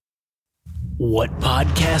What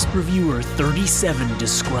podcast reviewer 37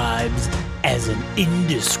 describes as an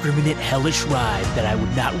indiscriminate hellish ride that I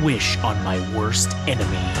would not wish on my worst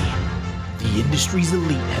enemy. The industry's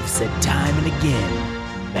elite have said time and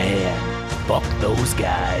again, man, fuck those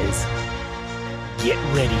guys. Get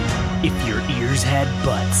ready, if your ears had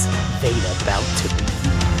butts, they'd about to be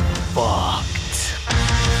fucked.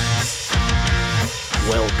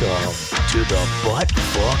 Welcome to the Butt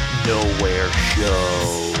Fuck Nowhere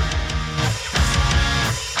Show.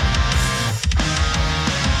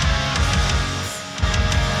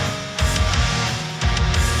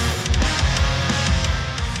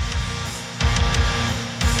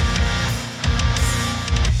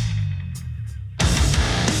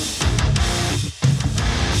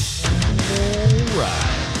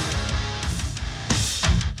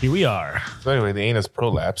 Here we are. So anyway, the anus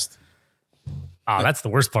prolapsed. Ah, that's the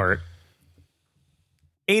worst part.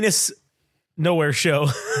 Anus Nowhere Show.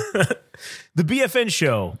 The BFN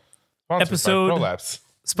Show. Sponsored Episode by Prolapse.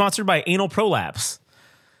 Sponsored by Anal Prolapse.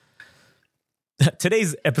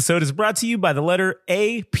 Today's episode is brought to you by the letter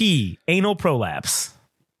AP, Anal Prolapse.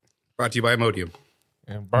 Brought to you by Imodium.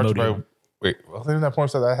 And brought to you by, wait, wasn't that porn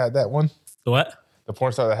star that had that one? The what? The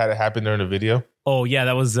porn star that had it happen during the video? Oh, yeah,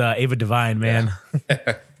 that was Ava Devine, man.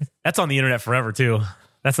 Yeah. That's on the internet forever, too.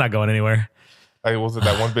 That's not going anywhere. Like, was it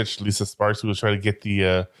that one bitch, Lisa Sparks, who was trying to get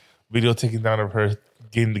the video taken down of her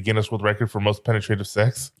getting the Guinness World Record for most penetrative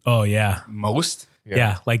sex? Oh, yeah. Most?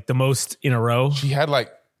 Yeah, like the most in a row. She had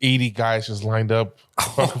like 80 guys just lined up,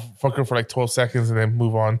 fuck her for like 12 seconds and then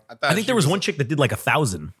move on. I think there was one chick that did like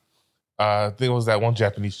 1,000. I think it was that one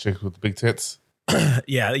Japanese chick with the big tits.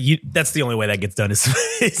 Yeah, that's the only way that gets done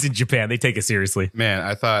is in Japan. They take it seriously. Man,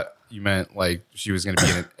 I thought you meant like she was going to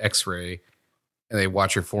be in an x-ray and they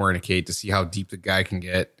watch her fornicate to see how deep the guy can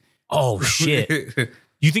get. Oh, shit.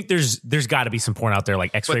 You think there's got to be some porn out there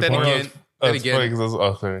like x-ray porn?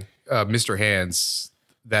 Mr. Hands,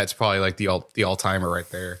 that's probably like the all-timer right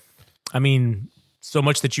there. I mean, so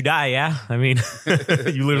much that you die, yeah? I mean,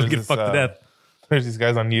 you literally get fucked to death. There's these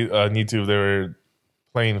guys on YouTube, they were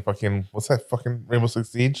playing fucking, what's that fucking Rainbow Six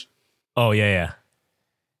Siege? Oh, yeah.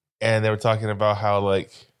 And they were talking about how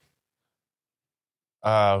like,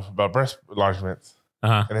 about breast enlargements.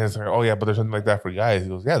 Uh-huh. And it's like, oh yeah, but there's something like that for guys. He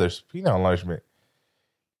goes, yeah, there's penile enlargement.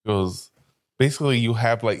 He goes, basically you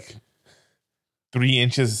have like 3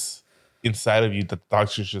 inches inside of you that the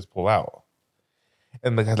doctors just pull out.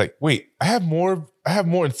 And the guy's like, wait, I have more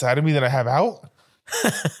inside of me than I have out?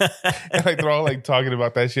 And like they're all like talking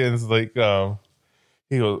about that shit. And it's like,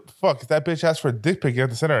 he goes, fuck, if that bitch asks for a dick pic, you have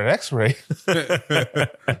to send her an x-ray.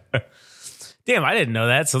 Damn, I didn't know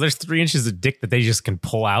that. So there's 3 inches of dick that they just can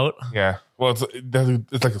pull out? Yeah. Well,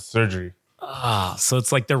 it's like a surgery. Ah, so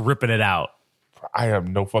it's like they're ripping it out. I have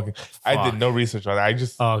no fucking... I did no research on it. I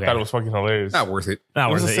just thought it was fucking hilarious. Not worth it.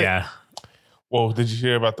 Not worth it, yeah. Well, did you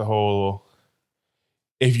hear about the whole...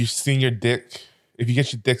 If you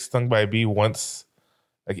get your dick stung by a bee once,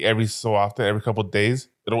 like every so often, every couple of days,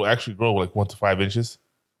 it'll actually grow like 1 to 5 inches.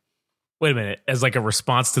 Wait a minute. As like a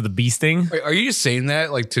response to the bee sting? Wait, are you just saying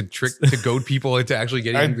that like to goad people into actually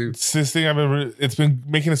getting into... It's this thing it's been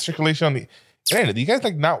making a circulation on the internet. Do you guys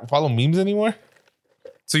like not follow memes anymore?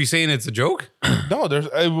 So you're saying it's a joke? No,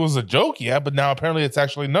 it was a joke, yeah, but now apparently it's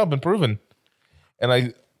actually been proven.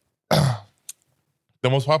 And the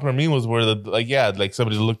most popular meme was where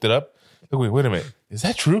somebody looked it up. Like, wait a minute, is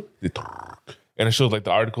that true? And it shows like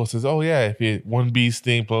the article says, oh yeah, if one bee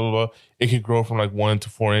sting, blah blah blah, it could grow from like 1 to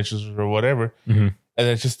 4 inches or whatever. Mm-hmm. And then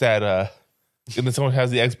it's just that, and then someone has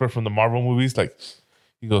the expert from the Marvel movies, like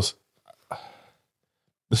he goes,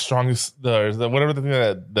 the strongest, whatever the thing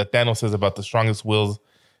that Thanos says about the strongest wills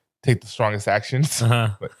take the strongest actions.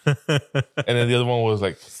 Uh-huh. And then the other one was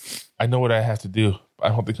like, I know what I have to do, but I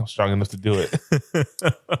don't think I'm strong enough to do it.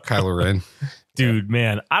 Kylo Ren. Dude,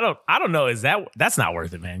 man, I don't know. That's not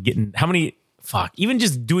worth it, man. Getting how many even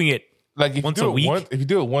just doing it like if once a week. If you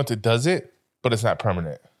do it once, it does it, but it's not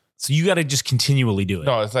permanent. So you got to just continually do it.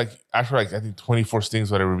 No, it's like after like I think 24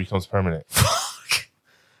 stings, whatever, becomes permanent. Fuck.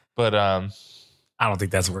 But I don't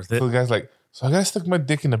think that's worth it. So the guy's like, so I gotta stick my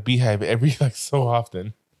dick in a beehive every like so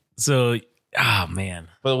often. So, man.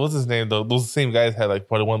 But what's his name though? Those same guys had like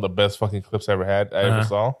probably one of the best fucking clips I ever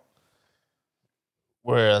saw.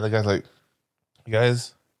 Where the guy's like, you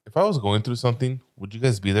guys, if I was going through something, would you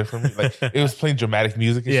guys be there for me? Like it was playing dramatic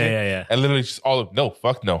music and shit. Yeah. And literally just no,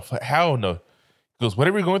 how no. He goes,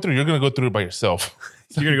 whatever you're going through, you're gonna go through it by yourself.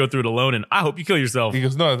 You're gonna go through it alone, and I hope you kill yourself. He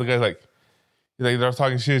goes, no. The guy's like they're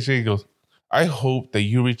talking shit. He goes, I hope that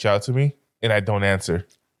you reach out to me and I don't answer.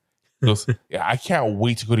 He goes, yeah, I can't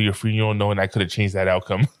wait to go to your funeral knowing I could have changed that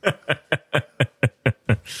outcome. That's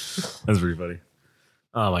pretty funny.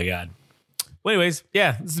 Oh my god. Well, anyways,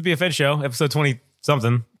 yeah, this is the BFN show, episode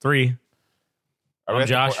 20-something, 3. I'm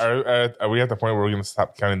Josh. Are we at the point where we're going to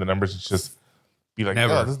stop counting the numbers and just be like,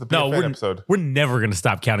 Never. oh, this is the BFN episode? We're never going to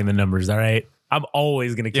stop counting the numbers, all right? I'm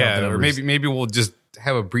always going to count the Yeah, or numbers. maybe we'll just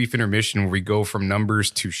have a brief intermission where we go from numbers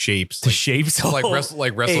to shapes. To shapes. Like, Oh.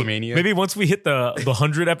 WrestleMania. Hey, maybe once we hit the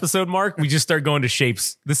 100 episode mark, we just start going to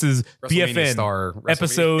shapes. This is WrestleMania BFN star,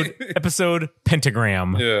 episode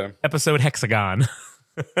pentagram. Yeah. Episode hexagon.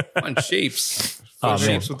 Fun shapes. Oh, Fun man.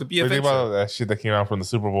 shapes with the What do you BFN think show. about that shit that came out from the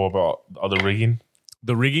Super Bowl about all the rigging?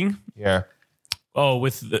 The rigging? Yeah. Oh,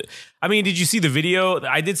 did you see the video?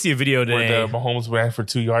 I did see a video today. Where the Mahomes ran for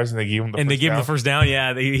 2 yards and they gave him the and first they gave him down? the first down.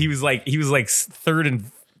 Yeah, he was like third and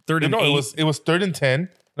No, 8. it was 3rd and 10.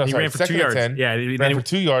 No, He sorry, ran for 2 second and yards. 10. Yeah, He ran for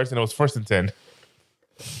 2 yards and it was 1st and 10.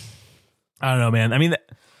 I don't know, man. I mean,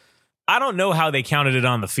 I don't know how they counted it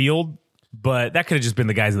on the field, but that could have just been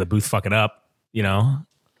the guys in the booth fucking up. You know,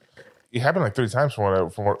 It happened like 3 times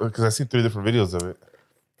because I've seen 3 different videos of it.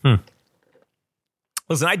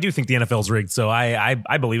 listen, I do think the NFL's rigged, so I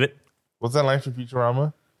believe it. What's that line from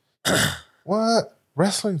Futurama? What?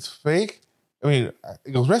 Wrestling's fake? I mean,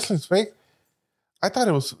 it goes, wrestling's fake? I thought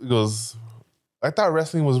I thought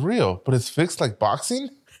wrestling was real, but it's fixed like boxing?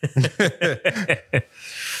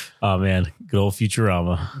 Oh man, good old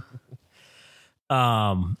Futurama.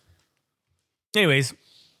 Anyways,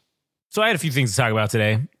 so I had a few things to talk about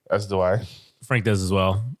today. As do I. Frank does as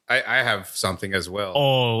well. I have something as well.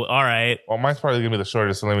 Oh, all right. Well, mine's probably going to be the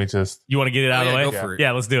shortest, so let me just... You want to get it out of the yeah, way? go for it.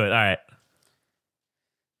 Yeah, let's do it. All right.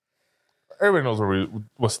 Everybody knows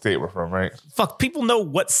what state we're from, right? Fuck, people know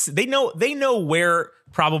they know where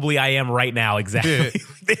probably I am right now exactly.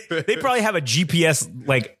 they probably have a GPS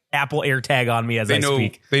like Apple AirTag on me as I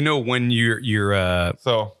speak. They know when you're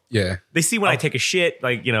So yeah. They see when I take a shit,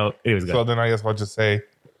 like, you know. Anyways, go. so then I guess I'll just say,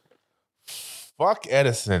 fuck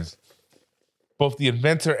Edison. Both the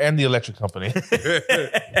inventor and the electric company.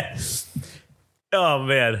 Oh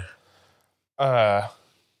man.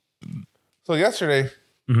 So yesterday,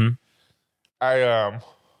 Mhm. I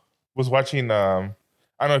was watching. I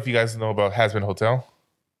don't know if you guys know about Has Been Hotel.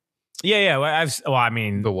 Yeah. I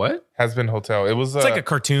mean, The what? Has Been Hotel. It was it's like a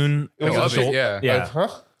cartoon. it was I know a of show. it, yeah. Yeah. Huh?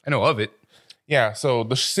 I know of it. Yeah. So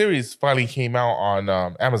the series finally came out on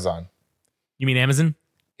Amazon. You mean Amazon?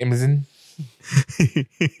 Amazon.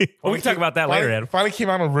 Well, we can talk about that later, Ed. Finally came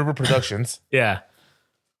out on River Productions. Yeah.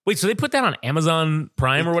 Wait, so they put that on Amazon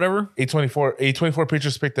Prime or whatever? A24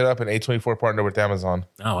 Pictures picked it up, and A24 partnered with Amazon.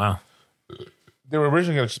 Oh wow. They were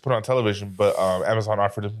originally going to just put it on television, but Amazon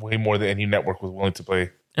offered it way more than any network was willing to play.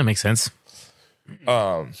 That makes sense.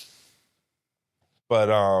 So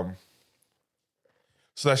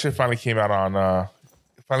that shit finally came out on.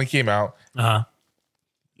 It finally came out. Uh-huh.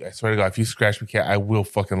 Yeah, I swear to God, if you scratch me, cat, I will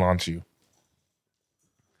fucking launch you.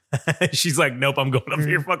 She's like, nope, I'm going up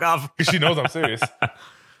here. Fuck off. Because she knows I'm serious.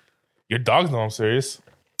 Your dogs know I'm serious.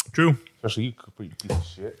 True. Especially you, Cooper, you piece of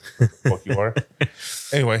shit. Fuck you are.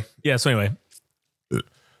 Anyway, Yeah, so anyway.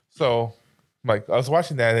 so like I was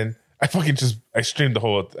watching that and I streamed I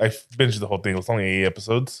binged the whole thing. It was only 8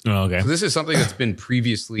 episodes. Oh, okay. So this is something that's been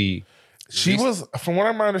previously She was, from what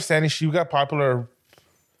I'm understanding, she got popular,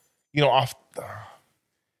 off,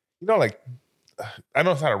 like, I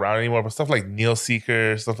know it's not around anymore, but stuff like Neil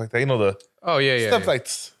Seeker, stuff like that, Oh yeah. stuff like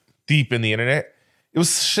deep in the internet. It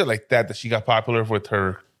was shit like that she got popular with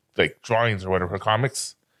her like drawings or whatever, her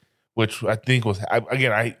comics, which I think was,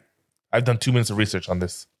 I've done 2 minutes of research on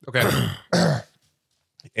this. Okay.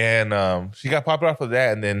 And she got popular off of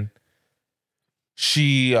that, and then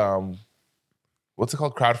she, what's it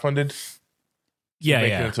called? Crowdfunded? Yeah, Make it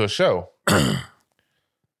yeah. into a show.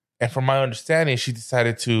 And from my understanding, she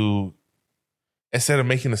decided to, instead of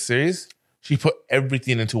making a series, she put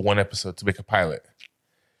everything into one episode to make a pilot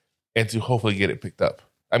and to hopefully get it picked up.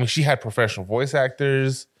 I mean, she had professional voice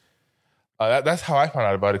actors. That's how I found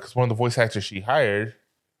out about it, because one of the voice actors she hired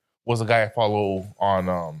was a guy I follow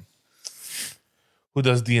on, who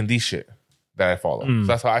does D&D shit that I follow. So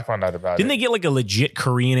that's how I found out about Didn't it. they get like a legit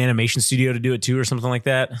Korean animation studio to do it too or something like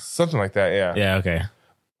that? Something like that, yeah. Yeah, okay.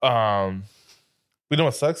 You know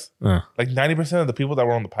what sucks? Uh. Like 90% of the people that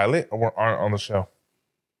were on the pilot aren't on the show.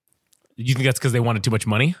 You think that's because they wanted too much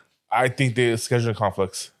money? I think they scheduling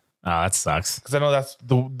conflicts. Oh, that sucks. Because I know that's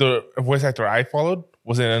the voice actor I followed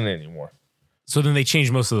wasn't in it anymore. So then they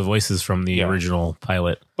changed most of the voices from the original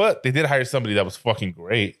pilot. But they did hire somebody that was fucking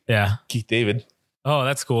great. Yeah. Keith David. Oh,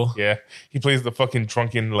 that's cool. Yeah. He plays the fucking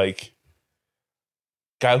drunken, like,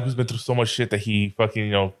 guy who's been through so much shit that he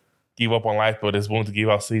fucking, gave up on life, but is willing to give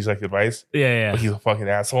out sage like advice. Yeah. But he's a fucking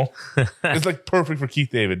asshole. It's like perfect for Keith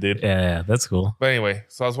David, dude. Yeah, that's cool. But anyway,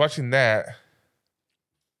 so I was watching that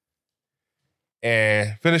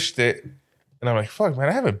and finished it, and I'm like, fuck, man,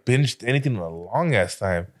 I haven't binged anything in a long ass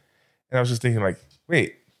time. And I was just thinking, like,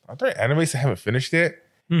 wait, are there animes I haven't finished yet?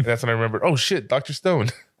 And that's when I remembered, oh shit, Dr. Stone.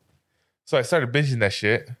 So I started binging that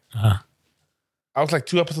shit. I was like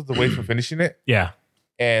 2 episodes away from finishing it. Yeah.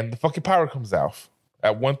 And the fucking power comes out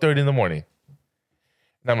at 1:30 in the morning.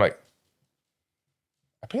 And I'm like,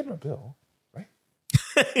 I paid my bill, right?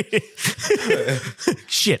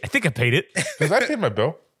 Shit, I think I paid it. Because I paid my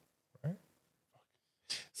bill, right?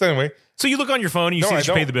 So anyway. So you look on your phone and you see that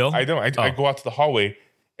you paid the bill? I don't. I go out to the hallway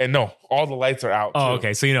and no, all the lights are out. Oh,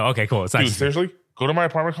 okay. So you know, okay, cool. It's Dude, nice. seriously, go to my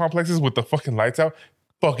apartment complexes with the fucking lights out.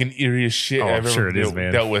 Fucking eerie as shit I've ever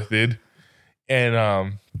dealt with, dude.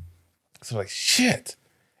 And so like shit.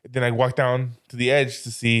 Then I walked down to the edge to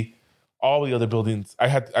see all the other buildings. I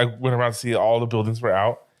went around to see all the buildings were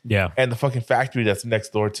out. Yeah. And the fucking factory that's next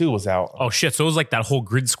door too was out. Oh shit. So it was like that whole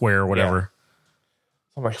grid square or whatever. Yeah.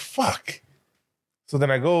 So I'm like, fuck. So then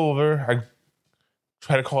I go over, I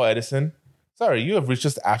try to call Edison. Sorry, you have reached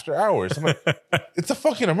us after hours. I'm like, it's a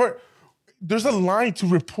fucking emergency. There's a line to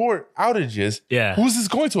report outages. Yeah. Who's this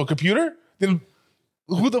going to? A computer? Then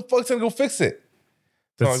who the fuck's gonna go fix it?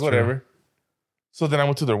 So I'm like, whatever. True. So then I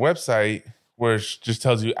went to their website where it just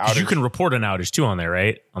tells you outage. You can report an outage too on there,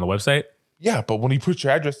 right? On the website? Yeah, but when you put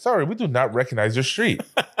your address, sorry, we do not recognize your street.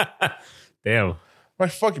 Damn. My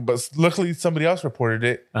fucking, but luckily somebody else reported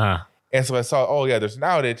it. And so I saw, oh yeah, there's an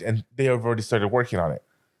outage and they have already started working on it.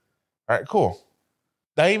 All right, cool.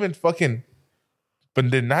 Not even fucking,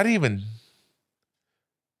 but then not even,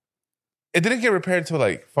 it didn't get repaired until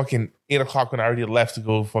like fucking 8 o'clock when I already left to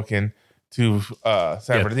go fucking to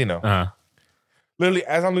San Bernardino. Literally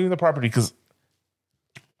as I'm leaving the property, because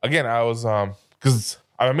again, I was, because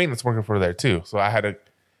I'm a maintenance worker for there too. So I had to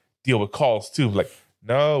deal with calls too. Like,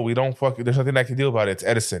 no, we don't fucking, there's nothing I can do about it. It's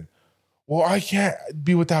Edison. Well, I can't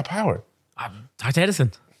be without power. Talk to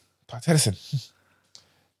Edison.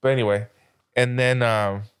 But anyway, and then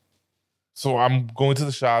so I'm going to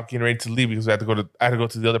the shop, getting ready to leave because I had to go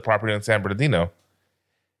to the other property in San Bernardino.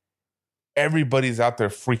 Everybody's out there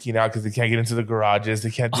freaking out because they can't get into the garages.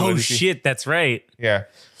 They can't do anything. Oh shit, that's right. Yeah.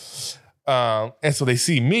 And so they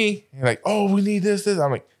see me and like, oh, we need this.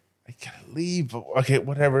 I'm like, I gotta leave. Okay,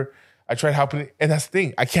 whatever. I tried helping, and that's the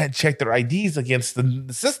thing. I can't check their IDs against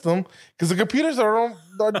the system because the computers are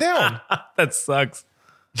down. That sucks.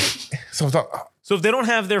 So if they don't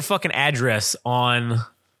have their fucking address on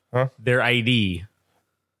their ID,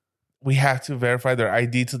 we have to verify their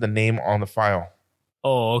ID to the name on the file.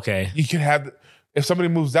 Oh, okay. You can have, if somebody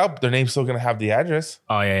moves out, their name's still going to have the address.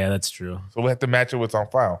 Oh, yeah, that's true. So we have to match it with what's on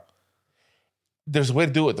file. There's a way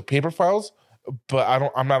to do it with the paper files, but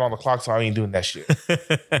I'm not on the clock, so I ain't doing that shit.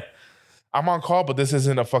 I'm on call, but this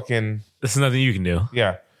isn't a fucking... This is nothing you can do.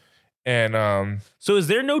 Yeah. And... So is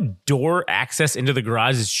there no door access into the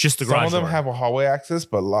garage? It's just the garage door? Some of them have a hallway access,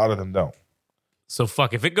 but a lot of them don't. So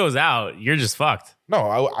fuck, if it goes out, you're just fucked.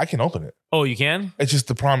 No, I can open it. Oh, you can? It's just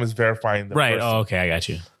the problem is verifying the right. person. Oh, okay, I got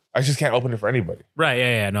you. I just can't open it for anybody. Right,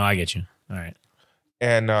 yeah. No, I get you. All right.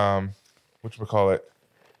 And whatchamacallit?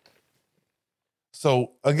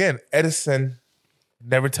 So again, Edison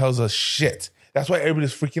never tells us shit. That's why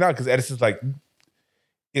everybody's freaking out because Edison's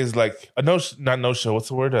is like a not no show. What's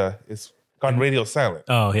the word? It's gone radio silent.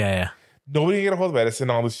 Oh yeah. Nobody can get a hold of Edison.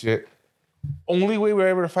 All this shit. Only way we're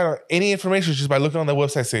able to find out any information is just by looking on their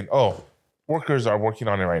website saying, "Oh, workers are working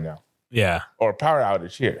on it right now." Yeah. Or power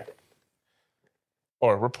outage here.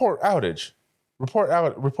 Or reporting outage.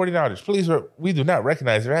 Please, we do not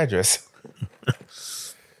recognize your address.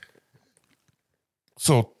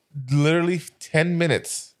 So literally 10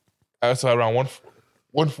 minutes. So around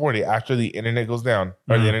 1:40 after the internet goes down,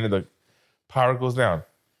 or the power goes down.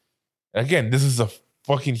 And again, this is a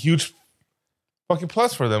fucking huge fucking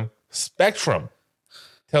plus for them. Spectrum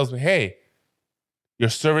tells me, hey, your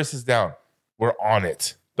service is down. We're on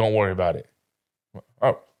it. Don't worry about it.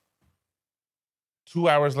 Oh. 2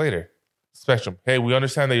 hours later, Spectrum, hey, we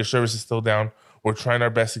understand that your service is still down. We're trying our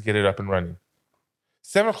best to get it up and running.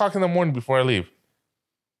 7 o'clock in the morning before I leave.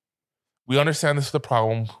 We understand this is the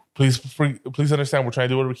problem. Please understand we're trying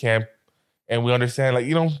to do what we can. And we understand,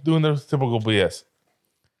 doing the typical BS.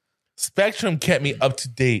 Spectrum kept me up to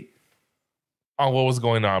date on what was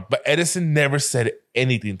going on. But Edison never said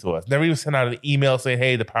anything to us. Never even sent out an email saying,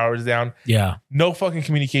 hey, the power is down. Yeah. No fucking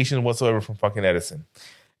communication whatsoever from fucking Edison.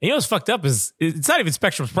 And you know what's fucked up is it's not even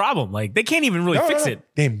Spectrum's problem. Like, they can't even really fix it.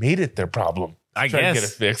 They made it their problem. I guess. To get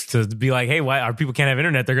it fixed. To be like, hey, why our people can't have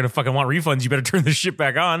internet? They're going to fucking want refunds. You better turn this shit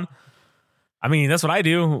back on. I mean, that's what I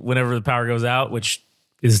do whenever the power goes out, which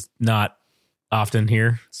is not often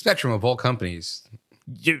here. Spectrum of all companies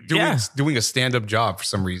doing a stand-up job for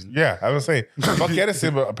some reason. Yeah, I was saying, fuck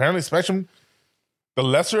Edison, but apparently Spectrum, the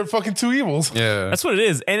lesser of fucking two evils. Yeah, that's what it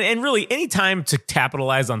is. And really, any time to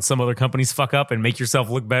capitalize on some other company's fuck up and make yourself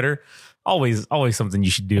look better, always something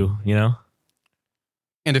you should do, you know?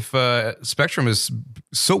 And if Spectrum is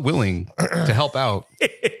so willing to help out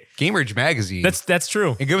Gamerage Magazine, that's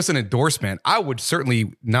true, and give us an endorsement, I would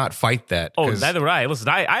certainly not fight that. Oh, neither would I. Listen,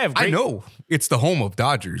 I have great... I know it's the home of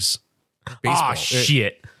Dodgers baseball. Oh,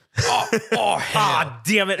 shit.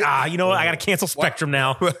 Damn it. You know what? I got to cancel Spectrum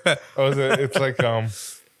now. It's like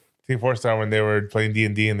Team 4-Star when they were playing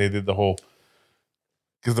D&D and they did the whole...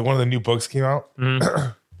 Because one of the new books came out. Mm-hmm.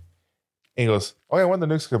 And he goes, oh yeah, one of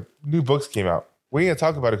the new books came out. We ain't going to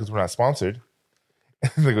talk about it because we're not sponsored.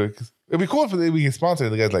 And they go, it'd be cool if we get sponsored.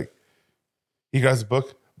 And the guy's like, you guys'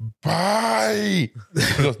 book? Bye.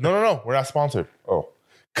 He goes, no, we're not sponsored. Oh,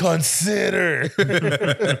 consider.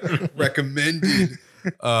 Recommended.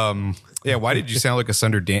 Yeah, why did you sound like a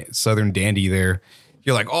Southern dandy there?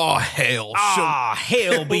 You're like, oh, hell.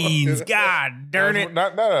 Hell beans. God darn it.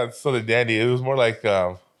 Not a Southern dandy. It was more like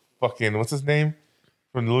fucking, what's his name?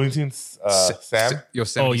 From the Looney Tunes? Sam?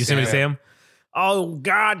 Yosemite Sam? Oh,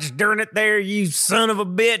 gosh darn it there, you son of a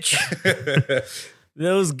bitch.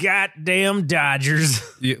 Those goddamn Dodgers.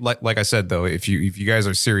 Like I said, though, if you guys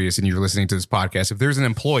are serious and you're listening to this podcast, if there's an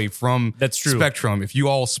employee from Spectrum, if you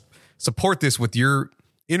all support this with your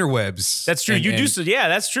interwebs. That's true. You do so. Yeah,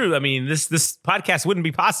 that's true. I mean, this podcast wouldn't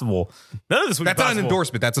be possible. None of this would be possible. That's not an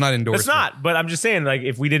endorsement. That's not endorsement. It's not. But I'm just saying, like,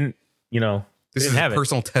 if we didn't, this is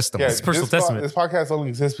personal testimony. Yeah, it's personal testament. This podcast only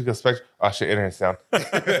exists because Spectrum. Oh shit, internet's down.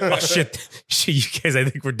 Oh shit, you guys. I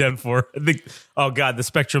think we're done for. I think. Oh god, the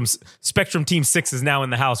Spectrum Team 6 is now in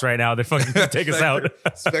the house right now. They're fucking gonna take us out.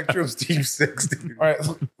 Spectrum's Team 6. Dude. All right,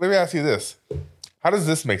 so let me ask you this: how does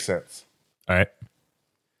this make sense? All right,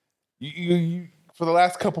 you for the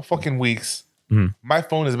last couple fucking weeks, my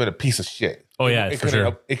phone has been a piece of shit. Oh yeah, it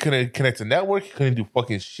couldn't connect to network. It couldn't do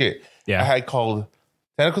fucking shit. Yeah, I had called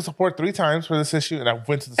technical support 3 times for this issue, and I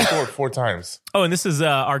went to the store 4 times. Oh, and this is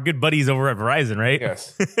our good buddies over at Verizon, right?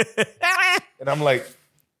 Yes. And I'm like,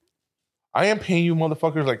 I am paying you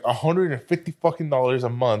motherfuckers like $150 fucking dollars a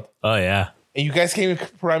month. Oh yeah. And you guys can't even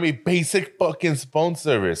provide me basic fucking phone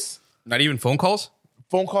service. Not even phone calls?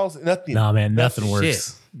 Phone calls, nothing. Nah, man, nothing works.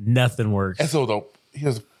 Shit. Nothing works. And so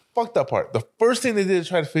here's the fucked up part. The first thing they did to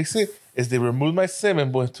try to fix it is they removed my SIM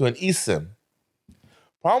and went to an eSIM.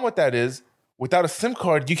 Problem with that is, without a SIM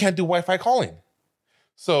card, you can't do Wi-Fi calling.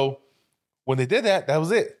 So when they did that, that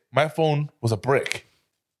was it. My phone was a brick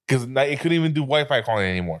because it couldn't even do Wi-Fi calling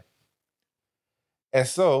anymore. And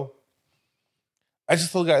so I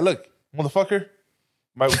just told the guy, look, motherfucker.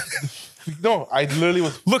 No, I literally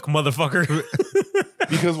was. Look, motherfucker.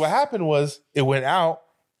 Because what happened was it went out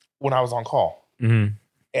when I was on call. Mm-hmm.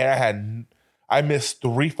 And I missed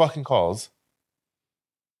 3 fucking calls.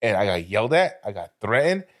 And I got yelled at. I got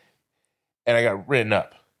threatened. And I got written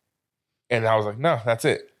up. And I was like, no, that's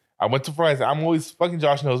it. I went to Verizon. I'm always, fucking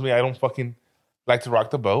Josh knows me. I don't fucking like to rock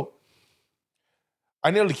the boat. I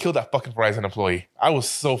nearly killed that fucking Verizon employee. I was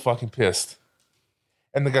so fucking pissed.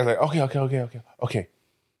 And the guy's like, okay.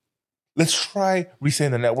 Let's try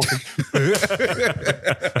resetting the network.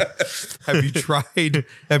 Have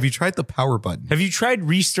you tried the power button? Have you tried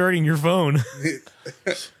restarting your phone?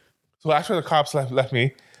 So after the cops left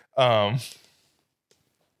me,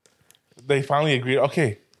 they finally agreed,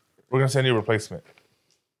 okay, we're going to send you a replacement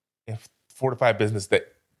in 4 to 5 business days.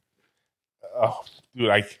 Oh, dude,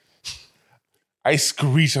 I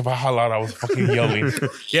screeched about how loud I was fucking yelling.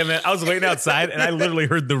 Yeah, man, I was waiting outside and I literally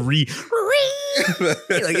heard the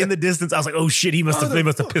like in the distance. I was like, oh shit, they must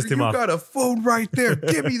have pissed him off. You got a phone right there.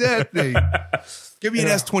 Give me that thing. Give me an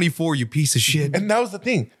S24, you piece of shit. And that was the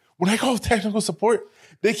thing. When I called technical support,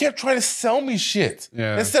 they kept trying to sell me shit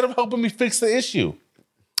instead of helping me fix the issue.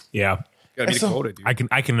 Yeah. Gotta meet a quota, dude.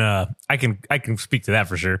 I can speak to that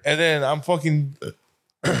for sure. And then I'm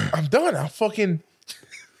done.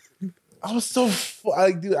 I was so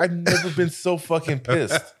dude, I've never been so fucking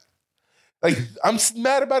pissed. Like, I'm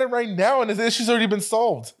mad about it right now, and the issue's already been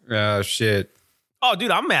solved. Oh shit. Oh, dude,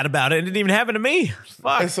 I'm mad about it. It didn't even happen to me.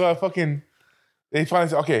 Fuck. And so they finally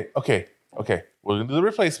said, okay, we're gonna do the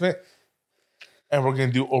replacement, and we're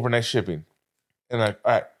gonna do overnight shipping. And like,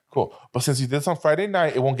 all right, cool. But since you did this on Friday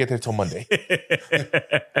night, it won't get there till Monday.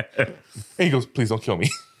 And he goes, please don't kill me.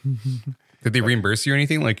 Did they reimburse you or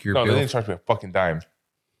anything? Like your No, bill? they didn't charge me a fucking dime.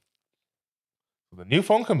 So the new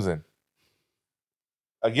phone comes in.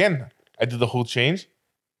 Again, I did the whole change.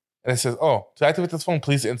 And it says, oh, to activate this phone,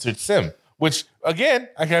 please insert SIM. which again,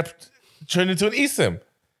 I got turned into an eSIM.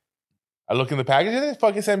 I look in the package and they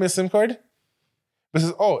fucking send me a SIM card. It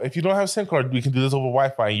says, oh, if you don't have a SIM card, we can do this over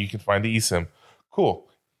Wi-Fi and you can find the eSIM. Cool.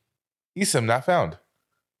 eSIM not found.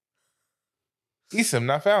 eSIM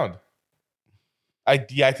not found. I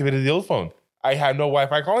deactivated the old phone. I have no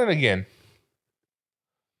Wi-Fi calling again.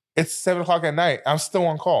 It's 7 o'clock at night. I'm still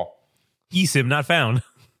on call. eSIM not found.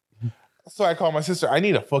 So I call my sister. I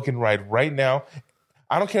need a fucking ride right now.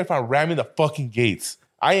 I don't care if I'm ramming the fucking gates.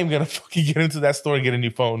 I am going to fucking get into that store and get a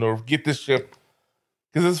new phone or get this shit.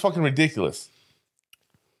 Because it's fucking ridiculous.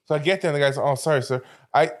 So I get there and the guy's like, oh, sorry, sir.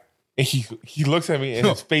 And he looks at me and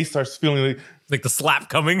his face starts feeling like the slap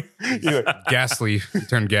coming. Like, ghastly. He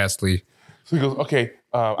turned ghastly. So he goes, okay,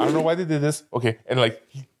 I don't know why they did this. Okay. And like,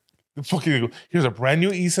 here's a brand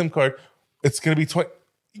new eSIM card. It's going to be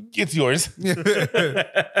it's yours.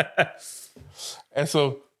 And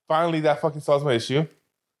so finally that fucking solves my issue.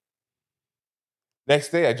 Next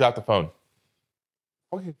day, I dropped the phone.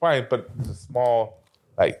 Okay, fine, but it's a small,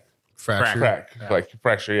 like, fracture.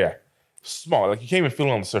 Fracture, yeah. Small, like you can't even feel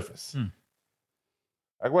it on the surface.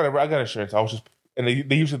 Like, whatever, I got insurance. I was just, and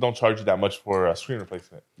they usually don't charge you that much for a screen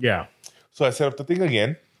replacement. Yeah. So I set up the thing again,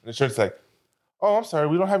 and the insurance is like, oh, I'm sorry,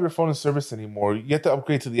 we don't have your phone in service anymore. You have to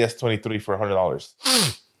upgrade to the S23 for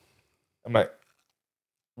 $100. I'm like,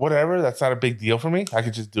 whatever, that's not a big deal for me. I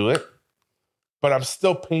could just do it. But I'm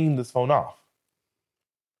still paying this phone off.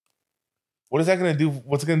 What is that going to do?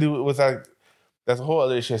 What's it going to do? What's that? That's a whole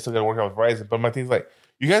other issue I still got to work out with Verizon. But my thing's like,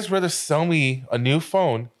 you guys rather sell me a new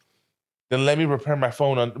phone than let me repair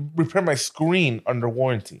my screen under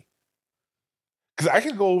warranty. Because I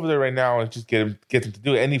can go over there right now and just get them to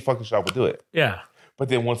do it. Any fucking shop will do it. Yeah. But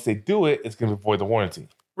then once they do it, it's going to void the warranty.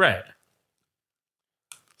 Right.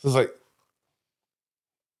 So it's like,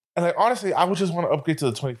 and like honestly, I would just want to upgrade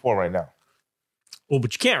to the 24 right now. Well,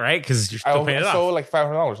 but you can't, right? Because you're still paying it off. I owe like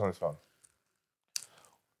 $500 on this phone.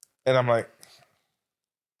 And I'm like,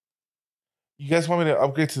 you guys want me to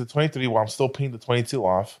upgrade to the 23 while I'm still paying the 22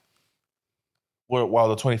 off, while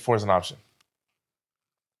the 24 is an option?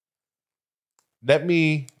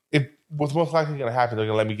 What's most likely going to happen, they're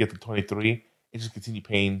going to let me get the 23 and just continue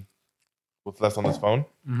paying what's less on this phone.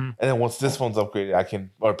 Mm-hmm. And then once this phone's upgraded,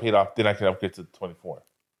 or paid off, then I can upgrade to the 24.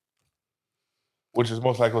 Which is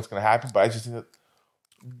most likely what's going to happen, but I just think that,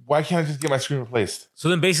 why can't I just get my screen replaced? So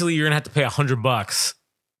then basically you're going to have to pay $100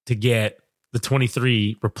 to get the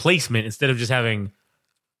 23 replacement instead of just having,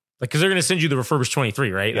 like, because they're going to send you the refurbished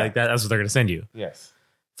 23, right? Yeah. Like that's what they're going to send you. Yes.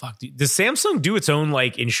 Fuck, dude. Does Samsung do its own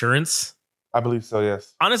like insurance? I believe so,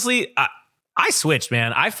 yes. Honestly, I switched,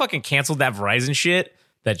 man. I fucking canceled that Verizon shit,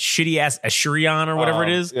 that shitty ass Assurion or whatever it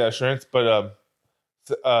is. Yeah, insurance, but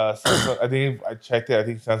Samsung, I think I checked it. I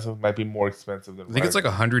think Samsung might be more expensive than I think Verizon. it's like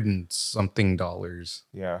 $100 and something.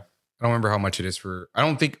 Yeah. I don't remember how much it is for. I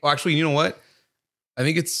don't think. Well, actually, you know what? I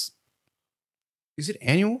think it's. Is it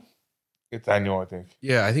annual? It's annual, I think.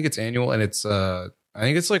 Yeah, I think it's annual, and it's. I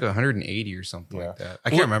think it's like 180 or something like that. I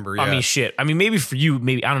can't remember. Yeah. I mean, shit. I mean, maybe for you,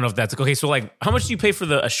 maybe I don't know if that's okay. So, like, how much do you pay for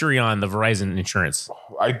the Assurion, the Verizon insurance?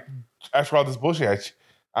 After all this bullshit,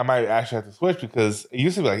 I might actually have to switch because it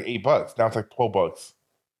used to be like $8. Now it's like $12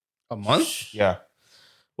 a month. Yeah.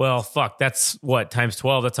 Well, fuck. That's what times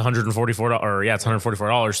 12. That's $144. Or yeah, it's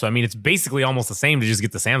 $144. So I mean, it's basically almost the same to just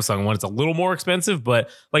get the Samsung one. It's a little more expensive, but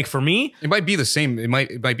like for me, it might be the same. It might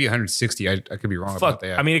be 160. I could be wrong about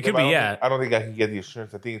that. I mean, it could be. Yeah. I don't think I can get the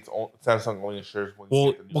insurance. I think Samsung only insures when.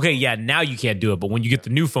 Well, okay, yeah. Now you can't do it, but when you get the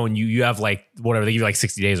new phone, you have like whatever they give you like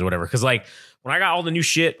 60 days or whatever. Because like when I got all the new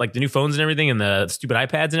shit, like the new phones and everything, and the stupid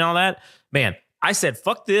iPads and all that, man. I said,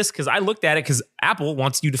 fuck this, because I looked at it because Apple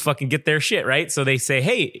wants you to fucking get their shit, right? So they say,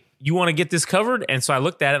 hey, you want to get this covered? And so I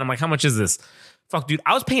looked at it and I'm like, how much is this? Fuck, dude,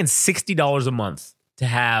 I was paying $60 a month to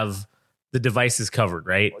have the devices covered,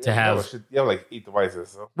 right? Well, you have like 8 devices.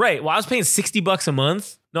 So. Right. Well, I was paying $60 a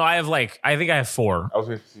month. No, I think I have 4. I was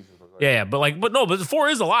paying $60. Yeah, but 4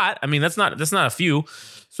 is a lot. I mean, that's not a few.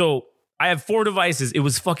 So I have 4 devices. It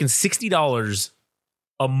was fucking $60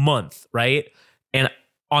 a month, right? And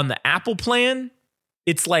on the Apple plan,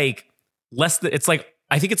 it's like I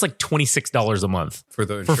think it's like $26 a month for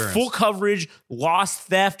the insurance. For full coverage, loss,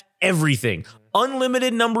 theft, everything.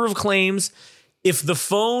 Unlimited number of claims. If the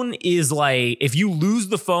phone is like, if you lose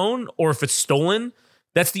the phone or if it's stolen,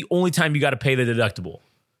 that's the only time you got to pay the deductible.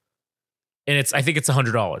 And I think it's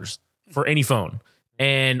 $100 for any phone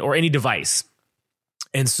or any device.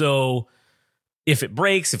 And so if it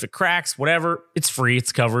breaks, if it cracks, whatever, it's free,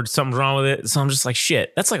 it's covered, something's wrong with it. So I'm just like,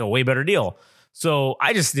 shit, that's like a way better deal. So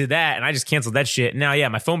I just did that and I just canceled that shit. Now, yeah,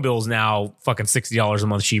 my phone bill is now fucking $60 a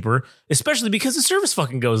month cheaper, especially because the service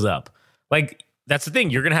fucking goes up. Like that's the thing.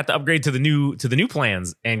 You're gonna have to upgrade to the new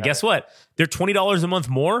plans, and guess what? They're $20 a month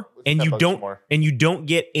more, and you don't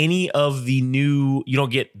get any of the new. You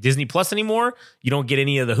don't get Disney Plus anymore. You don't get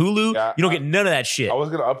any of the Hulu. Yeah, you don't get none of that shit. I was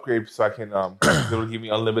gonna upgrade so I can it'll give me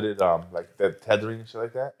unlimited like the tethering and shit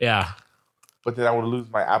like that. Yeah, but then I would lose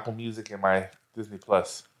my Apple Music and my Disney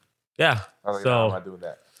Plus. Yeah, I was like, no, I'm not doing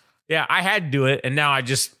that. Yeah, I had to do it, and now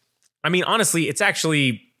honestly, it's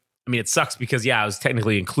actually. It sucks because I was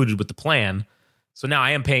technically included with the plan. So now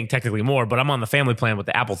I am paying technically more, but I'm on the family plan with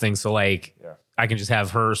the Apple thing. So I can just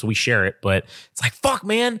have her, so we share it. But it's like, fuck,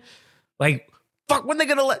 man. Like, fuck, when's it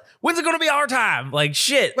gonna be our time? Like,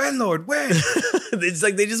 shit. When, Lord, when? It's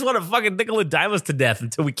like they just want to fucking nickel and dime us to death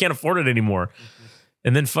until we can't afford it anymore. Mm-hmm.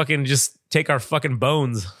 And then fucking just take our fucking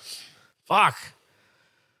bones. Fuck.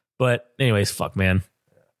 But anyways, fuck, man.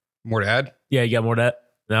 More to add? Yeah, you got more to add?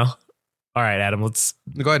 No? All right, Adam, let's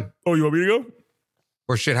go ahead. Oh, you want me to go?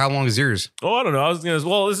 Or shit, how long is yours? Oh, I don't know. This is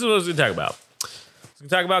what I was going to talk about. I was going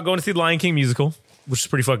to talk about going to see the Lion King musical, which is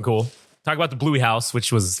pretty fucking cool. Talk about the Bluey House,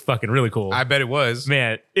 which was fucking really cool. I bet it was.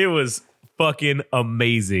 Man, it was fucking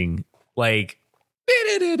amazing. Like,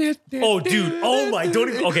 oh, dude. Oh my, don't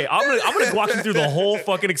even. Okay, I'm gonna walk you through the whole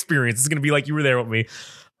fucking experience. It's gonna be like you were there with me.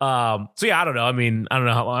 So yeah, I don't know. I don't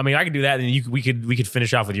know how. I can do that, and we could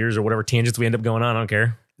finish off with yours or whatever tangents we end up going on. I don't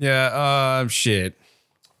care. Yeah. Shit.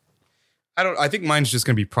 I think mine's just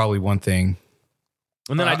gonna be probably one thing.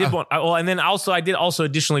 And then I did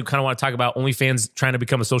additionally kind of want to talk about OnlyFans trying to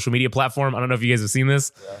become a social media platform. I don't know if you guys have seen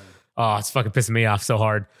this. Yeah. Oh, it's fucking pissing me off so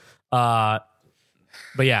hard. But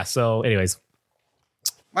yeah. So, anyways,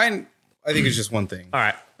 mine I think is just one thing. All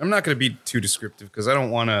right. I'm not going to be too descriptive because I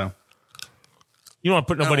don't want to. You don't want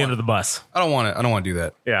to put nobody under the bus. I don't want to do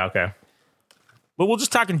that. Yeah. Okay. But we'll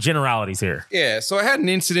just talk in generalities here. Yeah. So I had an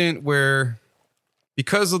incident where,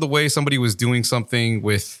 because of the way somebody was doing something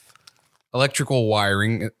with electrical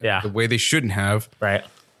wiring, the way they shouldn't have, right?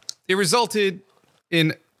 It resulted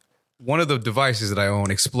in one of the devices that I own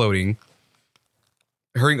exploding,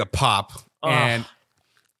 hearing a pop, and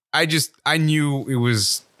I knew it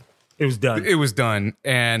was done. It was done,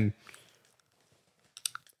 and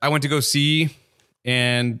I went to go see,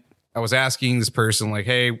 and I was asking this person, like,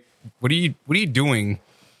 "Hey, what are you doing?"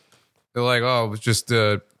 They're like, "Oh, I was just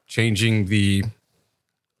changing the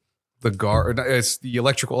guard. It's the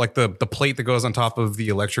electrical, like the plate that goes on top of the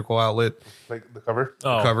electrical outlet, like the cover.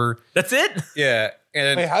 The cover. That's it. Yeah.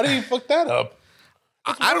 And wait, how did you fuck that up?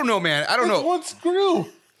 I don't know, man. I don't know. One screw.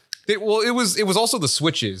 It was also the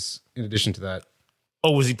switches. In addition to that.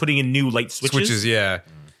 Oh, was he putting in new light switches? Switches, yeah.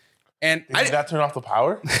 And did that turn off the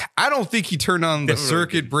power? I don't think he turned on the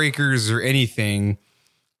circuit breakers or anything.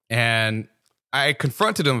 And I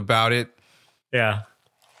confronted him about it. Yeah.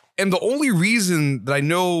 And the only reason that I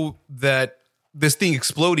know that this thing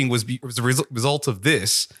exploding was a result of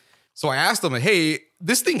this. So I asked him, "Hey,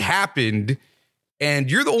 this thing happened,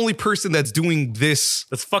 and you're the only person that's doing this.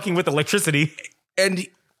 That's fucking with electricity." And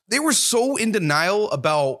they were so in denial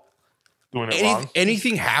about doing it wrong.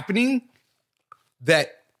 Anything happening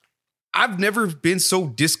that I've never been so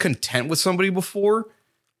discontent with somebody before.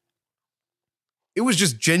 It was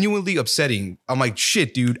just genuinely upsetting. I'm like,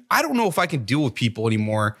 shit, dude, I don't know if I can deal with people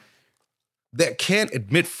anymore that can't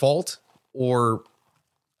admit fault or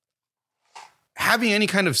having any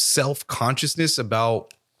kind of self-consciousness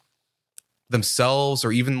about themselves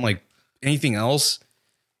or even like anything else,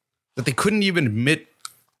 that they couldn't even admit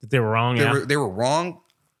that they were wrong. They were wrong.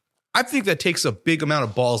 I think that takes a big amount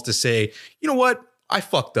of balls to say, you know what? I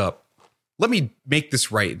fucked up. Let me make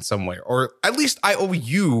this right in some way. Or at least I owe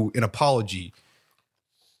you an apology.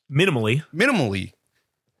 Minimally.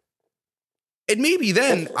 And maybe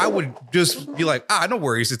then I would just be like, no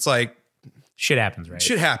worries. It's like, shit happens, right?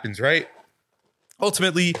 Shit happens, right?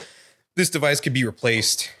 Ultimately, this device could be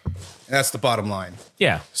replaced. And that's the bottom line.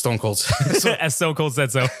 Yeah. Stone Cold. As Stone Cold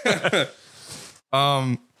said so.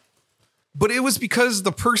 But it was because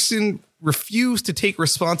the person refused to take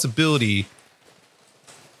responsibility.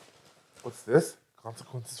 What's this?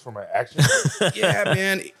 Consequences for my actions? Yeah,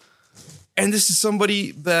 man. And this is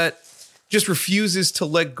somebody that just refuses to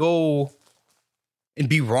let go and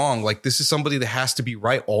be wrong. Like, this is somebody that has to be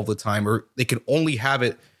right all the time, or they can only have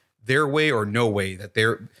it their way or no way.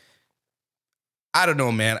 I don't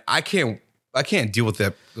know, man. I can't deal with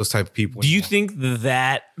those type of people. Do you think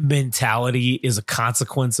that mentality is a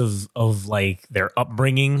consequence of like their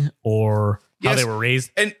upbringing or how they were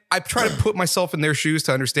raised? And I try to put myself in their shoes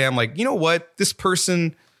to understand, like, you know what? This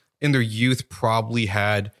person in their youth probably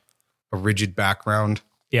had a rigid background.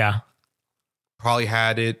 Yeah. Probably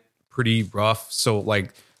had it pretty rough. So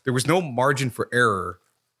like there was no margin for error.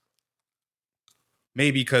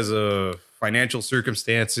 Maybe because of financial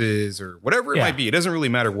circumstances or whatever it might be. It doesn't really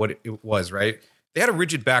matter what it was, right? They had a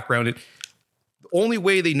rigid background. The only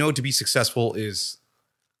way they know to be successful is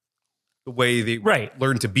the way they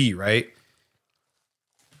learn to be, right?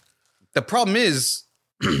 The problem is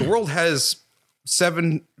the world has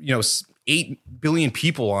 8 billion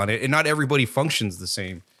people on it, and not everybody functions the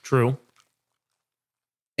same. True.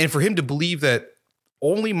 And for him to believe that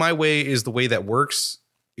only my way is the way that works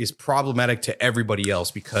is problematic to everybody else,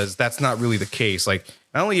 because that's not really the case. Like,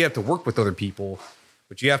 not only you have to work with other people,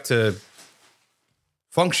 but you have to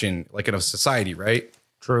function like in a society, right?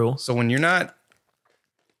 True. So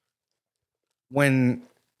when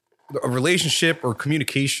a relationship or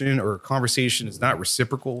communication or conversation is not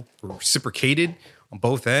reciprocal or reciprocated on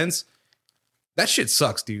both ends, that shit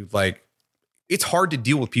sucks, dude. Like, it's hard to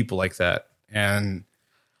deal with people like that. And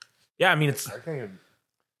yeah, I mean, it's... I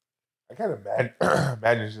kind of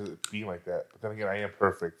imagine it being like that. But then again, I am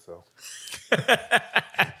perfect, so.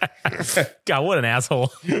 God, what an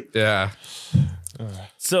asshole. Yeah.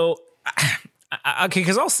 So, okay,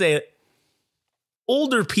 because I'll say it,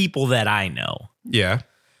 older people that I know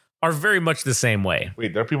are very much the same way.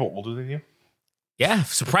 Wait, there are people older than you? Yeah,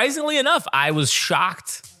 surprisingly enough, I was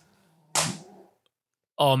shocked.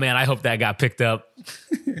 Oh, man, I hope that got picked up.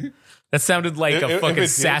 That sounded like a fucking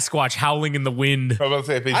Sasquatch howling in the wind. I was about to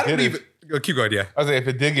say, if it did, keep going, yeah. I was like, if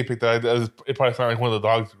it did get picked up, it probably sounded like one of the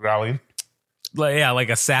dogs growling. Like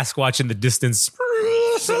a Sasquatch in the distance.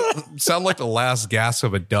 Sound like the last gasp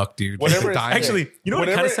of a duck, dude. Whatever. Actually, you know what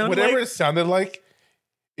it kind of sounded whatever like? It sounded like,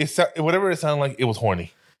 whatever it sounded like, it was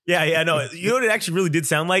horny. Yeah, no. You know what it actually really did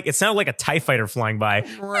sound like? It sounded like a TIE fighter flying by.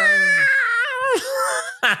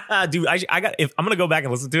 Dude, I'm gonna go back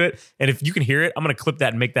and listen to it, and if you can hear it, I'm gonna clip that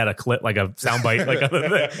and make that a clip, like a soundbite, like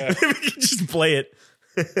just play it.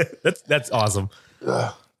 That's awesome.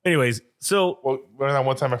 Ugh. Anyways, so remember that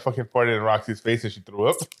one time I fucking farted in Roxy's face and she threw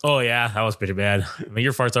up? Oh yeah, that was pretty bad. I mean,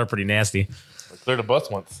 your farts are pretty nasty. I cleared a bus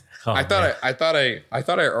once. Oh, I thought I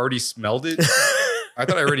already smelled it. I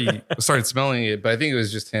thought I already started smelling it, but I think it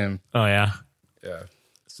was just him. Oh yeah.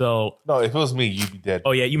 So no, if it was me, you'd be dead.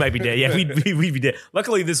 Oh yeah, you might be dead. Yeah, we'd be dead.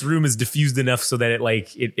 Luckily, this room is diffused enough so that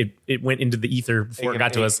it went into the ether before it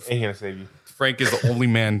got to us. Ain't gonna save you. Frank is the only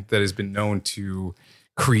man that has been known to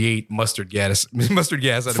create mustard gas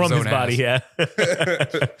out from of his body. Yeah.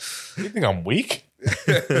 You think I'm weak?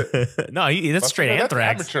 No, that's straight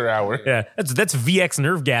anthrax. That's amateur hour. Yeah, that's VX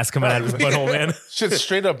nerve gas coming out of his butthole, man. Shit's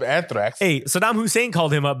straight up anthrax. Hey, Saddam Hussein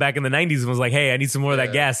called him up back in the 90s and was like, "Hey, I need some more of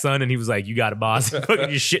that gas, son." And he was like, "You got it, boss." And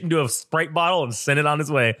fucking just shit into a Sprite bottle and sent it on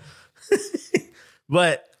its way.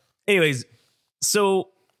 But anyways, so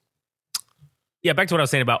yeah, back to what I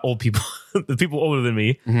was saying about old people, the people older than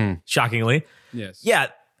me, shockingly. Yes. Yeah.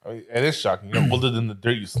 I mean, it is shocking. You're older than the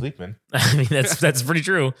dirt you sleep in. I mean, that's pretty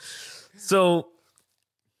true. So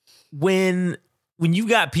when you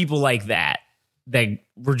got people like that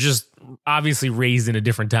were just obviously raised in a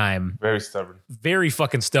different time, very stubborn, very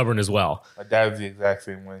fucking stubborn as well. My dad's the exact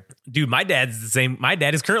same way. Dude, my dad's the same. My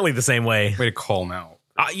dad is currently the same way. Way to call him out.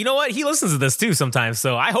 You know what? He listens to this too sometimes,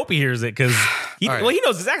 so I hope he hears it because he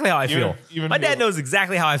knows exactly how I feel. My dad knows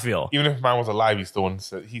exactly how I feel. Even if mine was alive, he still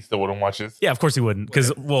wouldn't watch this. Yeah, of course he wouldn't, because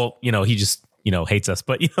he just hates us.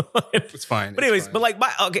 But it's fine. But anyways, but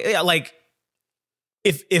like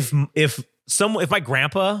if my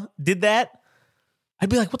grandpa did that, I'd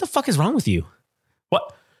be like, what the fuck is wrong with you?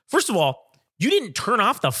 What? First of all, you didn't turn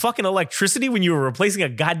off the fucking electricity when you were replacing a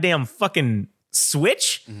goddamn fucking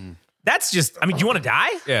switch. Mm-hmm. That's just, I mean, do you want to die?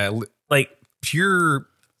 Yeah. Like pure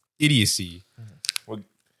idiocy. Well,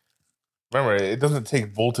 remember, it doesn't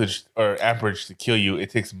take voltage or amperage to kill you. It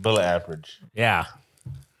takes milliamperage. Yeah.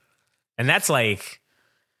 And that's like,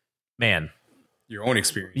 man. Your own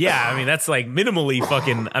experience. Yeah. I mean, that's like minimally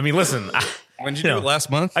fucking, I mean, listen. When did you do it? Last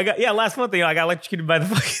month? Last month, I got electrocuted by the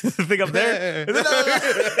fucking thing up there.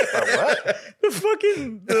 What? The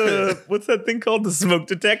fucking, what's that thing called? The smoke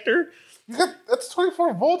detector? That's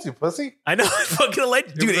 24 volts, you pussy. I know.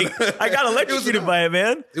 I got electrocuted by it,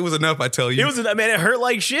 man. It was enough, I tell you. It hurt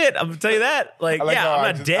like shit. I'm gonna tell you that. I'm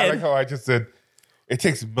not dead. I like how I just said it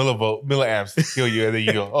takes milliamps to kill you, and then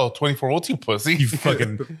you go, 24 volts, you pussy. You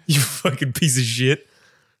fucking piece of shit.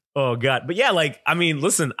 Oh God. But yeah, I mean,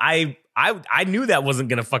 listen, I knew that wasn't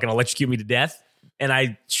gonna fucking electrocute me to death, and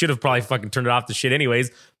I should have probably fucking turned it off the shit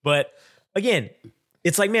anyways. But again,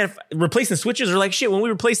 it's like, man, replacing switches are like shit. When we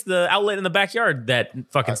replaced the outlet in the backyard, that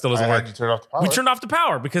fucking still doesn't work. We turned off the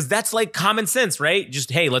power because that's like common sense, right? Just,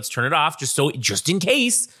 hey, let's turn it off just in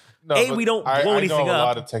case. No, we don't blow anything up. I know a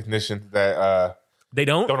lot of technicians that they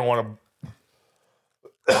don't want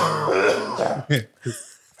to.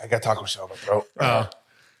 I got taco shell in my throat.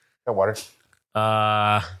 Got water.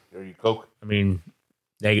 Uh, Or you Coke. I mean,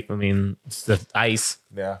 it's the ice.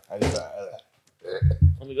 Yeah.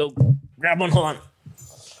 Let me go grab one. Hold on.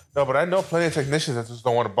 No, but I know plenty of technicians that just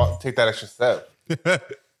don't want to take that extra step.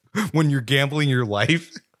 When you're gambling your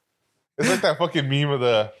life. It's like that fucking meme of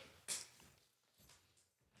the...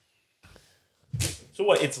 So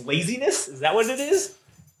what? It's laziness? Is that what it is?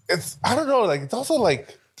 It's, I don't know, like, it's also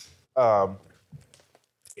like...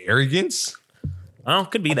 Arrogance? Oh,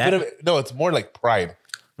 could be that. No, it's more like pride.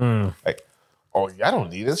 Like, oh, yeah, I don't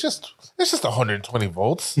need it. It's just 120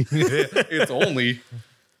 volts. It's only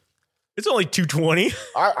 220.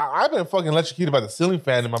 I've been fucking electrocuted by the ceiling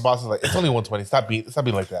fan, and my boss is like, "It's only 120. Stop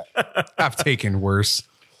being like that." I've taken worse.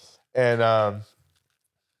 And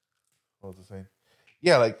what was I saying?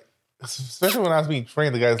 Yeah, like especially when I was being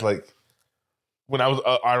trained, the guy's like, when I was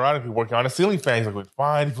ironically working on a ceiling fan, he's like,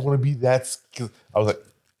 "Fine, if you want to be that," because I was like,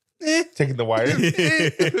 taking the wire.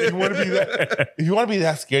 If you want to be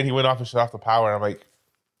that scared, he went off and shut off the power. And I'm like,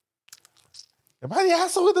 am I the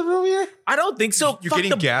asshole in the room here? I don't think so. You're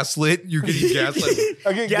getting gaslit. You're getting gaslit.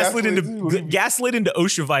 I'm getting gaslit into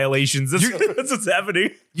OSHA violations. That's what's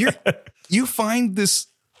happening. You find this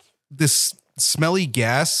smelly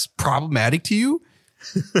gas problematic to you?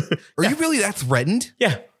 Are you really that threatened?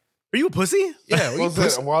 Yeah. Are you a pussy? Yeah.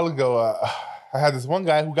 A while ago, I had this one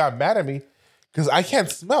guy who got mad at me because I can't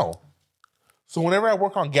smell. So whenever I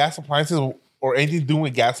work on gas appliances or anything doing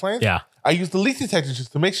with gas lines, I use the leak detector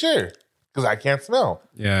just to make sure because I can't smell.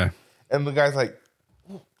 Yeah. And the guy's like,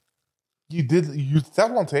 you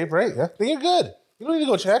stepped on tape, right? Yeah. Then you're good. You don't need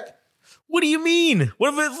to go check. What do you mean?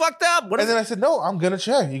 What if it fucked up? And then I said, no, I'm going to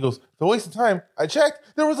check. He goes, it's a waste of time. I checked.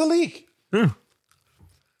 There was a leak.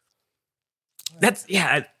 That's,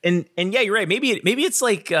 yeah. And yeah, you're right. Maybe it's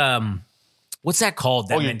like, what's that called?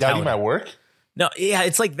 That you're doubting my work? No, yeah,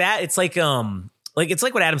 it's like that. It's like it's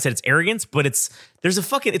like what Adam said. It's arrogance, but it's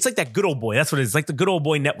like that good old boy. That's what it is. It's like the good old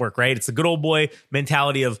boy network, right? It's the good old boy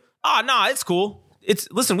mentality of, it's cool.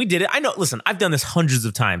 Listen, we did it. I know. Listen, I've done this hundreds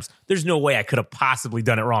of times. There's no way I could have possibly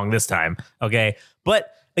done it wrong this time. Okay,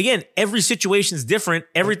 but again, every situation is different.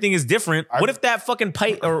 Everything is different. What if that fucking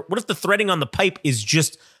pipe, or what if the threading on the pipe is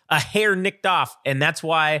just a hair nicked off, and that's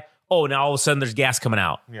why? Oh, now all of a sudden there's gas coming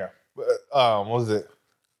out. Yeah. What was it?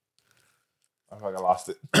 I feel like I lost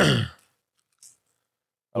it. I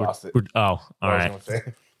lost it. All right.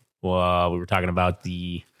 Well, we were talking about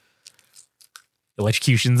the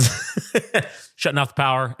electrocutions, shutting off the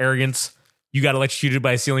power, arrogance. You got electrocuted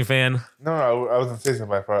by a ceiling fan. No, I wasn't saying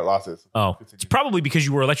something, but I lost it. So it's probably because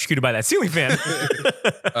you were electrocuted by that ceiling fan.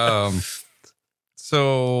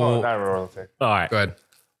 So, I remember what I'm saying. All right, go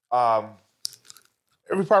ahead.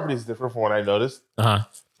 Every property is different from what I noticed.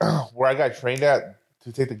 Where I got trained at,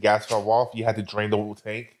 to take the gas valve off, you had to drain the whole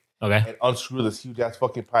tank. Okay. And unscrew this huge ass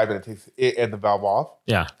fucking pipe, and it takes it and the valve off.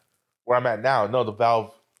 Yeah. Where I'm at now, no, the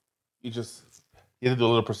valve, you have to do a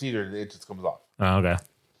little procedure, and it just comes off. Oh, okay.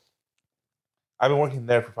 I've been working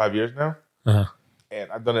there for 5 years now,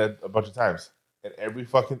 and I've done it a bunch of times. And every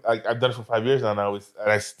fucking, I've done it for 5 years now, and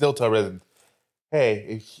I still tell residents,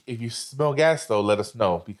 hey, if you smell gas though, let us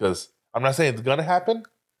know, because I'm not saying it's gonna happen.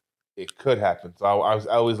 It could happen. So I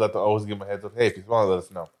always give my heads up. Hey, if you smell it, let us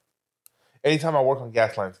know. Anytime I work on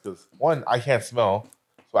gas lines, because one, I can't smell,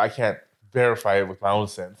 so I can't verify it with my own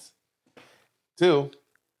sense. Two,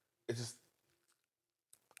 it's just,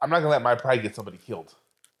 I'm not gonna let my pride get somebody killed.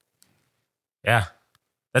 Yeah,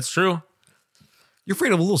 that's true. You're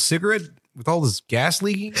afraid of a little cigarette with all this gas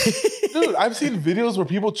leaking? Dude, I've seen videos where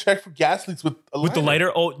people check for gas leaks with a lighter. With the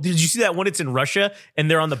lighter? Oh, did you see that one? It's in Russia,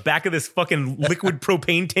 and they're on the back of this fucking liquid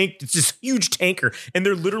propane tank. It's this huge tanker, and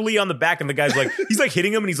they're literally on the back, and the guy's like, he's like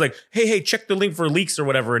hitting him, and he's like, hey, check the link for leaks or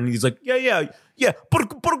whatever. And he's like, yeah.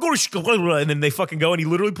 And then they fucking go, and he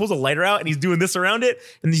literally pulls a lighter out, and he's doing this around it,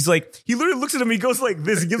 and he's like, he literally looks at him, he goes like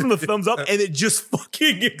this, he gives him the thumbs up, and it just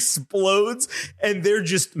fucking explodes, and they're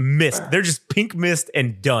just mist. They're just pink mist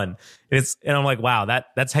and done. And I'm like, wow,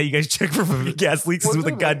 that's how you guys check for gas leaks, is with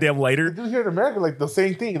a goddamn lighter. Dude, here in America, like the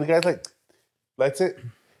same thing. The guy's like, lights it.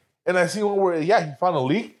 And I see one where, he found a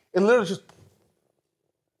leak. It literally just,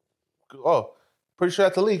 pretty sure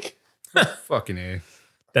that's a leak. Fucking A.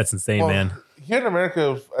 That's insane, man. Here in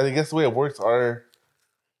America, I guess the way it works are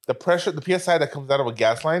the pressure, the PSI that comes out of a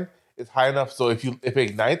gas line is high enough so if it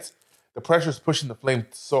ignites, the pressure is pushing the flame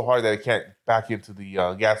so hard that it can't back into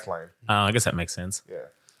the gas line. I guess that makes sense. Yeah.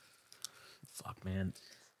 Fuck, man.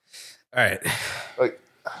 All right. Like,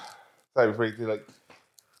 sorry, before you do, like,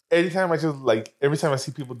 every time I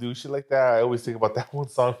see people do shit like that, I always think about that one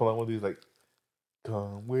song from one of these, like,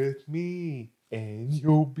 come with me and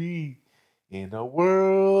you'll be In a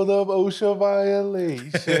world of OSHA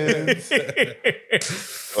violations.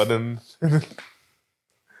 But then,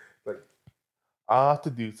 like, I have to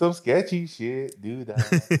do some sketchy shit. Do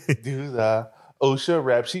that. Do that. OSHA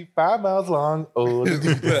rap sheet 5 miles long. Oh, do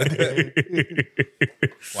that.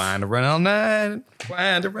 Wind to run all night.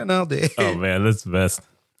 Wind to run all day. Oh, man, that's the best.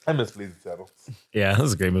 I miss Blazing Saddles. Yeah, that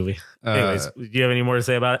was a great movie. Anyways, do you have any more to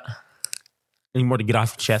say about it? Any more to get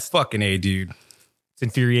off your chest? Fucking A, dude. It's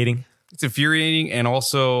infuriating. It's infuriating, and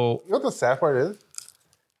also... You know what the sad part is?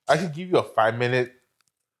 I could give you a 5-minute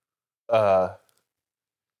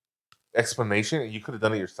explanation, and you could have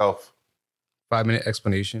done it yourself. 5-minute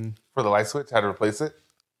explanation? For the light switch, how to replace it.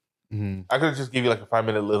 Mm-hmm. I could have just give you like a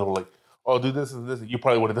 5-minute little like, oh, do this and this, and you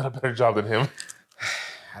probably would have done a better job than him.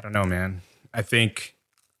 I don't know, man. I think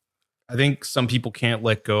some people can't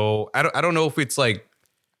let go. I don't know if it's like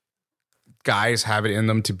guys have it in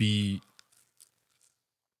them to be...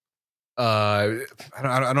 I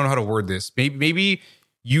don't know how to word this. Maybe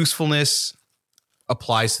usefulness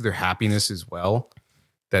applies to their happiness as well.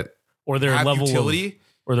 That or their level utility,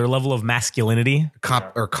 or their level of masculinity,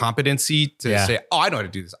 or competency to say, "Oh, I know how to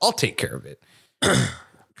do this. I'll take care of it."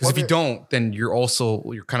 Because if you don't, then you're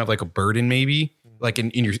kind of like a burden. Maybe like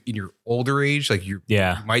in your older age, like you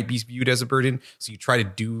might be viewed as a burden. So you try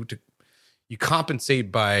to you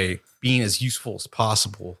compensate by being as useful as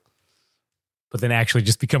possible. But then actually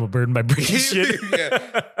just become a burden by breaking shit.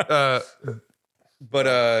 Yeah.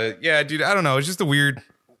 Yeah, dude, I don't know. It's just a weird...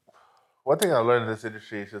 One thing I learned in this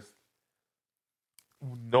industry is just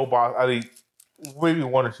no boss... I mean, maybe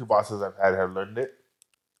 1 or 2 bosses I've had have learned it.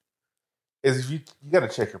 Is you got to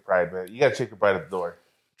check your pride, man. You got to check your pride at the door.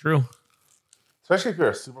 True. Especially if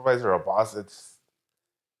you're a supervisor or a boss,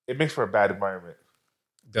 it makes for a bad environment.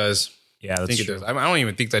 It does. Yeah, that's I think true. it does. I don't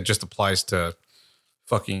even think that just applies to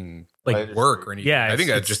fucking... like work or anything. Yeah, I think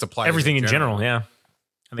that just applies everything in general. Yeah,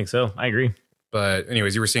 I think so. I agree. But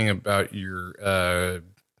anyways, you were saying about your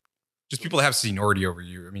just people that have seniority over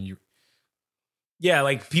you. I mean, Yeah,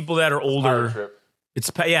 like people that are older.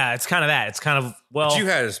 It's kind of that. It's kind of but you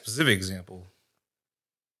had a specific example.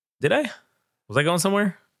 Did I? Was I going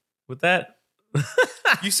somewhere with that?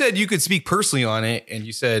 You said you could speak personally on it, and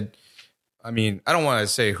you said, I mean, I don't want to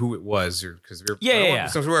say who it was, or because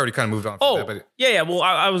since we already kind of moved on. From that, but yeah. Well,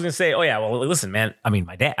 I was gonna say, well, listen, man. I mean,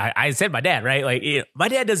 my dad. I said my dad, right? Like, my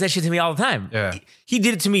dad does that shit to me all the time. Yeah, he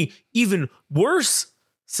did it to me even worse.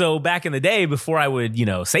 So back in the day, before I would,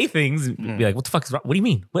 say things, be like, "What the fuck is wrong? What do you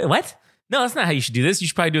mean? Wait, what? No, that's not how you should do this. You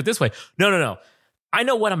should probably do it this way." No. I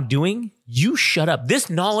know what I'm doing. You shut up. This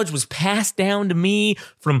knowledge was passed down to me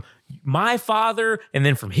from my father and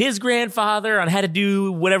then from his grandfather on how to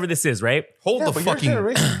do whatever this is, right? Your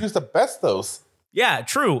generation used the best those. Yeah,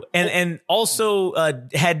 true. And also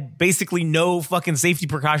had basically no fucking safety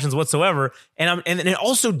precautions whatsoever. And it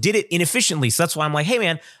also did it inefficiently. So that's why I'm like, hey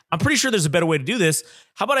man, I'm pretty sure there's a better way to do this.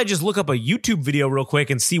 How about I just look up a YouTube video real quick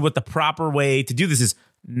and see what the proper way to do this is?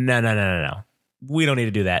 No. We don't need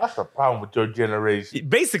to do that. That's the problem with your generation.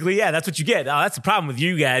 Basically, yeah, that's what you get. Oh, that's the problem with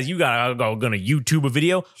you guys. You gotta gonna YouTube a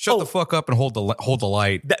video. Shut the fuck up and hold the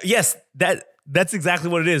light. Yes, that's exactly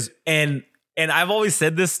what it is. And I've always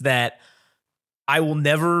said this, that I will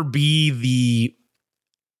never be the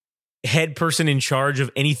head person in charge of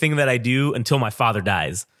anything that I do until my father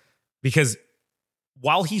dies. Because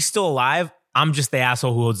while he's still alive, I'm just the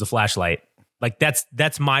asshole who holds the flashlight. Like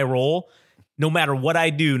that's my role. No matter what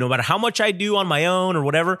I do, no matter how much I do on my own or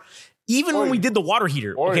whatever, even when we did the water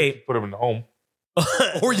heater, okay, put him in the home.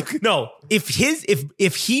 Or you could, no, if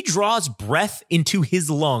he draws breath into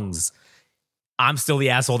his lungs, I'm still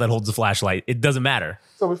the asshole that holds the flashlight. It doesn't matter.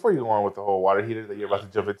 So before you go on with the whole water heater that you're about to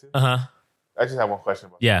jump into, I just have one question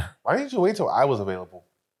about that. Why didn't you wait till I was available?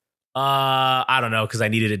 I don't know, because I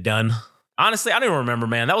needed it done. Honestly, I don't even remember,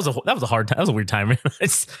 man. That was a hard time. That was a weird time, man.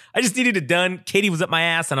 I just needed it done. Katie was up my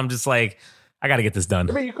ass, and I'm just like, I got to get this done.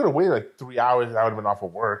 I mean, you could have waited like 3 hours and I would have been off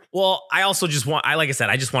of work. Well, I also just like I said,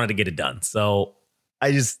 I just wanted to get it done. So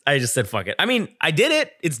I just said, fuck it. I mean, I did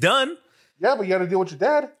it. It's done. Yeah, but you got to deal with your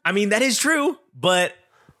dad. I mean, that is true. But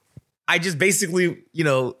I just basically,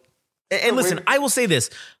 and listen, I will say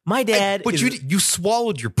this. My dad. You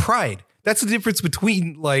swallowed your pride. That's the difference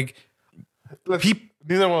between like people.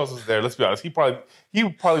 Neither one of us was there. Let's be honest. They probably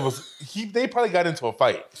got into a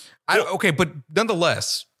fight. Okay, but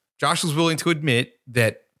nonetheless, Josh was willing to admit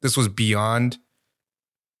that this was beyond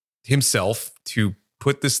himself to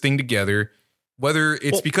put this thing together, whether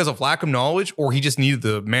it's because of lack of knowledge or he just needed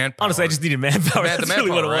the manpower. Honestly, I just needed manpower. That's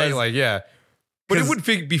really what it was. Right? Like, yeah. But it would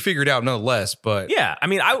be figured out nonetheless. But yeah, I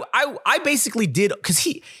mean, I basically did, because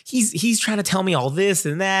he's trying to tell me all this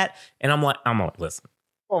and that, and I'm like, listen.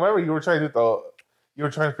 Oh, remember you were trying to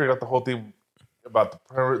figure out the whole thing about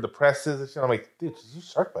the presses and shit. I'm like, dude, just use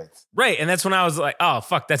shark bites. Right. And that's when I was like, oh,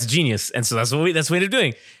 fuck, that's genius. And so that's what we ended up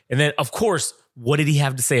doing. And then, of course, what did he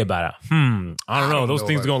have to say about it? I don't know. Those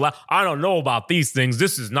things are going to I don't know about these things.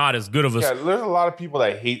 This is not as good of a... Yeah, there's a lot of people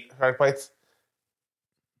that hate shark bites.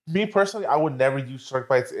 Me personally, I would never use shark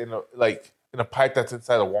bites in a pipe that's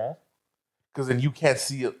inside a wall, because then you can't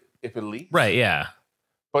see it if it leaks. Right, yeah.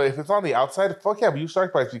 But if it's on the outside, fuck yeah, we use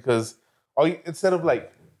shark bites, because instead of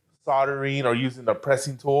like soldering or using a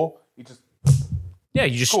pressing tool, you just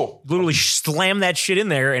literally slam that shit in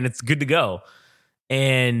there and it's good to go.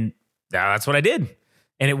 And that's what I did.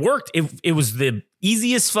 And it worked. It was the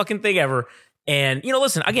easiest fucking thing ever. And,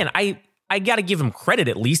 listen, again, I got to give him credit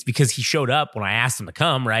at least, because he showed up when I asked him to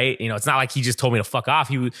come, right? It's not like he just told me to fuck off.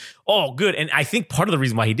 He was, good. And I think part of the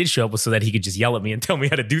reason why he did show up was so that he could just yell at me and tell me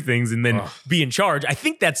how to do things and then be in charge. I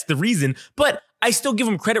think that's the reason. But I still give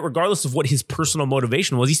him credit regardless of what his personal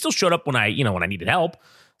motivation was. He still showed up when I needed help.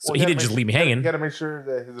 So he didn't just leave me hanging. You got to make sure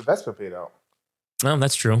that his investment paid out. No,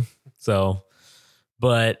 that's true. So,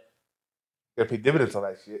 but... You got to pay dividends on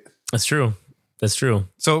that shit. That's true. That's true.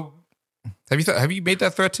 So, have you made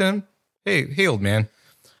that threat to him? Hey, old man.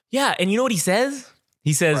 Yeah, and you know what he says?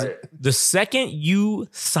 He says, The second you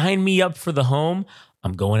sign me up for the home,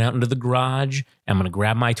 I'm going out into the garage, and I'm going to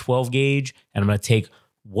grab my 12 gauge, and I'm going to take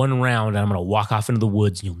one round, and I'm going to walk off into the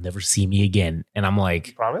woods, and you'll never see me again. And I'm like,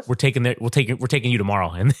 you promise? We're taking you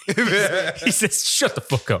tomorrow. And he says, shut the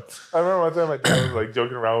fuck up. I remember one time my dad was like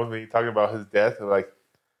joking around with me, talking about his death, and like,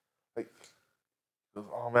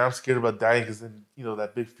 oh man, I'm scared about dying, because then,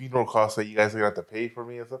 that big funeral cost that you guys are going to have to pay for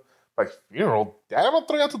me and stuff. Like, funeral? Dad, I'm going to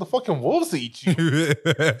throw you out to the fucking wolves to eat you.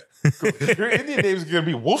 Your Indian name is going to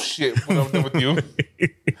be wolf shit when I'm done with you.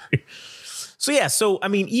 So I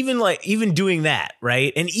mean, even doing that,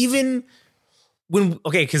 right? And even when,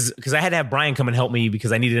 because I had to have Brian come and help me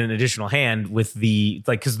because I needed an additional hand with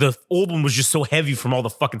because the old one was just so heavy from all the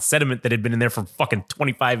fucking sediment that had been in there for fucking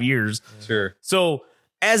 25 years. Sure. So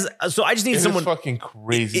I just need someone. It's fucking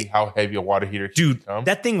crazy how heavy a water heater can become.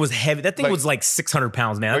 That thing was heavy. That thing was like 600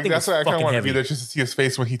 pounds, man. That thing that's was why I kind of want to heavy. be there just to see his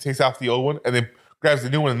face when he takes off the old one and then grabs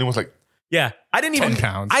the new one, and the new one's like, yeah, I didn't even 10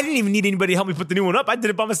 pounds. I didn't even need anybody to help me put the new one up. I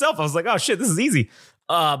did it by myself. I was like, oh shit, this is easy.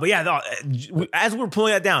 But yeah, no, as we're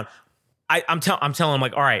pulling that down, I'm telling him,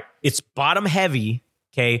 like, all right, it's bottom heavy.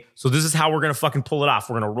 Okay, so this is how we're gonna fucking pull it off.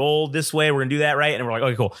 We're gonna roll this way. We're gonna do that, right? And we're like,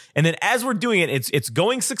 okay, cool. And then as we're doing it, it's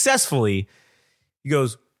going successfully. He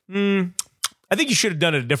goes, I think you should have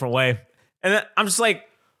done it a different way. And then I'm just like,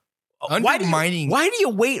 why do you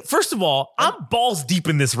wait? First of all, I'm balls deep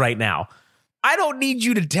in this right now. I don't need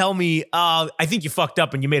you to tell me, I think you fucked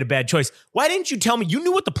up and you made a bad choice. Why didn't you tell me? You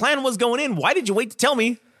knew what the plan was going in. Why did you wait to tell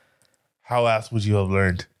me? How else would you have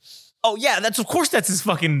learned? Oh, yeah, that's his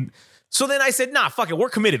fucking... So then I said, nah, fuck it. We're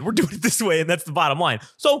committed. We're doing it this way. And that's the bottom line.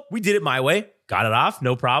 So we did it my way. Got it off.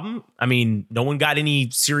 No problem. I mean, no one got any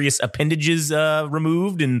serious appendages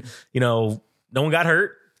removed, and, no one got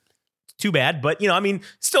hurt. Too bad. But,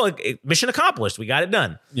 still mission accomplished. We got it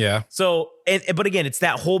done. Yeah. So, but again, it's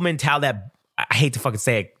that whole mentality, that I hate to fucking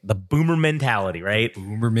say it, the boomer mentality, right?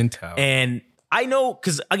 Boomer mentality. And I know,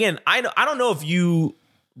 because again, I don't know if you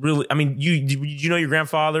really, you know your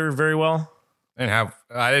grandfather very well? I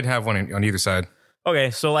didn't have one on either side. Okay,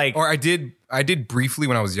 so or I did briefly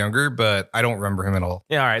when I was younger, but I don't remember him at all.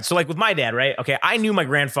 Yeah, all right. So with my dad, right? Okay, I knew my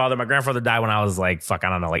grandfather. My grandfather died when I was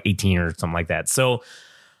 18 or something like that. So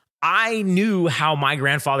I knew how my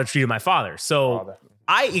grandfather treated my father. So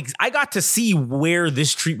I got to see where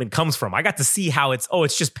this treatment comes from. I got to see how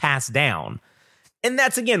it's just passed down. And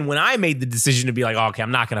that's, again, when I made the decision to be like, okay,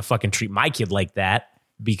 I'm not going to fucking treat my kid like that,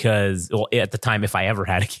 because at the time, if I ever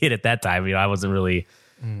had a kid at that time, I wasn't really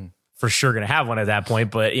for sure going to have one at that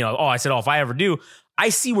point. But, I said, if I ever do, I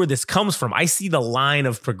see where this comes from. I see the line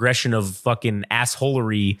of progression of fucking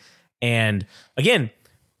assholery. And again,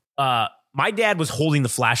 my dad was holding the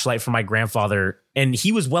flashlight for my grandfather, and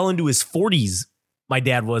he was well into his 40s. My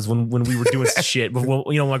dad was when we were doing shit. My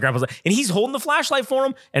grandpa was and he's holding the flashlight for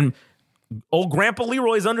him, and old Grandpa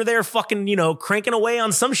Leroy's under there fucking, cranking away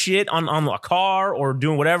on some shit on a car or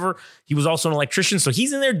doing whatever. He was also an electrician, so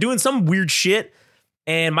he's in there doing some weird shit.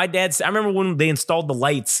 And my dad, I remember when they installed the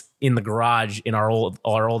lights in the garage in our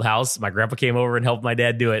old house, my grandpa came over and helped my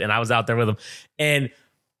dad do it, and I was out there with him. And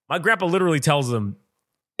my grandpa literally tells him,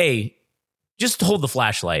 hey, just hold the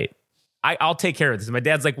flashlight. I'll take care of this. And my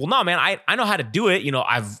dad's like, well, no, man, I know how to do it.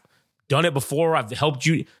 I've done it before. I've helped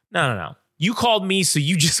you. No. You called me, so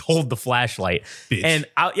you just hold the flashlight. Bitch. And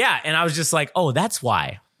I was just like, oh, that's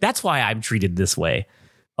why. That's why I'm treated this way.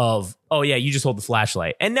 You just hold the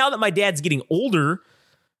flashlight. And now that my dad's getting older,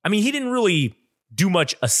 I mean, he didn't really do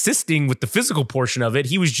much assisting with the physical portion of it.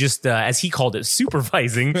 He was just, as he called it,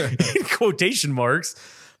 supervising in quotation marks.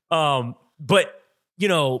 But, you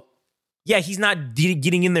know, yeah, he's not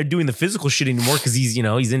getting in there doing the physical shit anymore because he's, you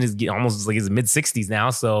know, he's in his almost like his mid 60s now.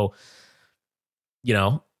 So, you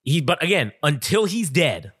know, but again, until he's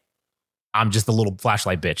dead, I'm just a little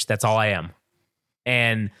flashlight bitch. That's all I am.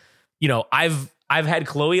 And, you know, I've had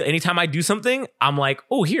Chloe, anytime I do something, I'm like,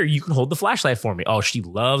 oh, here, you can hold the flashlight for me. Oh, she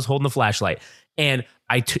loves holding the flashlight. And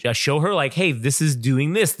I show her like, hey, this is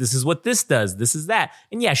doing this. This is what this does. This is that.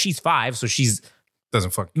 And yeah, she's 5. So she's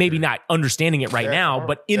doesn't fucking maybe not understanding it right now,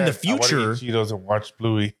 but in the future, she doesn't watch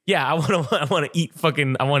Bluey. Yeah, I want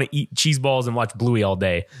to eat cheese balls and watch Bluey all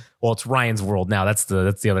day. Well, it's Ryan's World now. That's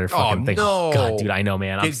the other fucking thing. No. God, dude, I know,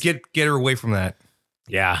 man. Get her away from that.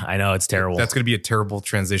 Yeah, I know, it's terrible. That's going to be a terrible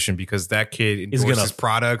transition because that kid endorses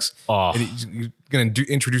products. Oh. And he's going to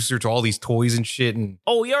introduce her to all these toys and shit. And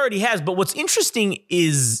he already has. But what's interesting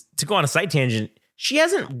is, to go on a side tangent, she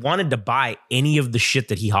hasn't wanted to buy any of the shit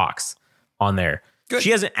that he hawks on there. Good.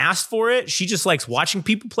 She hasn't asked for it. She just likes watching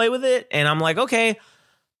people play with it. And I'm like, okay,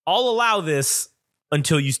 I'll allow this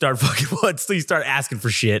until you start until you start asking for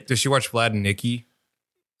shit. Does she watch Vlad and Nikki?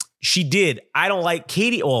 She did. I don't like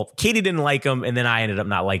Katie. Well, Katie didn't like them, and then I ended up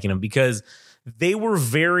not liking them because they were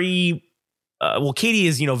very. Katie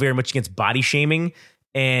is, you know, very much against body shaming,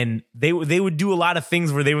 and they would do a lot of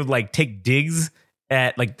things where they would like take digs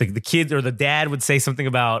at like the kids, or the dad would say something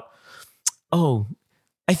about, oh,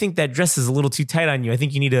 I think that dress is a little too tight on you. I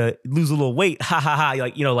think you need to lose a little weight. Ha ha ha.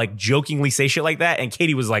 Like, you know, like jokingly say shit like that. And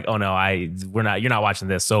Katie was like, oh no, you're not watching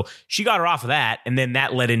this. So she got her off of that. And then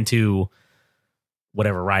that led into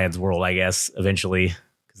whatever, Ryan's World, I guess, eventually.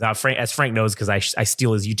 Because as Frank knows, because I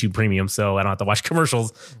steal his YouTube Premium, so I don't have to watch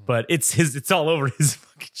commercials. But it's all over his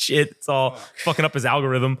fucking shit. It's all fucking up his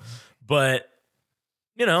algorithm. But,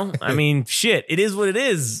 you know, I mean, shit, it is what it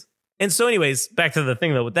is. And so anyways, back to the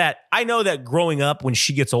thing though with that, I know that growing up when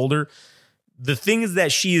she gets older, the things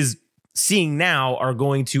that she is seeing now are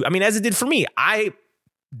going to, I mean, as it did for me, I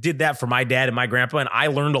did that for my dad and my grandpa, and I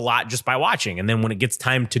learned a lot just by watching. And then when it gets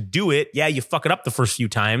time to do it, yeah, you fuck it up the first few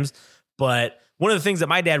times. But one of the things that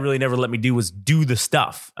my dad really never let me do was do the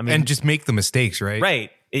stuff. I mean, and just make the mistakes, right? Right.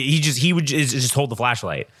 He would just hold the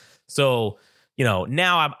flashlight. So, you know,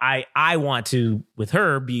 now I want to, with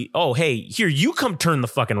her, be, oh, hey, here, you come turn the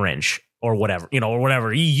fucking wrench or whatever, you know, or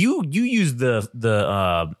whatever. You use the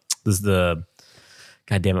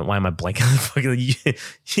God damn it, why am I blanking?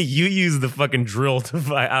 You use the fucking drill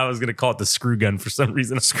to, I was going to call it the screw gun for some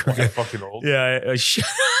reason. A screw gun. Fucking old. Yeah. Shut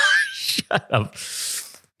up.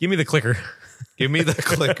 Give me the clicker. Give me the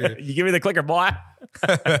clicker. You give me the clicker, boy.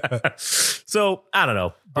 So, I don't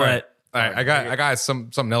know, but. All right, I got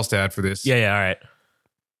something else to add for this. Yeah, all right.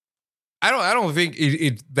 I don't think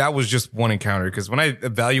that was just one encounter, because when I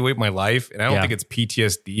evaluate my life, and I don't think it's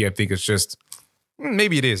PTSD, I think it's just,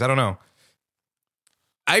 maybe it is, I don't know.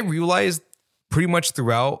 I realized pretty much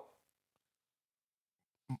throughout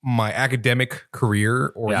my academic career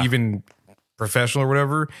or even professional or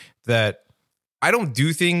whatever, that I don't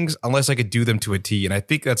do things unless I could do them to a T. And I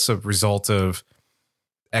think that's a result of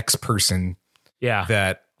X person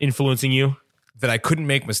that influencing you, that I couldn't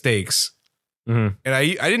make mistakes. Mm-hmm. And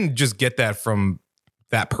I didn't just get that from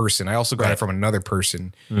that person. I also got it from another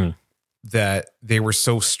person that they were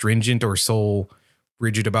so stringent or so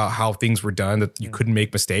rigid about how things were done that you couldn't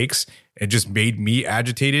make mistakes. It just made me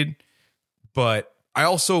agitated. But I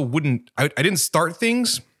also I didn't start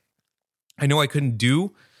things I know I couldn't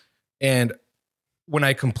do. And when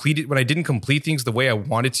I didn't complete things the way I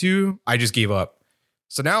wanted to, I just gave up.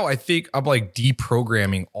 So now I think I'm like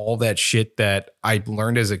deprogramming all that shit that I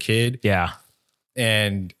learned as a kid. Yeah.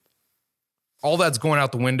 And all that's going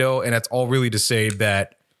out the window. And that's all really to say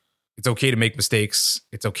that it's okay to make mistakes.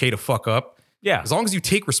 It's okay to fuck up. Yeah. As long as you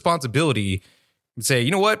take responsibility and say,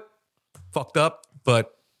 you know what? Fucked up,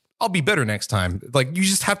 but I'll be better next time. Like, you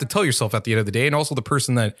just have to tell yourself at the end of the day, and also the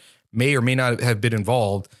person that may or may not have been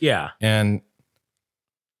involved. Yeah. And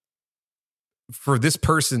for this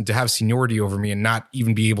person to have seniority over me and not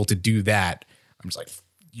even be able to do that, I'm just like,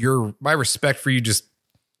 my respect for you just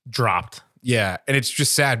dropped. Yeah. And it's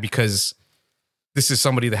just sad because this is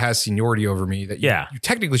somebody that has seniority over me that you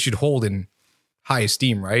technically should hold in high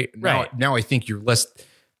esteem, right? Now I think you're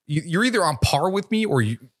you're either on par with me or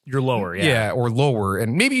you're lower. Yeah. Or lower.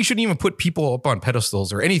 And maybe you shouldn't even put people up on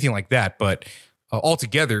pedestals or anything like that, but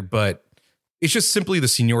altogether, but it's just simply the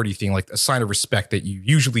seniority thing, like a sign of respect that you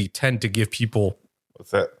usually tend to give people.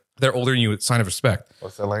 What's that? They're older than you, a sign of respect.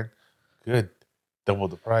 What's that line? Good. Double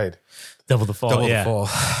the pride. Double the fall. Double the fall.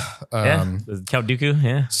 Count Dooku.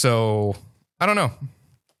 Yeah. So I don't know.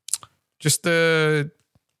 just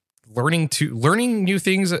learning new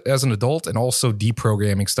things as an adult, and also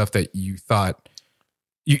deprogramming stuff that you thought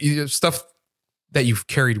stuff that you've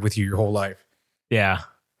carried with you your whole life. Yeah.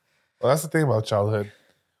 Well, that's the thing about childhood.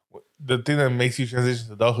 The thing that makes you transition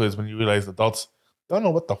to adulthood is when you realize adults don't know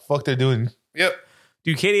what the fuck they're doing. Yep.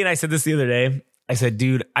 Dude, Katie and I said this the other day. I said,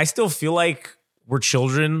 dude, I still feel like we're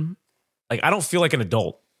children. Like, I don't feel like an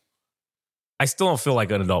adult. I still don't feel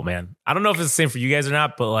like an adult, man. I don't know if it's the same for you guys or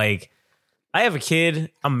not, but like, I have a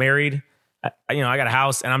kid. I'm married. I got a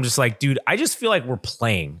house, and I'm just like, dude, I just feel like we're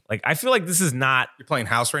playing. Like, I feel like this is not. You're playing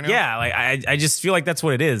house right now? Yeah, like I just feel like that's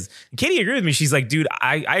what it is. And Katie agreed with me. She's like, dude,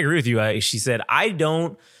 I agree with you. She said, I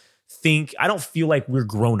don't feel like we're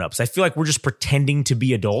grown-ups. I feel like we're just pretending to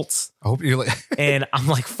be adults. I hope you're like. And I'm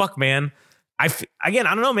like, fuck, man. I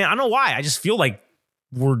don't know, man. I don't know why. I just feel like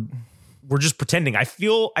we're just pretending. I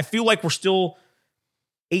feel like we're still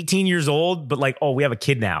 18 years old, but like, oh, we have a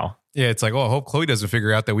kid now. Yeah, it's like, oh, I hope Chloe doesn't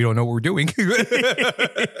figure out that we don't know what we're doing.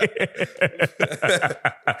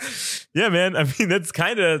 Yeah, man. I mean, that's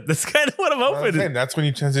kind of what I'm hoping. That's when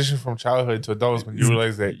you transition from childhood to adults, when you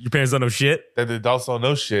realize that your parents don't know shit. That the adults don't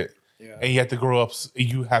know shit. Yeah. And you have to grow up.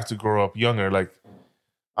 You have to grow up younger. Like,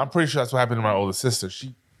 I'm pretty sure that's what happened to my oldest sister.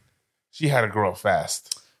 She had to grow up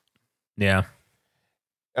fast. Yeah.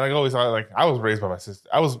 And I always thought, like, I was raised by my sister.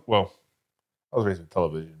 I was raised with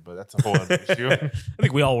television, but that's a whole other issue. I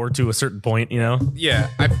think we all were to a certain point, you know? Yeah.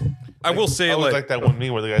 I will say, I was like that one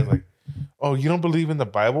meme where the guy's like, oh, you don't believe in the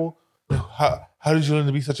Bible? How did you learn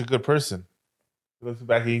to be such a good person? He looks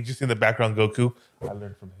back and you just see in the background Goku. I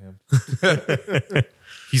learned from him.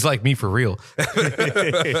 He's like me for real.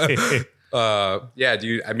 Yeah,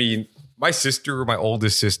 dude. I mean, my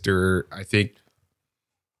oldest sister, I think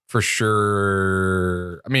for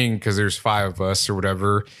sure, I mean, because there's 5 of us or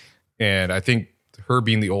whatever. And I think her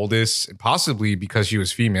being the oldest, and possibly because she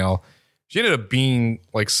was female, she ended up being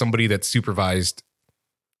like somebody that supervised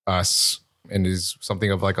us and is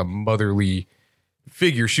something of like a motherly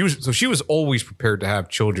figure. She was always prepared to have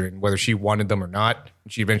children, whether she wanted them or not.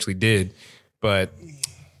 She eventually did, but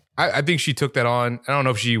I think she took that on. I don't know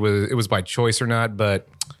if it was by choice or not, but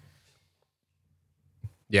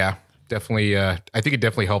yeah, definitely. I think it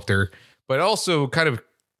definitely helped her, but it also kind of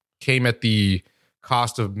came at the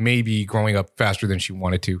cost of maybe growing up faster than she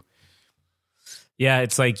wanted to. Yeah,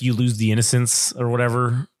 it's like you lose the innocence or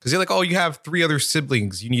whatever. Because you're like, oh, you have 3 other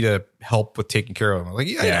siblings. You need to help with taking care of them. I'm like,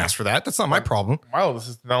 yeah, I didn't ask for that. That's not my problem. My oldest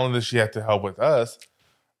sister, not only did she have to help with us,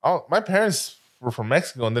 my parents were from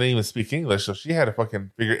Mexico and they didn't even speak English, so she had to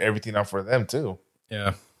fucking figure everything out for them too.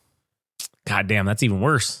 Yeah. God damn, that's even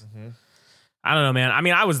worse. Mm-hmm. I don't know, man. I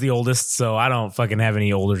mean, I was the oldest, so I don't fucking have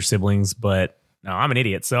any older siblings, but no, I'm an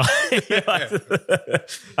idiot. So,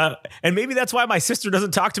 and maybe that's why my sister doesn't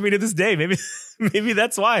talk to me to this day. Maybe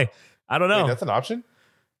that's why. I don't know. Wait, that's an option?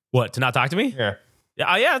 What, to not talk to me? Yeah.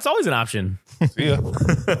 Yeah, it's always an option. See ya.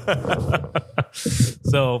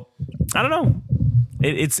 So, I don't know.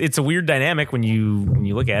 It's a weird dynamic when you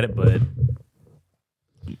look at it, but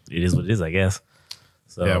it is what it is, I guess.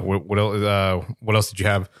 So, yeah. What else did you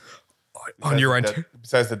have on your end?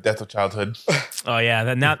 Besides the death of childhood. Oh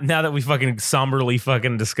yeah. Now that we fucking somberly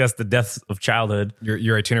fucking discussed the deaths of childhood,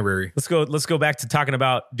 your itinerary. Let's go back to talking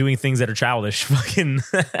about doing things that are childish. Fucking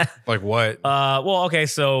like what? Well, okay,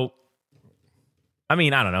 so I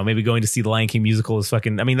mean, I don't know. Maybe going to see the Lion King musical is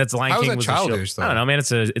fucking. I mean, that's the Lion King was childish. I don't know, man.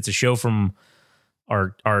 It's a show from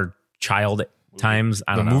our child times.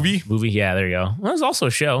 I don't know. Movie. Yeah, there you go. Well, it was also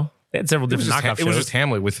a show. They had several different knockoff shows. It was just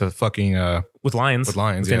Hamlet with the fucking with lions. With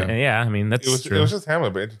lions, yeah. I mean, that's true. It was just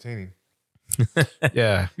Hamlet, but entertaining.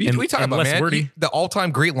 Yeah. We talk about, man, the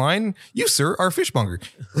all-time great line, "You, sir, are a fishmonger."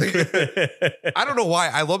 I don't know why.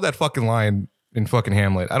 I love that fucking line in fucking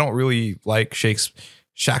Hamlet. I don't really like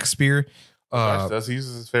Shakespeare. He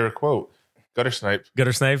uses his favorite quote. Gutter snipe. I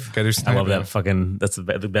love that fucking. That's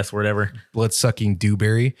the best word ever. Blood-sucking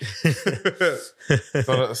dewberry.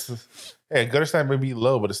 Hey, gutter snipe may be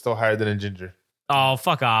low, but it's still higher than a ginger. Oh,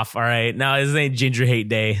 fuck off. All right. Now, this ain't Ginger Hate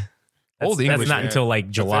Day. Old English. That's not until like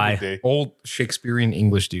July. Old Shakespearean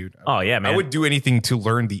English, dude. Oh, yeah, man. I would do anything to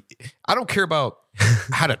learn I don't care about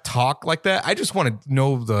how to talk like that. I just want to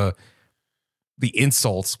know the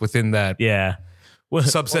insults within that. Yeah.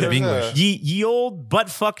 Subset of English. Ye old butt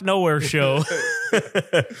fuck nowhere show.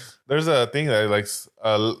 There's a thing that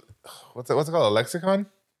what's it called? A lexicon?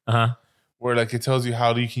 Uh-huh. Where like it tells you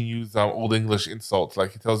how you can use Old English insults.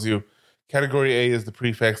 Like it tells you category A is the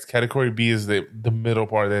prefix, category B is the middle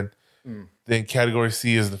part, then category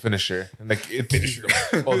C is the finisher. And like it finisher.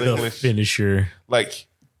 Old English finisher. Like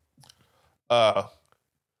it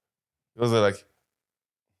was like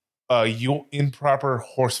you improper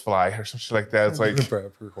horsefly or some shit like that. It's like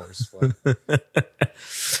Improper horsefly.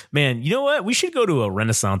 Man, you know what? We should go to a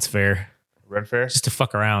Renaissance fair Ren Fair. just to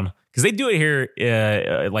fuck around. Because they do it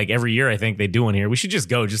here, like every year. I think they do one here. We should just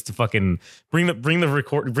go, just to fucking bring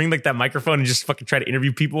like that microphone and just fucking try to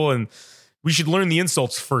interview people. And we should learn the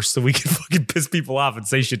insults first so we can fucking piss people off and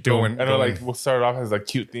say shit to them. I know, like what started off as a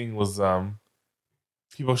cute thing was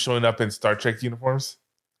people showing up in Star Trek uniforms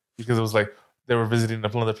because it was like they were visiting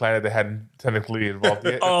another planet they hadn't technically involved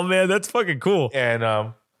yet. Oh man, that's fucking cool.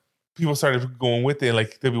 And people started going with it. And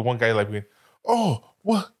like there'd be one guy like, "Oh,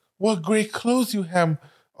 what great clothes you have!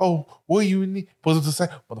 Oh, what you need?" Pulls up to the side,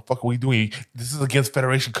 "Motherfucker, what are you doing? This is against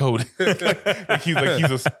Federation code." he's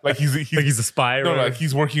a spy. No, like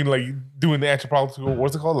he's working, like doing the anthropological.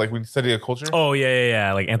 What's it called? Like when you study a culture. Oh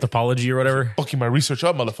yeah, like anthropology or whatever. Fucking my research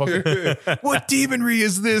up, motherfucker. What demonry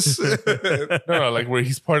is this? No, like where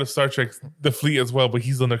he's part of Star Trek, the fleet as well, but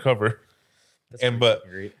he's undercover. But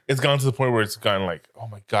it's gone to the point where it's gone like, oh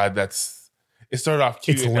my god, it started off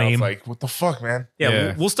cute. It's and now lame. like, what the fuck, man?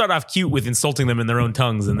 Yeah. We'll start off cute with insulting them in their own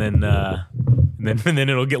tongues, and then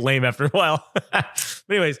it'll get lame after a while. But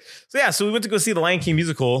anyways, so we went to go see the Lion King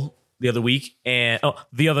musical the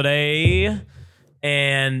other day,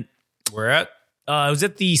 and Where at? I was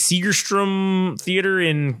at the Segerstrom Theater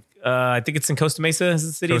in I think it's in Costa Mesa. Is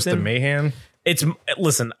the city? Costa Mayhem.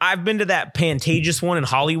 Listen, I've been to that Pantages one in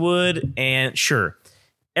Hollywood, and sure,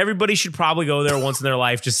 everybody should probably go there once in their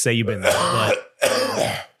life just to say you've been there.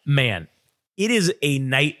 But man, it is a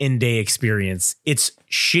night and day experience. It's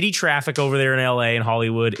shitty traffic over there in LA and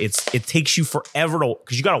Hollywood. It takes you forever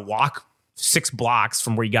because you got to walk 6 blocks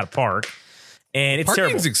from where you got to park, and it's Parking's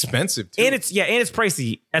terrible. expensive too. And it's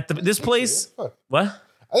pricey at this place. What?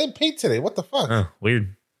 I didn't paint today. What the fuck? Oh,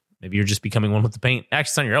 weird. Maybe you're just becoming one with the paint.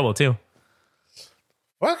 Actually, it's on your elbow too.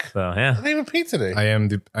 Fuck. So yeah, I didn't even paint today. I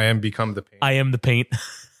am become the pain. I am the paint.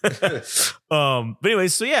 But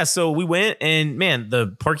anyways, so we went, and man,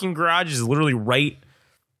 the parking garage is literally right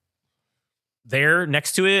there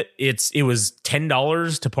next to it. It was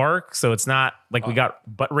 $10 to park, so it's not like we got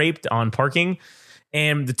butt raped on parking.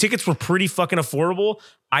 And the tickets were pretty fucking affordable.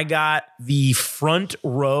 I got the front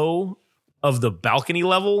row of the balcony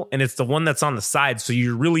level, and it's the one that's on the side. So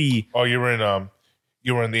you're really you were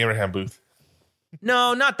in the Abraham booth.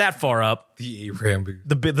 no, not that far up. The Abraham booth.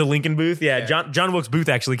 The Lincoln booth, yeah. John Wilkes Booth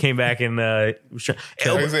actually came back and was trying,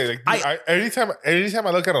 Anytime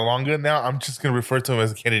I look at Alonga now, I'm just gonna refer to him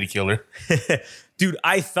as a Kennedy killer. dude,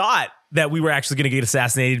 I thought that we were actually going to get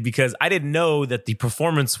assassinated because I didn't know that the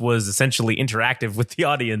performance was essentially interactive with the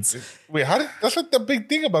audience. Wait, that's like the big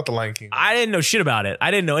thing about the Lion King. I didn't know shit about it.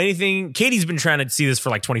 I didn't know anything. Katie's been trying to see this for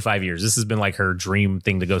like 25 years. This has been like her dream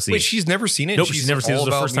thing to go see. Wait, she's never seen it? Nope, she's never seen it. This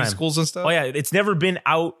was the first time. Musicals and stuff? Oh yeah, it's never been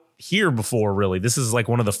out here before, really. This is like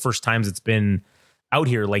one of the first times it's been out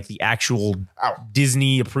here, like the actual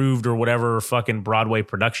Disney approved or whatever fucking Broadway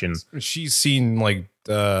production. She's seen like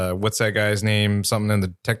what's that guy's name? Something in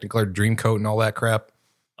the Technicolor Dreamcoat and all that crap.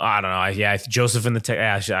 I don't know. Yeah, Joseph in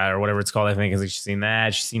the or whatever it's called. I think she's seen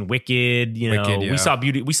that. She's seen Wicked. Wicked,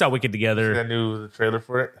 yeah. We saw Wicked together. I knew the trailer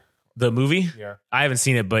for it. The movie. Yeah, I haven't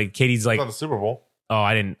seen it, but Katie's like, it's on the Super Bowl. oh,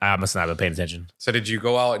 I didn't. I must not have been paying attention. So did you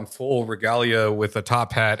go out in full regalia with a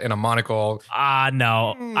top hat and a monocle?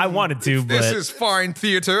 No, I wanted to, but This is fine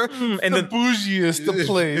theater. and The the bougiest of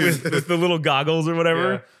plays. with the little goggles or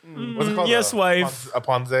whatever. What's it called? Yes, wife. A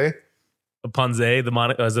ponze. A Ponze, the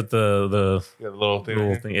monocle. Is it the Yeah, the little thing.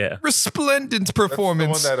 little thing? Yeah. Resplendent That's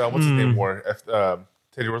performance. the one that what's his name wore?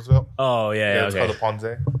 Teddy Roosevelt. Oh yeah. It's Okay. called a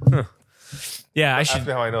ponze. Yeah, I Ask should.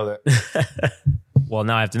 me how I know that. Well,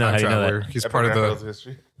 now I have to know how you know Traveler. that. He's part of Epic the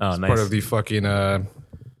history. Oh, nice. part of the fucking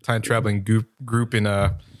time traveling group in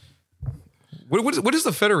what is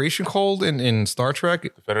the Federation called in Star Trek?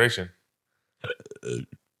 The Federation.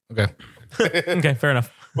 Okay. Okay, fair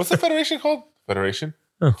enough. What's the Federation called? Federation.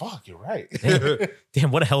 Huh. Fuck, you're right.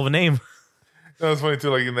 Damn, what a hell of a name. That was funny too.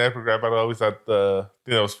 Like in the epigraph, I always thought the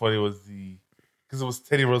thing that was funny was because it was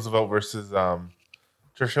Teddy Roosevelt versus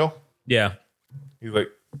Churchill. Yeah. He's like,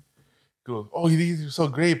 goes, "Oh, you think you're so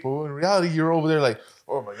great, but in reality, you're over there like,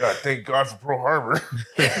 oh my god, thank God for Pearl Harbor."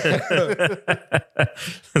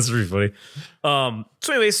 That's pretty funny.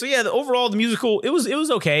 So anyway, overall the musical, it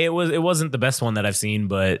was okay. It wasn't the best one that I've seen,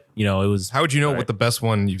 but it was. How would you know what the best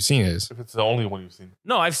one you've seen is? If it's the only one you've seen.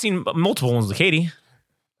 No, I've seen multiple ones with Katie.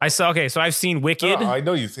 So I've seen Wicked. No, I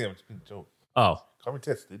know you've seen him. It's been a joke. Oh, Call me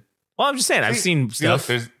tits, dude. well, I'm just saying I've seen stuff.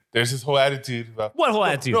 Look, there's this whole attitude about What whole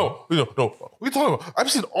attitude? No. What are you talking about?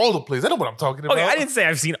 I've seen all the plays. I know what I'm talking about. Okay, I didn't say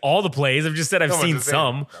I've seen all the plays. I've just said I've No, I'm seen just saying.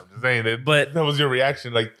 some. I'm just saying that. But- that was your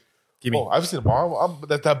reaction. Like, Give me- I've seen them all.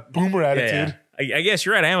 That boomer attitude. I guess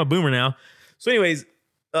you're right. I am a boomer now. So anyways,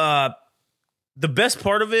 the best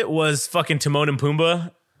part of it was fucking Timon and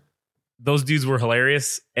Pumbaa. Those dudes were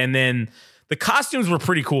hilarious. And then the costumes were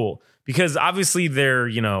pretty cool because obviously they're,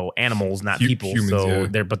 animals, not people.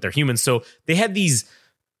 Humans, they're humans. So they had these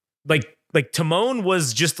like Timon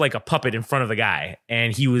was just like a puppet in front of the guy,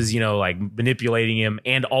 and he was, like manipulating him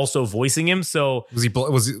and also voicing him. So was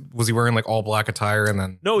he wearing like all black attire and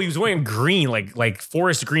then? No, he was wearing green, like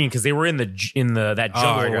forest green, because they were in that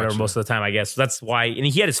jungle or whatever most of the time, I guess. So that's why. And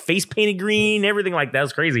he had his face painted green, everything like that. It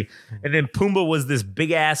was crazy. And then Pumbaa was this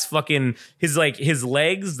big ass fucking his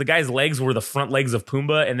legs. The guy's legs were the front legs of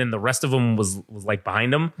Pumbaa, and then the rest of him was like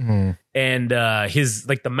behind him. Mm-hmm. And his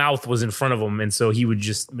the mouth was in front of him, and so he would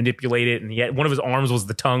just manipulate it. And he had one of his arms was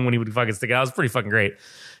the tongue when he would fucking stick it out. It was pretty fucking great.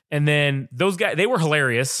 And then those guys, they were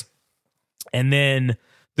hilarious. And then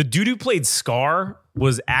the dude who played Scar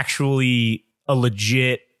was actually a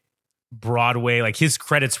legit Broadway. Like his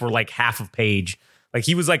credits were like half a page. Like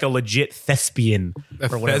he was like a legit thespian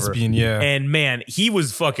or whatever. Thespian, yeah. And man, he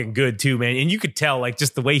was fucking good too, man. And you could tell like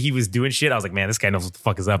just the way he was doing shit. I was like, man, this guy knows what the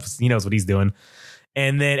fuck is up. He knows what he's doing.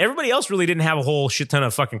 And then everybody else really didn't have a whole shit ton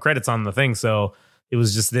of fucking credits on the thing. So it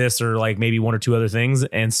was just this or like maybe one or two other things.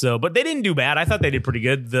 And so, but they didn't do bad. I thought they did pretty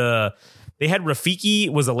good. They had Rafiki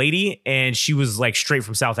was a lady, and she was like straight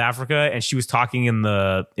from South Africa, and she was talking in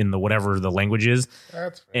the whatever the language is.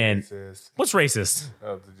 That's racist. And what's racist?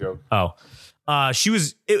 That was a joke. Oh, she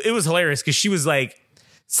was. It was hilarious because she was like,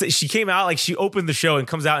 she came out like she opened the show and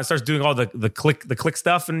comes out and starts doing all the click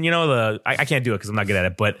stuff, and I can't do it because I'm not good at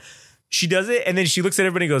it, but she does it, and then she looks at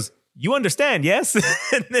everybody and goes, "You understand, yes?"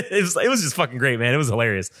 And it was just fucking great, man. It was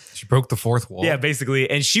hilarious. She broke the fourth wall. Yeah, basically,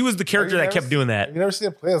 and she was the character that kept doing that. Have you never seen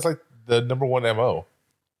it play? It's like the number one MO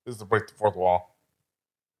is to break the fourth wall.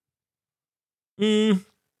 I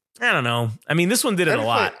don't know. I mean, this one did it a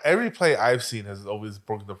lot. Every play I've seen has always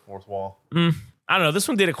broken the fourth wall. I don't know. This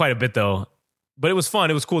one did it quite a bit though, but it was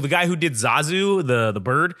fun. It was cool. The guy who did Zazu, the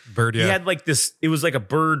bird, yeah. He had like this. It was like a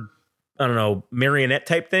bird, I don't know, marionette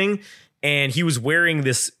type thing, and he was wearing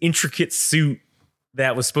this intricate suit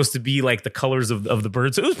that was supposed to be like the colors of the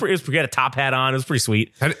bird. So it was pretty. He had a top hat on. It was pretty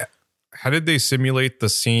sweet. How did they simulate the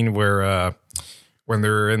scene where when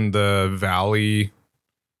they're in the valley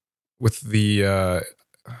with the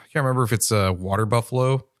I can't remember if it's a water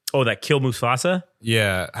buffalo? Oh, that killed Mufasa?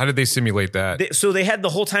 Yeah. How did they simulate that? So they had the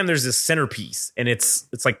whole time there's this centerpiece, and it's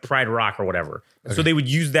like Pride Rock or whatever. Okay. So they would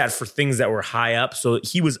use that for things that were high up. So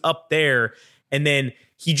he was up there, and then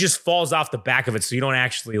he just falls off the back of it. So you don't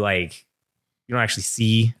actually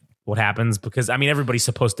see what happens, because I mean everybody's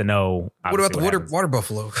supposed to know. What about the water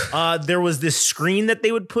buffalo? There was this screen that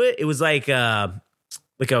they would put. It was like a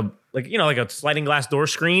sliding glass door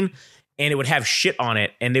screen, and it would have shit on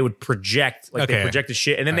it, and they would project they projected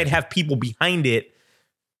shit, and then they'd have people behind it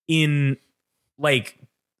in like,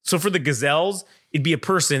 so for the gazelles, it'd be a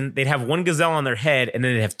person. They'd have one gazelle on their head, and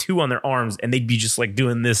then they'd have two on their arms, and they'd be just like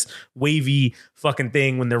doing this wavy fucking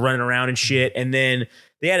thing when they're running around and shit. And then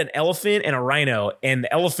they had an elephant and a rhino, and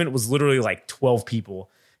the elephant was literally like 12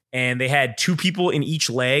 people, and they had 2 people in each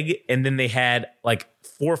leg, and then they had like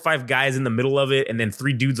 4 or 5 guys in the middle of it, and then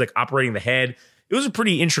 3 dudes like operating the head. It was a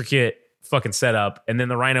pretty intricate fucking setup, and then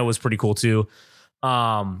the rhino was pretty cool too.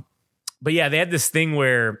 But yeah, they had this thing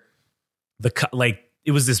where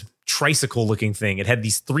it was this tricycle looking thing. It had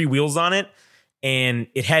these 3 wheels on it, and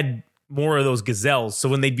it had more of those gazelles. So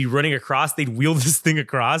when they'd be running across, they'd wheel this thing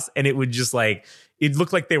across, and it would just like, it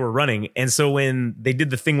looked like they were running. And so when they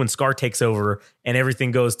did the thing when Scar takes over and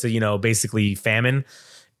everything goes to, basically famine,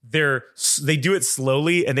 they do it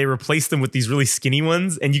slowly, and they replace them with these really skinny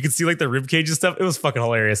ones, and you could see like their rib cage and stuff. It was fucking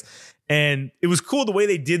hilarious. And it was cool the way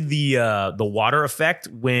they did the water effect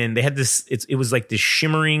when they had this, it was like this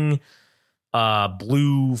shimmering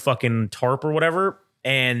blue fucking tarp or whatever,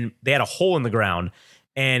 and they had a hole in the ground,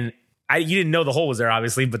 and you didn't know the hole was there,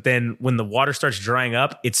 obviously, but then when the water starts drying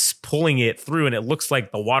up, it's pulling it through, and it looks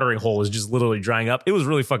like the watering hole is just literally drying up. It was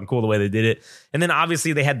really fucking cool the way they did it. And then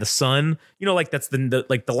obviously they had the sun, like that's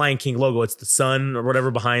the Lion King logo. It's the sun or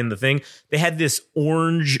whatever behind the thing. They had this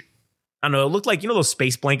orange, I don't know, it looked like, those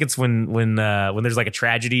space blankets when there's like a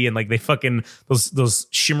tragedy, and like they fucking those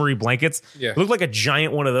shimmery blankets. Yeah. It looked like a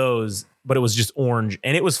giant one of those, but it was just orange,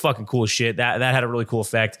 and it was fucking cool as shit. That had a really cool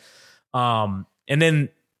effect. And then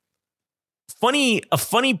a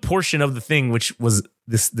funny portion of the thing, which was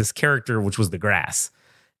this character, which was the grass,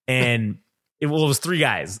 and it was 3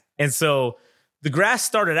 guys. And so the grass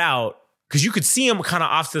started out, because you could see them kind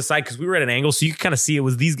of off to the side, because we were at an angle, so you could kind of see it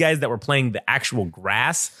was these guys that were playing the actual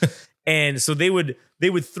grass. And so they would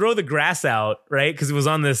throw the grass out, right? Because it was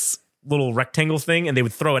on this little rectangle thing and they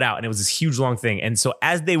would throw it out and it was this huge long thing. And so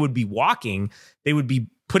as they would be walking, they would be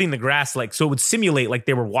putting the grass like, so it would simulate like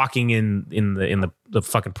they were walking in the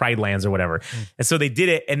fucking Pride Lands or whatever. And so they did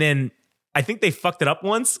it. And then I think they fucked it up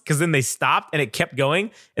once because then they stopped and it kept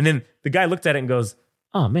going. And then the guy looked at it and goes,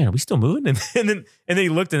 "Oh man, are we still moving?" And then he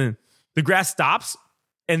looked and then the grass stops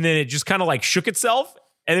and then it just kind of like shook itself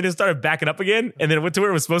and then it started backing up again. And then it went to where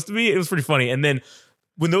it was supposed to be. It was pretty funny. And then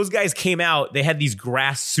when those guys came out, they had these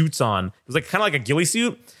grass suits on. It was like kind of like a ghillie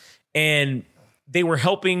suit. And they were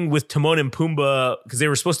helping with Timon and Pumbaa because they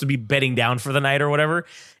were supposed to be bedding down for the night or whatever.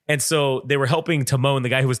 And so they were helping Timon, the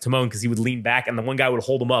guy who was Timon, because he would lean back and the one guy would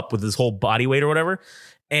hold him up with his whole body weight or whatever.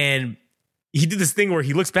 And he did this thing where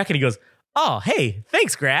he looks back and he goes, "Oh, hey,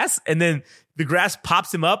 thanks, grass." And then the grass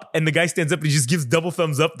pops him up and the guy stands up and he just gives double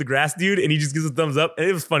thumbs up, the grass dude, and he just gives a thumbs up. And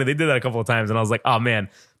it was funny. They did that a couple of times and I was like, oh man,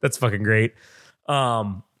 that's fucking great.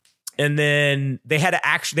 And then they had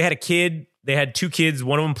a kid. They had two kids.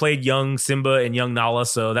 One of them played young Simba and young Nala,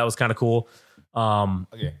 so that was kind of cool.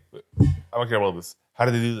 Okay, I don't care about this. How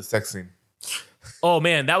did they do the sex scene? Oh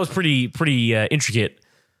man, that was pretty intricate.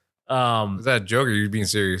 Is that a joke or are you being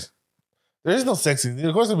serious? There is no sex scene.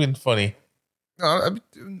 Of course, I'm being funny. No,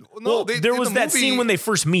 Well, there was that scene when they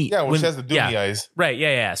first meet. Yeah, when she has the doomy eyes. Right,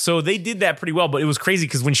 yeah. So they did that pretty well, but it was crazy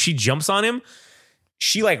because when she jumps on him,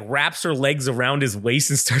 she like wraps her legs around his waist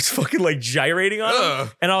and starts fucking like gyrating on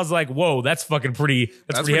him. And I was like, whoa, that's fucking pretty,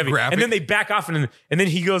 that's pretty heavy. Graphic. And then they back off and then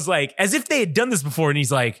he goes like, as if they had done this before. And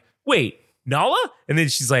he's like, wait, Nala? And then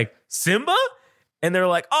she's like, Simba? And they're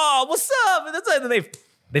like, oh, what's up? And that's like, and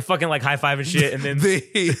they fucking like high five and shit. And then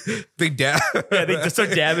they dab. Yeah, they just start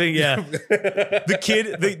dabbing. Yeah. The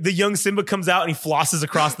kid, the young Simba comes out and he flosses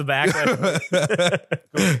across the back.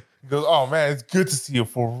 He goes, "Oh man, it's good to see you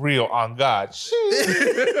for real, on God."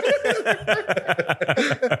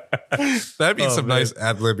 That'd be some nice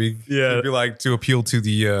ad-libbing. Yeah. It'd be like to appeal to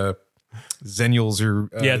the Zennials or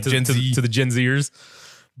Gen Z. to the Gen Zers.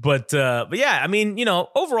 But yeah, I mean, you know,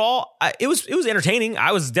 overall, it was entertaining.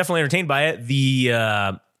 I was definitely entertained by it.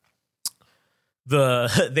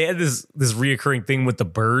 They had this reoccurring thing with the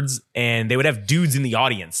birds, and they would have dudes in the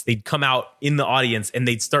audience. They'd come out in the audience and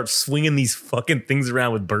they'd start swinging these fucking things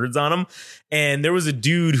around with birds on them. And there was a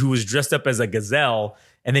dude who was dressed up as a gazelle,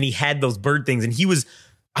 and then he had those bird things, and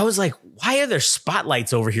I was like, why are there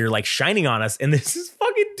spotlights over here like shining on us? And this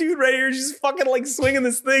fucking dude right here just fucking like swinging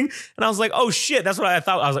this thing. And I was like, oh shit, that's what I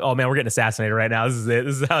thought. I was like, oh man, we're getting assassinated right now. This is it.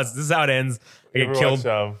 This is how it ends. I get killed.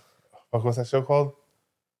 What's that show called?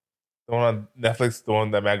 The one on Netflix, the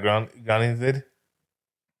one that Matt Groening did.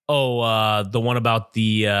 Oh, the one about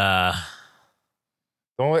the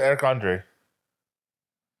one with Eric Andre.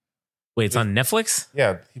 Wait, it's on Netflix?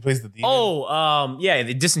 Yeah, he plays the demon. Oh, yeah,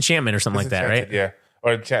 the Disenchantment or something like that, right? Yeah,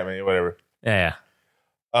 or Enchantment or whatever. Yeah.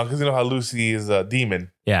 Because you know how Lucy is a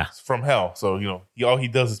demon. Yeah. From hell. So, you know, all he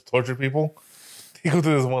does is torture people. He goes to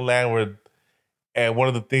this one land where, and one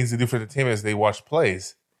of the things they do for entertainment is they watch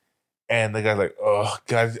plays. And the guy's like, oh,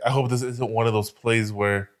 God, I hope this isn't one of those plays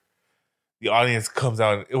where the audience comes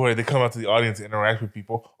out, where they come out to the audience and interact with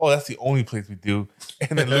people. Oh, that's the only place we do.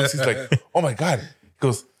 And then Lucy's like, oh my God. He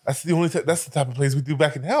goes, that's the type of plays we do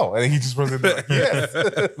back in hell. And then he just runs in there like, yes.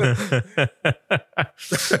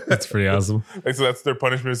 That's pretty awesome. Like, so that's their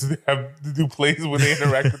punishment, is they have to do plays when they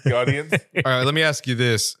interact with the audience. All right, let me ask you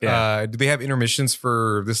this. Yeah. Do they have intermissions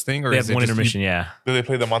for this thing? Or They is have it one just intermission, yeah. Do they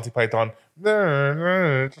play the Monty Python?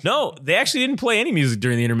 No, they actually didn't play any music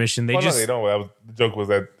during the intermission. They No, just... they don't. The joke was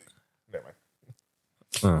that. Never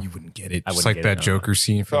mind. You wouldn't get it. I Just wouldn't like get that it, no. Joker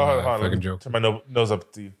scene from Hold on, let fucking me Joker. turn my nose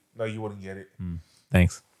up to you. No, you wouldn't get it.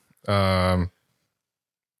 Thanks. When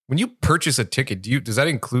you purchase a ticket, does that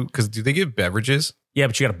include, because do they give beverages? Yeah,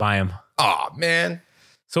 but you got to buy them. Oh man.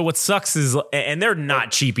 So what sucks is, and they're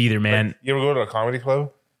not cheap either, man. Like, you ever go to a comedy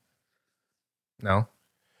club? No.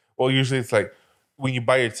 Well, usually it's like when you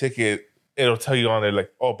buy your ticket, it'll tell you on there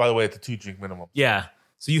like, oh, by the way, it's a 2-drink minimum. Yeah.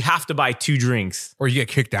 So you have to buy 2 drinks. Or you get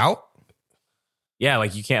kicked out? Yeah,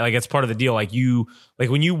 like you can't, like it's part of the deal. Like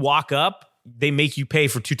when you walk up, they make you pay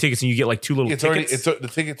for 2 tickets and you get like 2 little It's tickets. already, the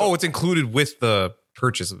tickets. Oh, it's included with the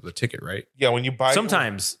purchase of the ticket, right? Yeah, when you buy.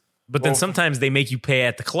 Sometimes. But then Well- sometimes they make you pay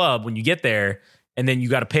at the club when you get there, and then you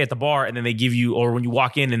got to pay at the bar, and then they give you, or when you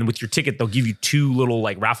walk in and with your ticket, they'll give you 2 little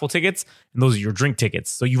like raffle tickets, and those are your drink tickets.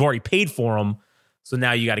 So you've already paid for them, so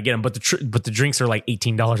now you got to get them. But the drinks are like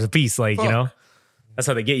 $18 a piece, like you know, that's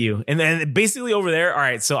how they get you. And then basically over there, all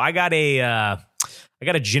right. So I got a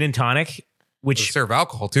gin and tonic, They which serve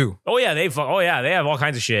alcohol too. they have all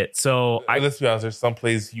kinds of shit. So Let's be honest, there's some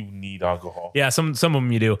places you need alcohol. yeah, some of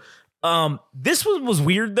them you do. This one was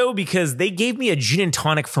weird though because they gave me a gin and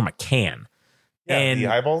tonic from a can. Yeah, and the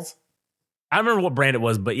eyeballs. I don't remember what brand it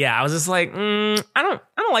was, but yeah, I was just like, I'm not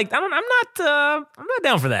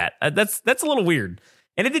down for that. That's a little weird.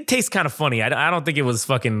 And it did taste kind of funny. I don't think it was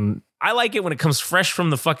fucking. I like it when it comes fresh from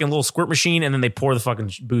the fucking little squirt machine and then they pour the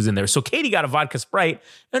fucking booze in there. So Katie got a vodka Sprite,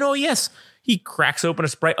 and oh yes, he cracks open a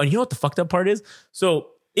Sprite. And you know what the fucked up part is? So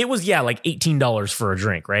it was like $18 for a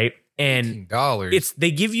drink, right? And $18.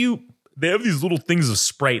 They have these little things of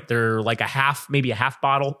Sprite. They're like maybe a half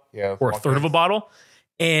bottle, or a third of a bottle,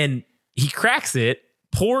 and he cracks it,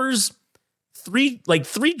 pours three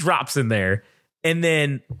drops in there, and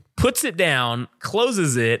then puts it down,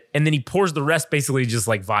 closes it, and then he pours the rest basically just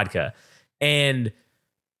like vodka. And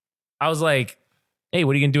I was like, hey,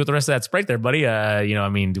 what are you gonna do with the rest of that Sprite there, buddy?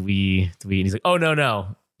 Do we? And he's like, oh,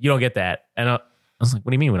 no, you don't get that. And I was like,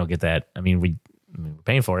 what do you mean we don't get that? I mean, we're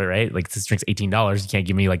paying for it, right? Like, this drink's $18. You can't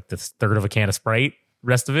give me like the third of a can of Sprite,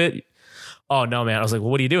 rest of it. Oh no, man. I was like,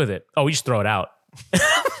 well, what do you do with it? Oh, we just throw it out. I'm like,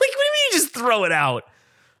 what do you mean you just throw it out?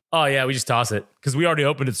 Oh yeah, we just toss it because we already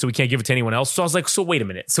opened it, so we can't give it to anyone else. So I was like, so wait a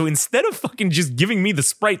minute. So instead of fucking just giving me the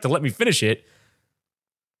Sprite to let me finish it,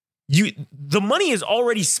 the money is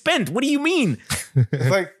already spent. What do you mean?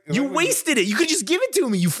 You wasted it. You could just give it to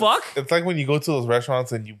me, you fuck. It's like when you go to those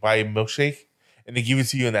restaurants and you buy a milkshake and they give it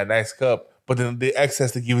to you in that nice cup, but then the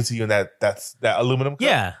excess they give it to you in that aluminum cup.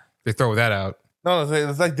 Yeah. They throw that out. No,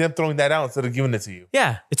 it's like them throwing that out instead of giving it to you.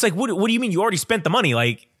 Yeah. It's like, what do you mean you already spent the money?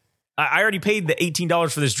 Like, I already paid the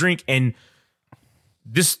 $18 for this drink, and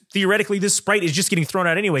theoretically this Sprite is just getting thrown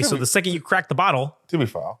out anyway. So the second you crack the bottle, to be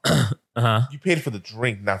fair, you paid for the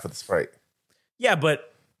drink, not for the Sprite. Yeah, but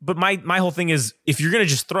my whole thing is, if you're gonna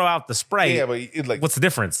just throw out the Sprite, what's the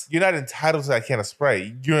difference? You're not entitled to that can of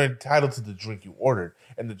Sprite. You're entitled to the drink you ordered,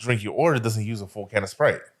 and the drink you ordered doesn't use a full can of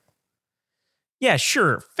Sprite. Yeah,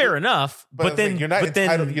 sure, fair enough. But then you're not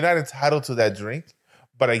entitled to that drink.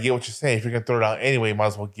 But I get what you're saying. If you're gonna throw it out anyway, you might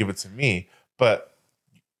as well give it to me. But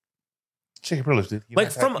chicken privilege, dude. You're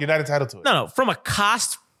not entitled to it. No. From a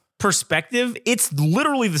cost perspective, it's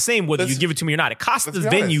literally the same whether you give it to me or not. It costs the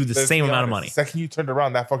venue the same amount of money. The second you turned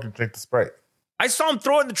around, that fucking drink the Sprite. I saw him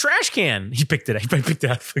throw it in the trash can. He picked it. I picked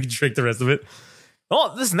it out. Fucking drank the rest of it.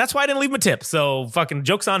 Oh, listen, that's why I didn't leave him a tip. So fucking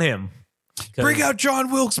joke's on him. Bring out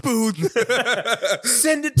John Wilkes Booth.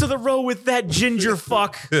 Send it to the row with that ginger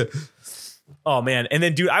fuck. Oh, man. And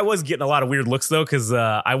then, dude, I was getting a lot of weird looks, though, because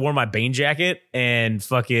I wore my Bane jacket and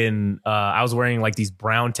fucking I was wearing like these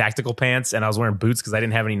brown tactical pants, and I was wearing boots because I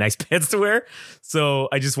didn't have any nice pants to wear. So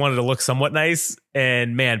I just wanted to look somewhat nice.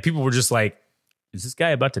 And, man, people were just like, is this guy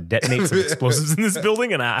about to detonate some explosives in this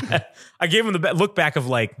building? And I gave him the look back of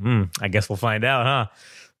like, I guess we'll find out, huh?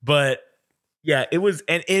 But, yeah, it was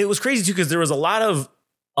crazy, too, because there was a lot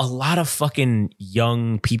of fucking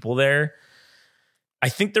young people there. I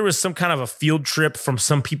think there was some kind of a field trip from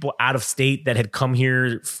some people out of state that had come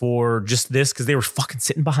here for just this because they were fucking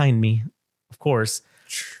sitting behind me, of course.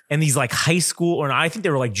 And these like high school, or I think they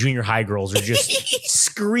were like junior high girls, are just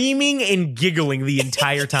screaming and giggling the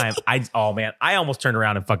entire time. I almost turned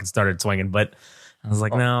around and fucking started swinging, but I was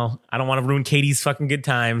like, no, I don't want to ruin Katie's fucking good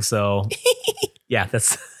time. So yeah,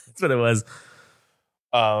 that's what it was.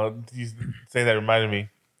 You saying that reminded me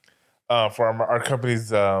for our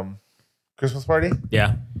company's Christmas party.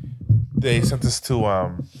 Yeah, they sent us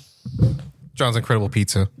to John's Incredible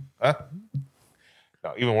Pizza. Huh?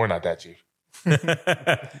 No, even we're not that cheap.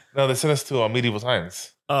 No, they sent us to medieval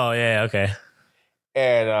times. Oh yeah, okay.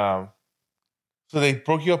 And so they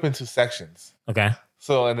broke you up into sections. Okay.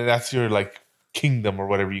 So and then that's your like kingdom or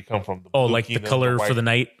whatever you come from. Like kingdom, the color for the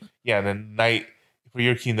night. Yeah, and then night for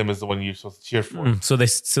your kingdom is the one you're supposed to cheer for. So they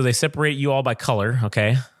separate you all by color.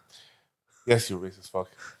 Okay. Yes, you racist fuck.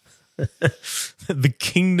 The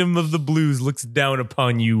kingdom of the blues looks down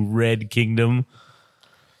upon you, red kingdom.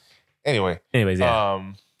 Anyways,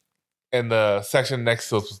 yeah. And the section next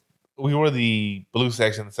to us, we were the blue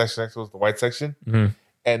section. The section next to us was the white section. Mm-hmm.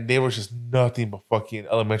 And they were just nothing but fucking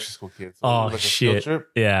elementary school kids. So it was like shit. A field trip.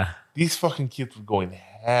 Yeah. These fucking kids were going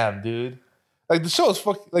ham, dude. Like the show is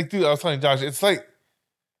fucking, like, dude, I was telling Josh, it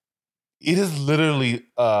is literally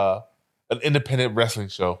an independent wrestling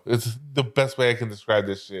show. It's the best way I can describe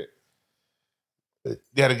this shit.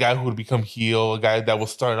 They had a guy who would become heel, a guy that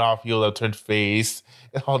was starting off heel that turned face,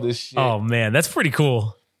 and all this shit. Oh man, that's pretty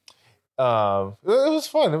cool. It was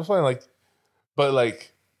fun. Like, but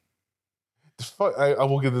like, I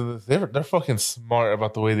will give them this. They're fucking smart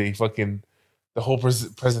about the way they fucking the whole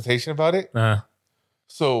presentation about it.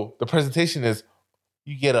 So the presentation is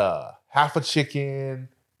you get a half a chicken,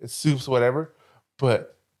 it's soups, whatever, and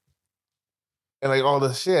like all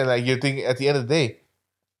this shit, and like you're thinking at the end of the day,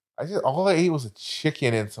 all I ate was a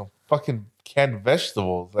chicken and some fucking canned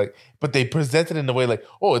vegetables. Like, but they presented it in a way like,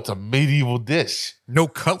 oh, it's a medieval dish. No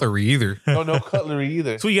cutlery either. No cutlery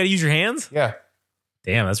either. So you got to use your hands? Yeah.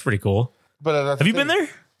 Damn, that's pretty cool. But have you been there?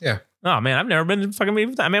 Yeah. Oh man, I've never been to fucking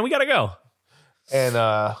medieval time. Man, we gotta go. And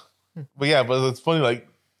but it's funny, like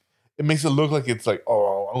it makes it look like it's like,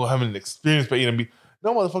 oh, I'm having an experience by eating meat.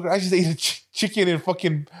 No, motherfucker, I just ate a chicken and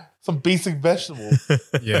fucking some basic vegetables.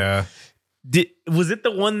 Yeah. Was it the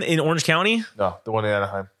one in Orange County? No, the one in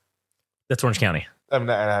Anaheim. That's Orange County. I mean,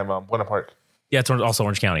 not Anaheim, Buena Park. Yeah, it's also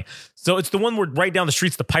Orange County. So it's the one where right down the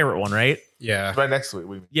street's the pirate one, right? Yeah. It's right next to it.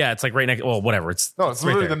 What do you mean? Yeah, it's like right next. Well, whatever. It's It's right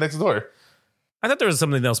literally there. the next door. I thought there was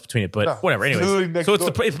something else between it, but No, whatever. it's literally Anyways, next so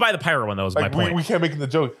door. it's by the pirate one. That was Like my point. we can't make the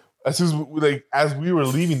joke. As soon as we were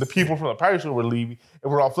leaving, the people from the pirate show were leaving,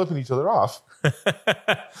 and we're all flipping each other off.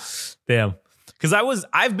 Damn. Because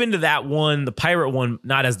I've been to that one, the pirate one,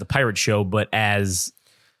 not as the pirate show, but as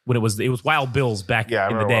when it was Wild Bill's back Yeah, I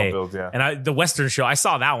in the remember day. Wild Bill's, yeah. And the Western show, I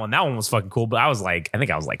saw that one. That one was fucking cool, but I think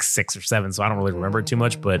I was like 6 or 7, so I don't really remember it too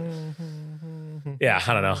much. But yeah,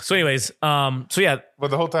 I don't know. So, anyways, so yeah. But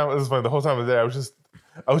the whole time, it was funny. The whole time I was there, I was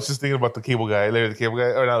just thinking about the cable guy, Larry the Cable Guy,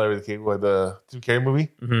 or not Larry the Cable Guy, the Jim Carrey movie.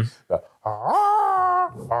 Mm-hmm.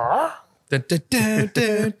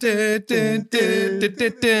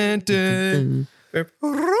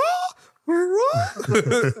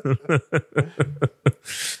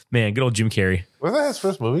 Man, good old Jim Carrey. Was that his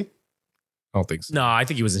first movie? I don't think so. No, I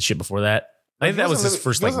think he was in shit before that. I think He that was his wasn't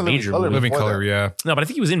first he like wasn't Living major Color movie. Living before Color, that. yeah. No, but I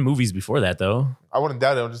think he was in movies before that though. I wouldn't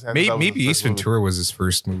doubt it. I'm just Maybe Ace Ventura was his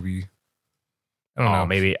first movie. I don't know.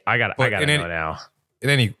 Maybe I got to in know now. In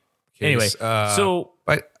any case, Anyway, so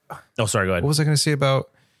but oh, sorry, go ahead. what was I going to say about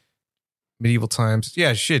medieval times?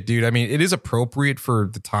 Yeah, shit, dude. I mean, it is appropriate for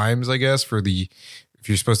the times, I guess, if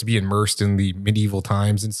you're supposed to be immersed in the medieval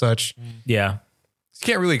times and such. Yeah. You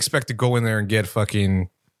can't really expect to go in there and get fucking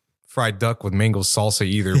fried duck with mango salsa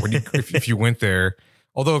either if you went there.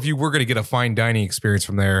 Although if you were going to get a fine dining experience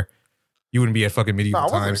from there, you wouldn't be at fucking medieval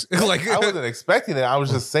times. I wasn't expecting it. I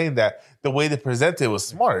was just saying that the way they present it was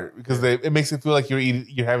smart because it makes it feel like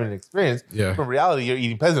you're having an experience. Yeah. But in reality, you're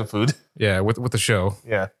eating peasant food. Yeah, with the show.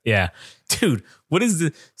 Yeah. Yeah. Dude,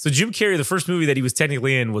 so Jim Carrey, the first movie that he was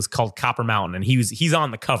technically in was called Copper Mountain, and he's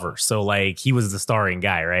on the cover. So like he was the starring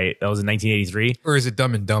guy, right? That was in 1983. Or is it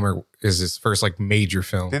Dumb and Dumber is his first like major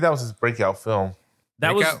film? I think that was his breakout film.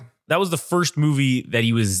 That was the first movie that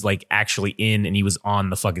he was like actually in, and he was on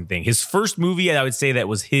the fucking thing. His first movie, I would say that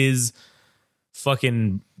was his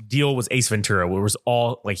fucking deal was Ace Ventura, where it was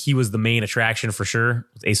all like he was the main attraction for sure. It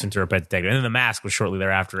was Ace Ventura, Pet Detective, and then The Mask was shortly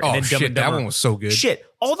thereafter. Oh and then shit, that one was so good. Shit,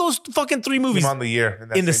 all those fucking 3 movies Came on the year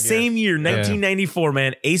in the same year, 1994,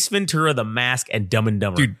 man. Ace Ventura, The Mask, and Dumb and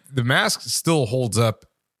Dumber. Dude, The Mask still holds up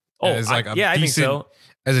as like I think so.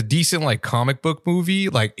 As a decent like comic book movie.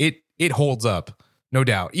 Like it holds up, no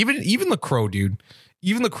doubt. Even The Crow, dude.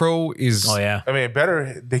 Even The Crow is. Oh yeah, I mean,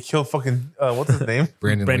 better they kill fucking what's his name?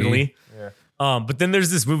 Brandon Lee. Yeah. But then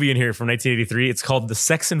there's this movie in here from 1983. It's called The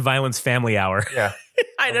Sex and Violence Family Hour. Yeah.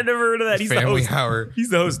 I never heard of that. He's Family the host. Hour. He's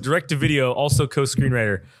the host, direct to video, also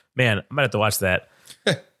co-screenwriter. Man, I might have to watch that.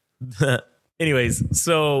 Anyways,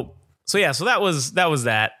 so that was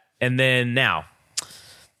that. And then now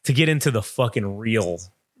to get into the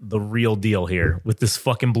real deal here with this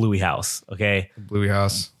fucking Bluey House. Okay. Bluey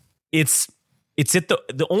House. It's at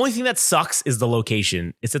the only thing that sucks is the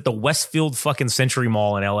location. It's at the Westfield fucking Century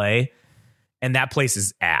Mall in LA. And that place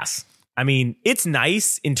is ass. I mean, it's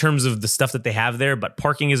nice in terms of the stuff that they have there, but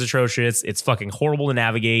parking is atrocious. It's fucking horrible to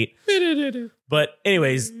navigate. But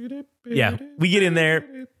anyways, yeah, we get in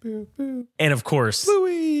there. And of course,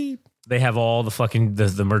 Bluey. they have all the fucking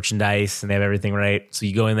the merchandise and they have everything right. So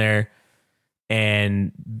you go in there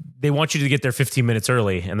and they want you to get there 15 minutes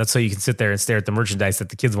early. And that's so you can sit there and stare at the merchandise that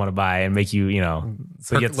the kids want to buy and make you,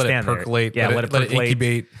 so you have to Let stand it percolate. there. Yeah, let it percolate.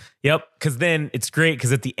 Incubate. Yep. Because then it's great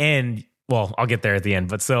because at the end, well, I'll get there at the end.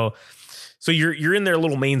 But so you're in their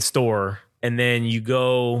little main store and then you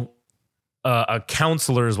go, a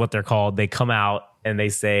counselor is what they're called. They come out and they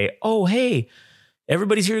say, oh, hey,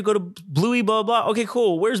 everybody's here to go to Bluey, blah, blah. Okay,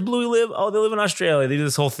 cool. Where's Bluey live? Oh, they live in Australia. They do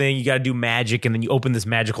this whole thing. You got to do magic. And then you open this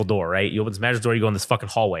magical door, right? You open this magical door. You go in this fucking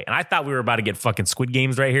hallway. And I thought we were about to get fucking Squid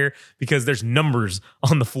Games right here because there's numbers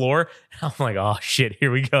on the floor. And I'm like, oh, shit,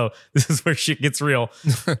 here we go. This is where shit gets real.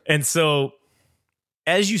 And so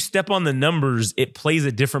as you step on the numbers, it plays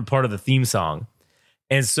a different part of the theme song.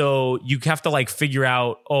 And so you have to like figure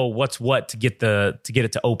out, oh, what's what to get it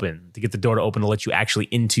to open, to get the door to open to let you actually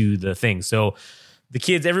into the thing. So the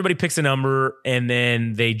kids, everybody picks a number and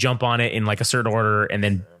then they jump on it in like a certain order. And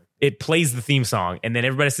then it plays the theme song, and then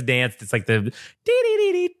everybody has to dance. It's like the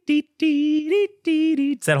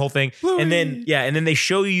it's that whole thing. And then they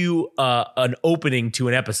show you an opening to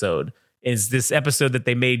an episode. It's this episode that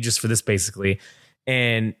they made just for this, basically.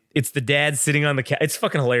 And it's the dad sitting on the couch. It's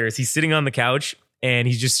fucking hilarious. He's sitting on the couch and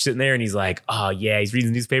he's just sitting there and he's like, oh yeah, he's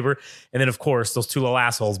reading the newspaper. And then of course those two little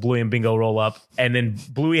assholes, Bluey and Bingo, roll up. And then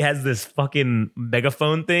Bluey has this fucking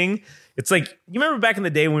megaphone thing. It's like, you remember back in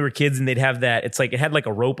the day when we were kids and they'd have that, it's like, it had like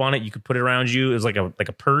a rope on it. You could put it around you. It was like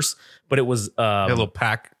a purse, but it was a little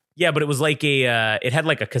pack. Yeah, but it was like it had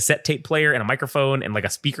like a cassette tape player and a microphone and like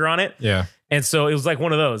a speaker on it. Yeah. And so it was like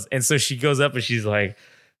one of those. And so she goes up and she's like,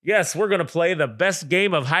 yes, we're going to play the best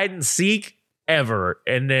game of hide and seek ever.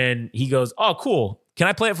 And then he goes, oh, cool. Can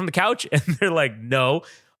I play it from the couch? And they're like, no.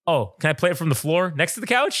 Oh, can I play it from the floor next to the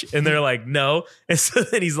couch? And they're like, no. And so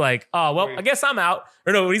then he's like, oh, well, I guess I'm out.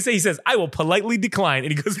 Or no, what he says, I will politely decline.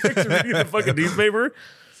 And he goes back to reading the fucking newspaper.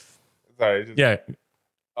 Sorry. Yeah.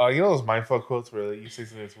 You know those mindfuck quotes where you say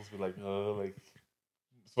something that's supposed to be like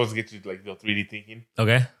supposed to get you like 3D thinking?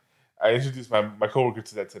 Okay. I introduced my coworker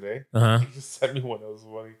to that today. Uh-huh. He just sent me one that was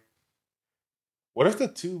funny. What if the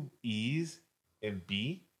two E's in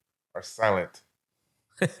B are silent?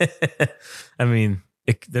 I mean,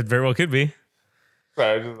 that very well could be.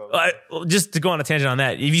 Sorry, just to go on a tangent on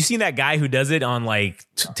that. Have you seen that guy who does it on like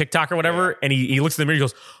TikTok or whatever? Yeah. And he looks in the mirror and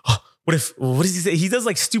he goes, oh, what does he say? He does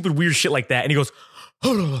like stupid weird shit like that. And he goes,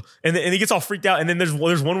 oh, and he gets all freaked out. And then there's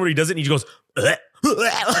one where he does it and he just goes,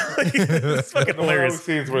 it's fucking hilarious. One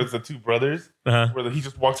scenes where it's the two brothers, where he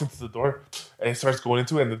just walks into the door and he starts going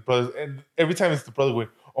into it, and the brothers, and every time it's the brother going,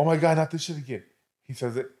 "Oh my god, not this shit again." He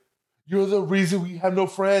says it. You're the reason we have no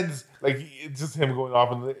friends. Like it's just him going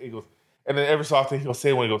off, and he goes, and then every so often he'll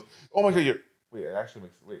say when he goes, "Oh my god, you're." Wait, it actually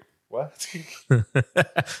makes. Wait, what?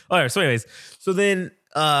 All right. So, anyways, so then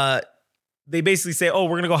they basically say, "Oh,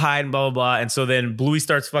 we're gonna go hide," and blah blah blah. And so then Bluey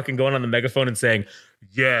starts fucking going on the megaphone and saying,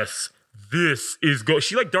 "Yes, this is go."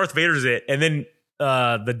 She like Darth Vader's it, and then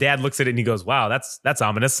the dad looks at it and he goes, "Wow, that's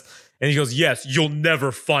ominous." And he goes, "Yes, you'll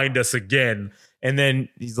never find us again." And then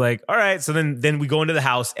he's like, "All right." So then we go into the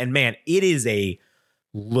house, and man, it is a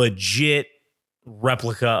legit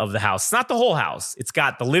replica of the house. It's not the whole house. It's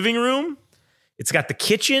got the living room, it's got the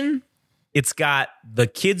kitchen, it's got the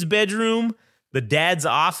kids' bedroom, the dad's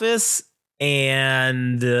office,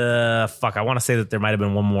 and I want to say that there might have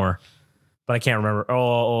been one more, but I can't remember.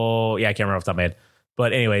 Oh, yeah, I can't remember off the top of my head.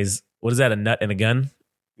 But anyways, what is that? A nut and a gun?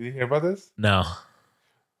 Did you hear about this? No.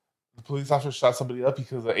 The police officer shot somebody up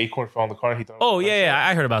because an acorn fell in the car. And he thought. Oh yeah,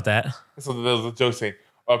 I heard about that. So there was a joke saying,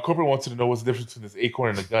 "Corporate wants you to know what's the difference between this acorn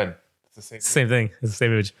and a gun." It's the same thing. It's the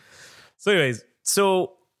same image. So, anyways,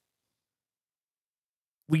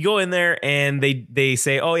 we go in there and they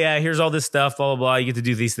say, "Oh yeah, here's all this stuff, blah blah blah. You get to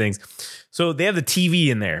do these things." So they have the TV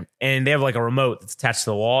in there, and they have like a remote that's attached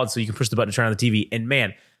to the wall, and so you can push the button to turn on the TV. And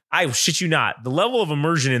man, I shit you not, the level of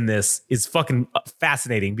immersion in this is fucking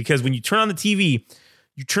fascinating, because when you turn on the TV,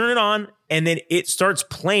 you turn it on, and then it starts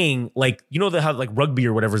playing like, you know, how like rugby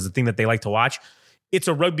or whatever is the thing that they like to watch. It's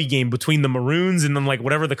a rugby game between the Maroons and then like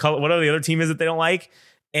whatever the other team is that they don't like.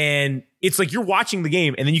 And it's like you're watching the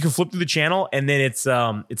game, and then you can flip through the channel, and then it's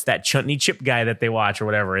that Chutney Chip guy that they watch or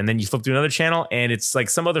whatever. And then you flip through another channel, and it's like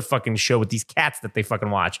some other fucking show with these cats that they fucking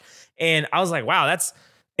watch. And I was like, wow,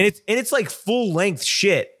 it's like full length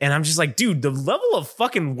shit. And I'm just like, dude, the level of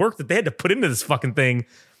fucking work that they had to put into this fucking thing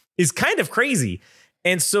is kind of crazy.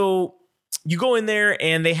 And so you go in there,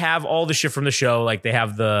 and they have all the shit from the show. Like they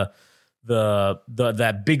have this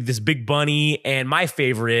big bunny, and my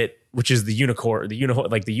favorite, which is the unicorn,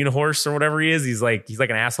 like the unihorse or whatever he is. He's like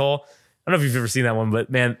an asshole. I don't know if you've ever seen that one, but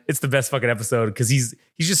man, it's the best fucking episode, because he's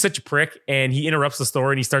just such a prick, and he interrupts the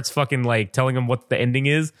story and he starts fucking like telling him what the ending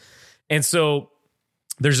is. And so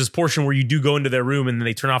there's this portion where you do go into their room, and then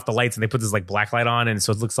they turn off the lights and they put this like black light on, and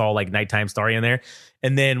so it looks all like nighttime starry in there.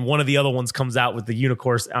 And then one of the other ones comes out with the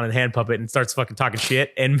unicorn on a hand puppet and starts fucking talking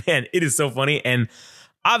shit. And man, it is so funny. And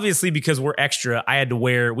obviously, because we're extra,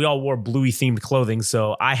 we all wore Bluey themed clothing.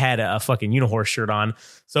 So I had a fucking Unihorse shirt on.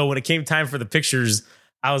 So when it came time for the pictures,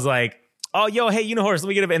 I was like, "Oh, yo, hey, Unihorse, let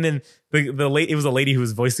me get it." And then it was a lady who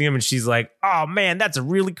was voicing him, and she's like, "Oh man, that's a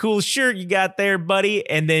really cool shirt you got there, buddy."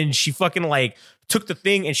 And then she fucking like took the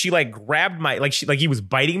thing, and she like grabbed my, like he was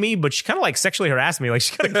biting me, but she kind of like sexually harassed me. Like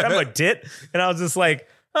she kind of grabbed my tit, and I was just like,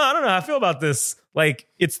 "Oh, I don't know how I feel about this." Like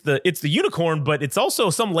it's the unicorn, but it's also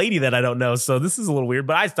some lady that I don't know. So this is a little weird,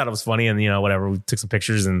 but I thought it was funny, and whatever. We took some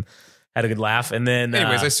pictures and had a good laugh. And then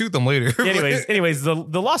I sued them later. anyways, the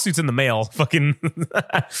lawsuit's in the mail. Fucking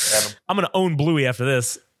I'm gonna own Bluey after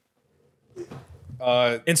this.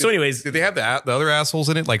 Anyways, did they have the other assholes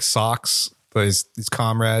in it, like Socks but his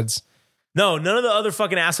comrades. No, none of the other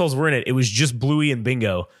fucking assholes were in it. It was just Bluey and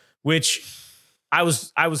Bingo, which I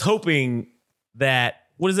was hoping that.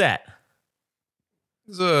 What is that?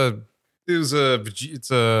 It's a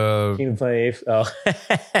Kingdom Play. Oh,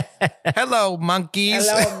 hello monkeys.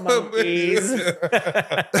 hello monkeys.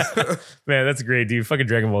 Man, that's great, dude. Fucking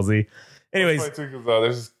Dragon Ball Z. Anyways, It's funny too, 'cause,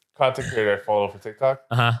 there's this content creator I follow for TikTok,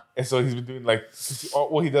 and so he's been doing like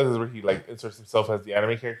what he does is where he like inserts himself as the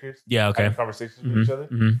anime characters. Yeah, okay. Having conversations with each other.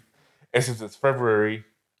 Mm-hmm. And since it's February,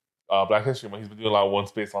 Black History Month, he's been doing a lot of One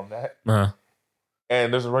Space on that.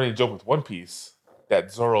 And there's a running joke with One Piece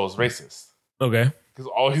that Zoro is racist. Okay. Because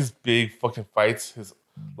all his big fucking fights, his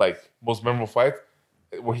like most memorable fights,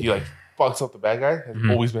 where he like fucks up the bad guy, has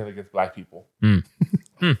always been against black people.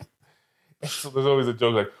 So there's always a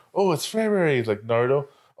joke like, "Oh, it's February." It's like Naruto.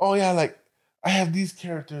 "Oh yeah, like I have these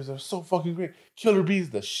characters that are so fucking great. Killer Bee's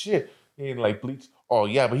the shit." He ain't like Bleach. "Oh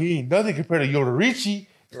yeah, but he ain't nothing compared to Yoruichi."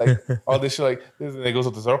 Like all this shit, like this, and it goes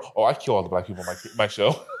up to Zoro. "Oh, I kill all the black people in my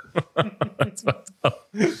show." That's fucked up.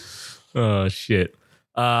 Oh shit.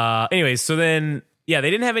 Anyways, so then yeah, they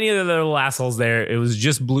didn't have any of the little assholes there. It was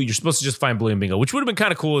just Blue. You're supposed to just find Blue and Bingo, which would have been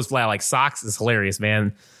kind of cool as flat. Like Socks is hilarious,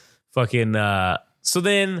 man. Fucking so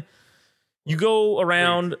then you go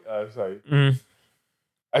around. Sorry.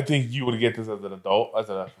 I think you would get this as an adult, as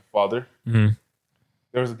a father. There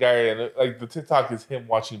was a guy, and like the TikTok is him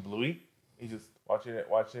watching Bluey. He's just watching it,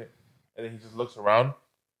 and then he just looks around,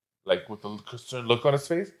 like with a concerned look on his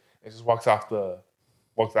face, and just walks out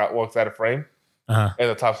of frame. And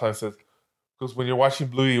the top sign says, "Because when you're watching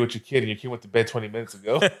Bluey with your kid and your kid went to bed 20 minutes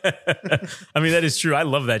ago." I mean, that is true. I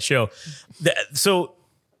love that show. So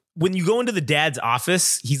when you go into the dad's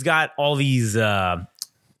office, he's got all these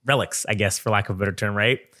relics, I guess, for lack of a better term,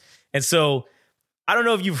 right? And so I don't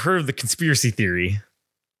know if you've heard of the conspiracy theory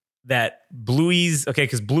that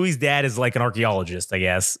because Bluey's dad is like an archaeologist, I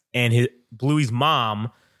guess, and Bluey's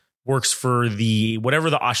mom works for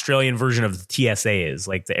whatever the Australian version of the TSA is,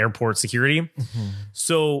 like the airport security.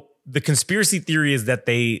 So the conspiracy theory is that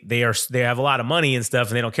they have a lot of money and stuff,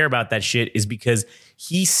 and they don't care about that shit, is because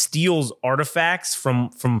he steals artifacts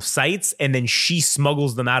from sites, and then she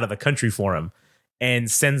smuggles them out of the country for him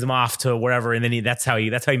and sends them off to wherever, and then that's how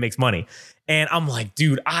he makes money. And I'm like,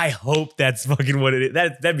 dude, I hope that's fucking what it is.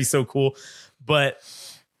 That'd be so cool. But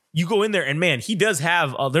you go in there, and man, he does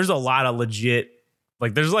have there's a lot of legit,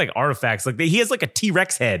 like there's like artifacts, like he has like a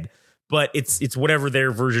T-Rex head, but it's whatever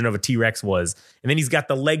their version of a T-Rex was. And then he's got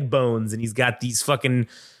the leg bones, and he's got these fucking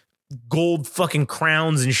gold fucking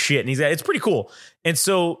crowns and shit. And it's pretty cool. And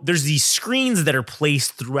so there's these screens that are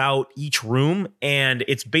placed throughout each room, and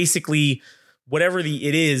it's basically whatever it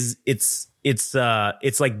is. It's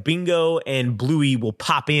like Bingo and Bluey will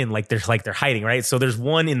pop in like they're hiding, right? So there's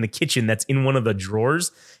one in the kitchen that's in one of the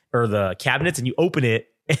drawers or the cabinets, and you open it,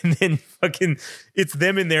 and then fucking it's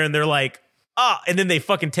them in there, and they're like, and then they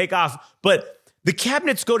fucking take off. But the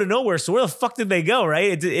cabinets go to nowhere, so where the fuck did they go,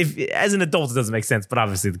 right? If as an adult, it doesn't make sense, but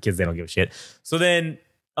obviously the kids, they don't give a shit. So then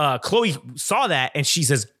Chloe saw that, and she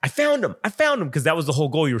says, I found them, because that was the whole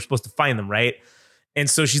goal. You were supposed to find them, right? And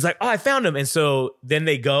so she's like, "Oh, I found them." And so then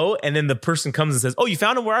they go, and then the person comes and says, "Oh, you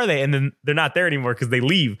found them? Where are they?" And then they're not there anymore because they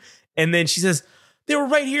leave. And then she says, "They were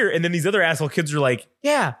right here." And then these other asshole kids are like,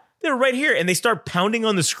 "Yeah, they were right here." And they start pounding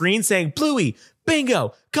on the screen saying, "Bluey,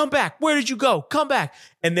 Bingo, come back. Where did you go? Come back."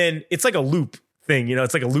 And then it's like a loop thing,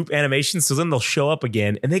 it's like a loop animation. So then they'll show up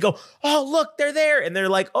again, and they go, "Oh, look, they're there." And they're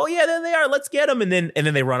like, "Oh yeah, there they are. Let's get them." And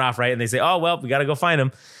then they run off, right? And they say, "Oh, well, we got to go find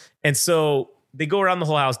them." And so they go around the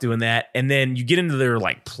whole house doing that. And then you get into their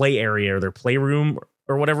like play area or their playroom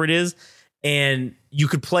or whatever it is. And you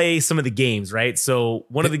could play some of the games, right? So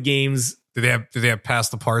one of the games. Did they have Pass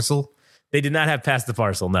the Parcel? They did not have Pass the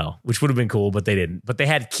Parcel, no, which would have been cool, but they didn't. But they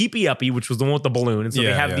had Keepy Uppy, which was the one with the balloon. And so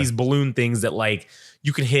they have these balloon things that like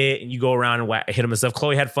you can hit, and you go around and hit them and stuff.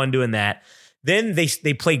 Chloe had fun doing that. Then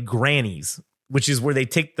they played Grannies, which is where they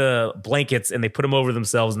take the blankets and they put them over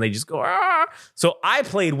themselves, and they just go, "Ah." So I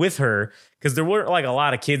played with her because there weren't like a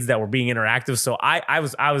lot of kids that were being interactive. So I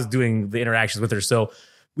was doing the interactions with her. So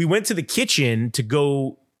we went to the kitchen to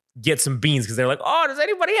go get some beans because they're like, "Oh, does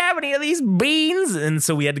anybody have any of these beans?" And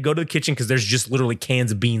so we had to go to the kitchen because there's just literally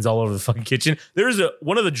cans of beans all over the fucking kitchen. There's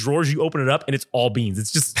one of the drawers, you open it up and it's all beans.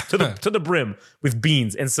 It's just to the brim with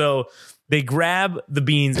beans. And so they grab the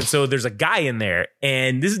beans, and so there's a guy in there,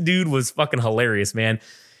 and this dude was fucking hilarious, man.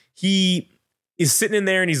 He is sitting in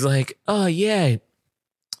there, and he's like, "Oh yeah,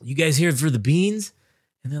 you guys here for the beans?"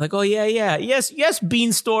 And they're like, "Oh yeah, yes,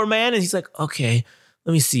 bean store, man." And he's like, "Okay,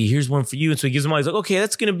 let me see, here's one for you. And so he gives them all, he's like, okay,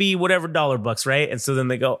 that's going to be whatever $1, right? And so then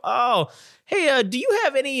they go, oh, hey, do you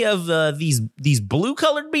have any of these blue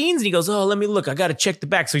colored beans? And he goes, oh, let me look. I got to check the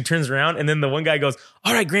back. So he turns around and then the one guy goes,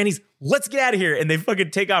 all right, grannies, let's get out of here. And they fucking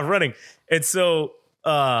take off running. And so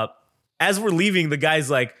as we're leaving, the guy's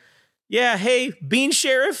like, yeah, hey, Bean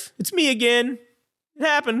Sheriff, it's me again. It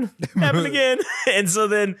happened again. And so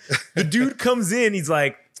then the dude comes in. He's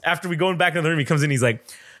like, after we go back into the room, he comes in. He's like,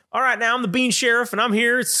 all right, now I'm the Bean Sheriff and I'm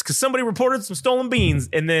here. It's because somebody reported some stolen beans.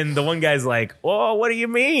 And then the one guy's like, oh, what do you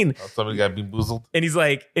mean? Oh, somebody got bamboozled. And he's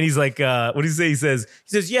like, what does he say? He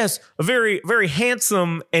says, yes, a very, very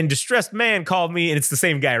handsome and distressed man called me. And it's the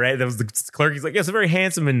same guy, right? That was the clerk. He's like, yes, a very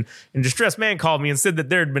handsome and distressed man called me and said that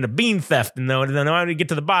there had been a bean theft. And then I wanted to get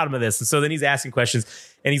to the bottom of this. And so then he's asking questions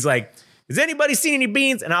and he's like, has anybody seen any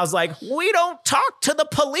beans? And I was like, we don't talk to the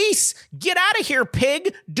police. Get out of here,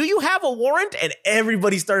 pig. Do you have a warrant? And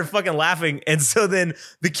everybody started fucking laughing. And so then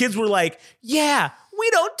the kids were like, yeah, we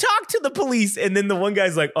don't talk to the police. And then the one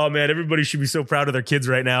guy's like, oh man, everybody should be so proud of their kids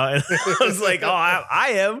right now. And I was like, oh,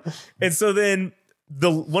 I am. And so then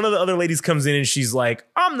one of the other ladies comes in and she's like,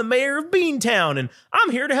 I'm the mayor of Beantown and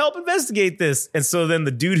I'm here to help investigate this. And so then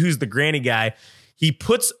the dude who's the granny guy, he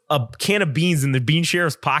puts a can of beans in the Bean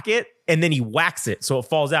Sheriff's pocket and then he whacks it so it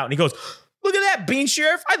falls out. And he goes, look at that, Bean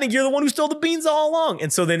Sheriff. I think you're the one who stole the beans all along.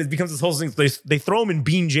 And so then it becomes this whole thing. They throw him in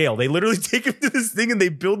bean jail. They literally take him to this thing and they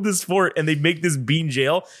build this fort and they make this bean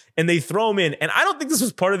jail and they throw him in. And I don't think this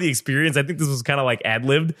was part of the experience. I think this was kind of like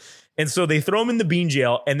ad-libbed. And so they throw him in the bean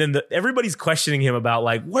jail and then everybody's questioning him about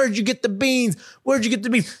like, where'd you get the beans? Where'd you get the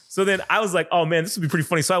beans? So then I was like, oh man, this would be pretty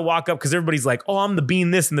funny. So I walk up because everybody's like, oh, I'm the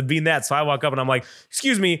bean this and the bean that. So I walk up and I'm like,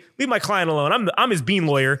 excuse me, leave my client alone. I'm his bean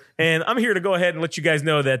lawyer and I'm here to go ahead and let you guys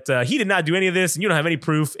know that he did not do any of this and you don't have any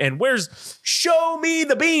proof. And show me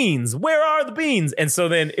the beans. Where are the beans? And so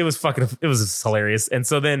then it was just hilarious. And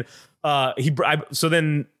so then so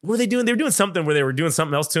then what were they doing? They were doing something where they were doing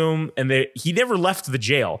something else to him and he never left the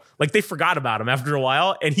jail. Like they forgot about him after a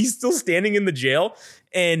while and he's still standing in the jail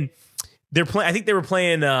and I think they were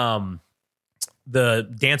playing the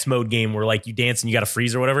dance mode game where like you dance and you got to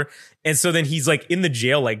freeze or whatever. And so then he's like in the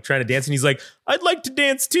jail, like trying to dance and he's like, I'd like to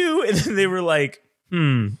dance too. And then they were like,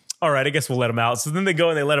 all right, I guess we'll let him out. So then they go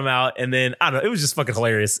and they let him out. And then I don't know, it was just fucking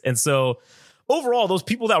hilarious. And so overall, those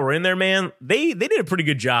people that were in there, man, they did a pretty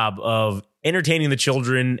good job of entertaining the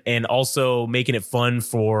children and also making it fun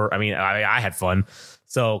I had fun.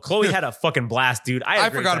 So Chloe had a fucking blast, dude. I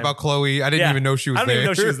forgot about Chloe. I didn't even know she was there. I didn't even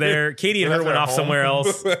know she was there. Katie and her went off somewhere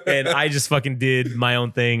else and I just fucking did my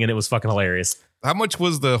own thing and it was fucking hilarious. How much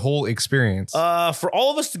was the whole experience? For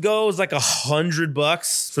all of us to go, it was like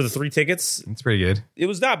 $100 for the 3 tickets. That's pretty good. It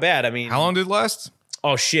was not bad. I mean, how long did it last?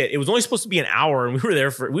 Oh shit. It was only supposed to be an hour and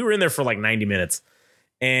we were in there for like 90 minutes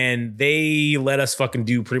and they let us fucking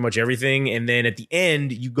do pretty much everything. And then at the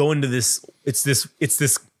end you go into this, it's this,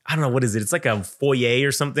 I don't know, what is it? It's like a foyer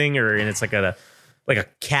or something, and it's like a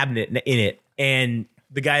cabinet in it. And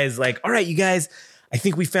the guy is like, all right, you guys, I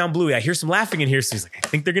think we found Bluey. I hear some laughing in here. So he's like, I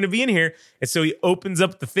think they're going to be in here. And so he opens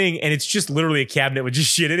up the thing and it's just literally a cabinet with just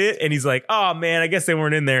shit in it. And he's like, oh man, I guess they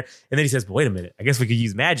weren't in there. And then he says, but wait a minute, I guess we could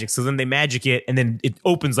use magic. So then they magic it and then it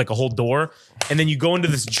opens like a whole door. And then you go into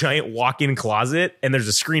this giant walk-in closet and there's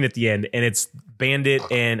a screen at the end and it's Bandit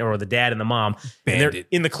or the dad and the mom. And they're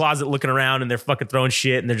in the closet looking around and they're fucking throwing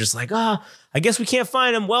shit. And they're just like, I guess we can't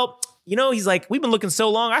find him. Well, he's like, we've been looking so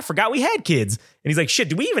long, I forgot we had kids. And he's like, shit,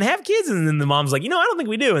 do we even have kids? And then the mom's like, I don't think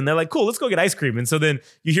we do. And they're like, cool, let's go get ice cream. And so then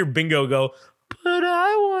you hear Bingo go, but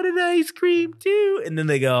I want an ice cream too. And then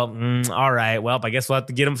they go, all right, well, I guess we'll have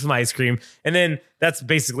to get him some ice cream. And then that's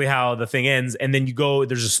basically how the thing ends. And then you go,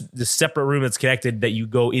 there's this separate room that's connected that you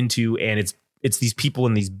go into and it's these people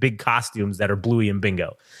in these big costumes that are Bluey and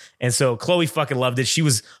Bingo. And so Chloe fucking loved it. She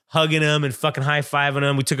was hugging them and fucking high-fiving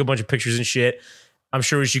them. We took a bunch of pictures and shit. I'm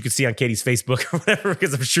sure you could see on Katie's Facebook or whatever,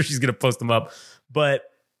 because I'm sure she's going to post them up. But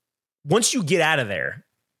once you get out of there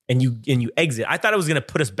and you exit, I thought it was going to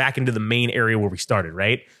put us back into the main area where we started,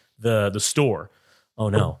 right? The store. Oh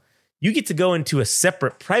no. You get to go into a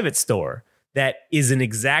separate private store that is an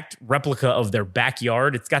exact replica of their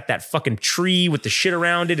backyard. It's got that fucking tree with the shit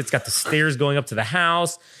around it. It's got the stairs going up to the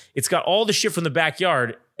house. It's got all the shit from the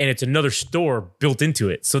backyard, and it's another store built into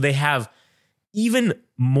it. So they have even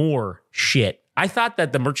more shit. I thought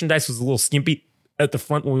that the merchandise was a little skimpy at the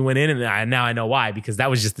front when we went in, and now I know why, because that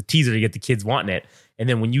was just the teaser to get the kids wanting it. And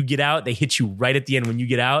then when you get out, they hit you right at the end when you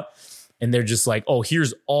get out, and they're just like, oh,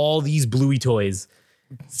 here's all these Bluey toys.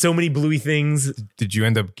 So many Bluey things. Did you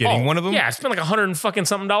end up getting one of them? Yeah, I spent like $100 and fucking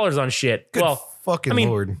something on shit. Good fucking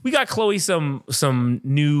Lord. We got Chloe some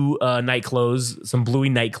new night clothes, some Bluey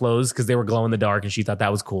night clothes because they were glow in the dark and she thought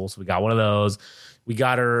that was cool. So we got one of those. We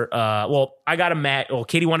got her. I got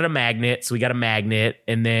Katie wanted a magnet, so we got a magnet,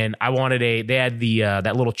 and then I wanted they had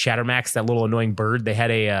that little Chattermax, that little annoying bird. They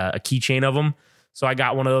had a keychain of them, so I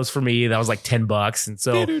got one of those for me. That was like $10, and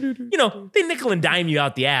so they nickel and dime you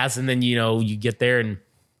out the ass, and then you get there, and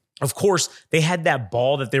of course they had that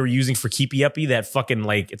ball that they were using for Keepy Uppy, that fucking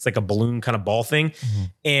it's like a balloon kind of ball thing,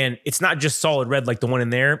 and it's not just solid red like the one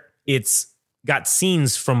in there. It's got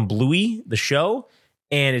scenes from Bluey the show.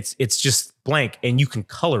 And it's just blank, and you can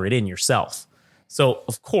color it in yourself. So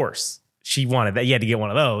of course she wanted that. You had to get one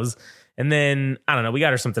of those. And then I don't know. We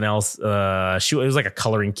got her something else. It was like a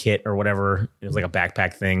coloring kit or whatever. It was like a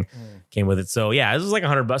backpack thing came with it. So yeah, it was like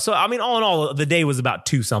 $100. So I mean, all in all, the day was about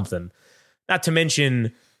 $2 something. Not to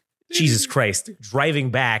mention, Jesus Christ,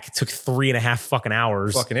 driving back took 3.5 fucking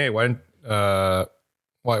hours. Fucking A.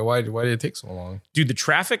 Why did it take so long? Dude, the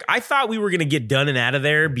traffic, I thought we were going to get done and out of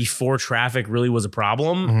there before traffic really was a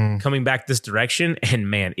problem coming back this direction. And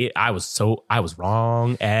man, I was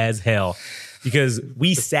wrong as hell because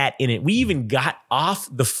we sat in it. We even got off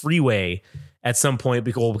the freeway at some point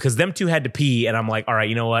because them two had to pee. And I'm like, all right,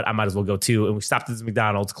 you know what? I might as well go too. And we stopped at this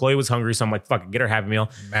McDonald's. Chloe was hungry. So I'm like, fuck it, get her Happy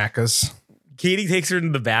Meal. Macca's. Katie takes her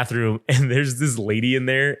into the bathroom and there's this lady in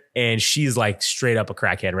there and she's like straight up a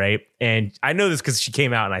crackhead, right? And I know this because she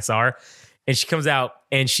came out and I saw her and she comes out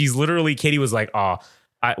and she's literally, Katie was like, oh,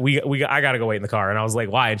 I got to go wait in the car. And I was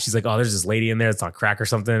like, why? And she's like, oh, there's this lady in there that's on crack or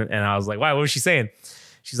something. And I was like, why? What was she saying?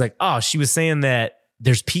 She's like, oh, she was saying that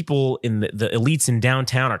there's people in the elites in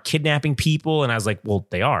downtown are kidnapping people. And I was like, well,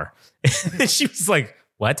 they are. And she was like,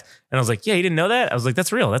 what? And I was like, yeah, you didn't know that? I was like,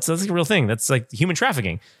 that's real. That's like a real thing. That's like human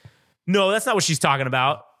trafficking. No, that's not what she's talking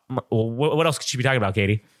about. Well, what else could she be talking about,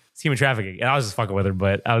 Katie? It's human trafficking. And I was just fucking with her,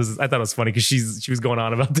 but I thought it was funny because she was going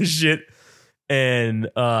on about this shit. And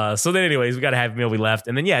so then anyways, we got a Happy Meal, we left.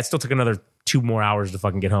 And then yeah, it still took another 2 more hours to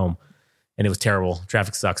fucking get home. And it was terrible.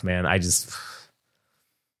 Traffic sucks, man. It's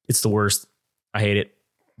the worst. I hate it.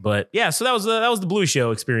 But yeah, so that was the Bluey show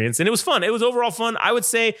experience. And it was fun. It was overall fun. I would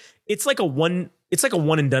say it's like a one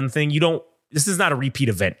and done thing. This is not a repeat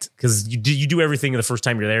event because you do everything the first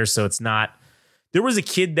time you're there. So it's not. There was a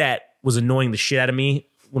kid that was annoying the shit out of me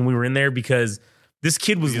when we were in there because this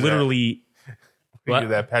kid was literally.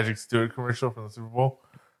 That Patrick Stewart commercial from the Super Bowl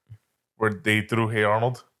where they threw Hey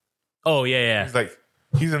Arnold. Oh yeah.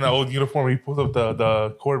 He's in the old uniform. He pulls up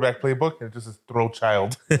the quarterback playbook and it just says throw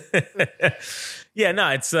child. Yeah, no,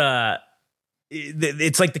 it's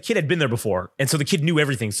like the kid had been there before. And so the kid knew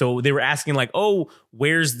everything. So they were asking like, oh,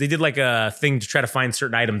 they did like a thing to try to find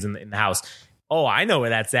certain items in the house. Oh, I know where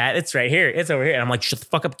that's at. It's right here. It's over here. And I'm like, shut the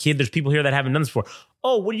fuck up, kid. There's people here that haven't done this before.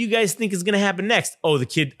 Oh, what do you guys think is going to happen next? Oh, the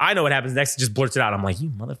kid, I know what happens next. Just blurts it out. I'm like, you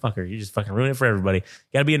motherfucker. You just fucking ruin it for everybody.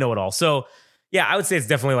 Got to be a know-it-all. So yeah, I would say it's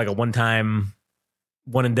definitely like a one-time,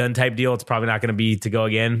 one and done type deal. It's probably not going to be to go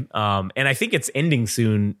again. And I think it's ending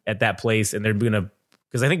soon at that place. And they're going to,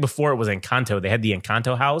 because I think before it was Encanto, they had the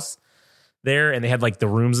Encanto house there and they had like the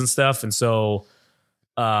rooms and stuff. And so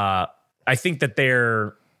I think that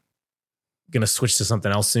they're going to switch to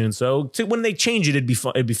something else soon. So when they change it, it'd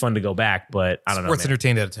be fun to go back, but I don't know. Sports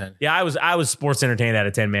entertained out of 10. Yeah, I was sports entertained out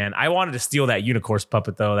of 10, man. I wanted to steal that Unihorse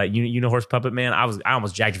puppet though. That Unihorse puppet, man. I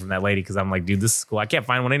almost jacked it from that lady because I'm like, dude, this is cool. I can't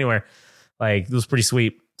find one anywhere. Like, it was pretty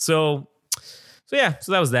sweet. So yeah,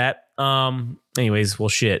 so that was that. Anyways, well,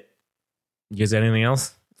 shit. You guys got anything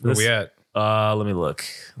else? Where we at? Let me look.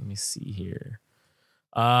 Let me see here.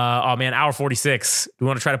 Oh man, hour 46. Do we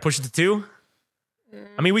want to try to push it to 2?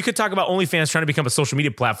 I mean, we could talk about OnlyFans trying to become a social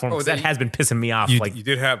media platform because that has been pissing me off. You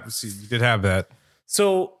did have that.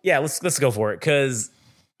 So yeah, let's go for it because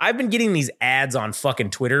I've been getting these ads on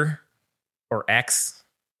fucking Twitter or X,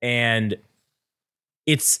 and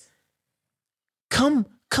it's come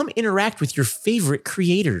interact with your favorite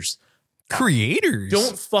creators.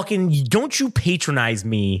 Don't you patronize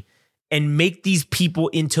me and make these people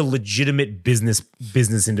into legitimate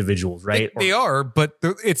business individuals, right? They are, but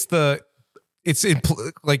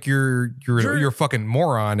like you're a fucking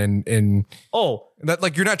moron and that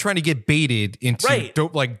like you're not trying to get baited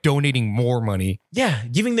into donating more money. Yeah,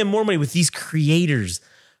 giving them more money with these creators.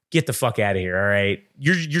 Get the fuck out of here, all right?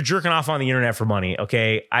 You're jerking off on the internet for money,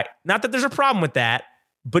 okay? Not that there's a problem with that,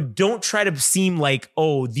 but don't try to seem like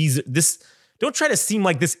don't try to seem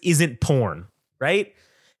like this isn't porn, right?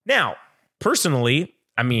 Now, personally,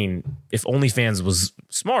 I mean, if OnlyFans was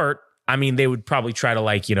smart, I mean, they would probably try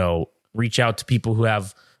to reach out to people who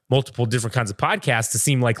have multiple different kinds of podcasts to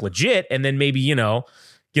seem like legit and then maybe,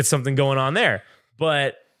 get something going on there.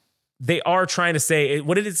 But they are trying to say,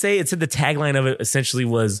 what did it say? It said the tagline of it essentially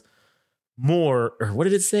was more, or what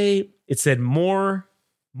did it say? It said more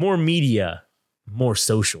media, more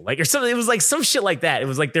social, like, or something. It was like some shit like that. It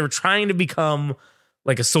was like they were trying to become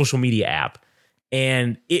like a social media app.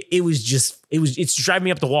 And it's driving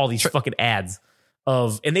me up the wall, these fucking ads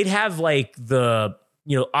and they'd have like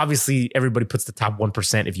obviously everybody puts the top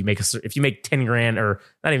 1% if you make 10 grand, or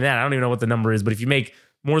not even that. I don't even know what the number is, but if you make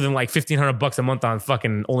more than like $1,500 a month on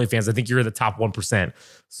fucking OnlyFans, I think you're the top 1%.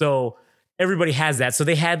 So everybody has that. So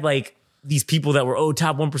they had like these people that were,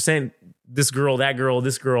 top 1%, this girl, that girl,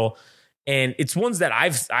 this girl. And it's ones that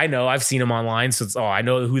I've seen them online. So it's, I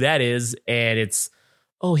know who that is. And it's,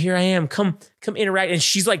 here I am. Come interact. And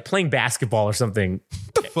she's like playing basketball or something.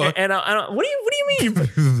 The fuck? And what do you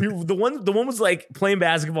mean? the one was like playing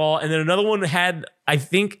basketball, and then another one had, I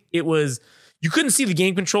think it was, you couldn't see the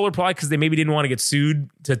game controller probably because they maybe didn't want to get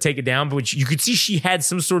sued to take it down, but you could see she had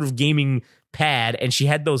some sort of gaming pad, and she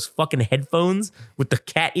had those fucking headphones with the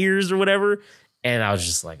cat ears or whatever. And I was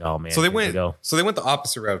just like, oh man. So they went the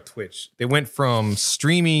opposite route of Twitch. They went from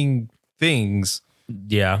streaming things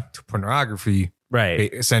to pornography.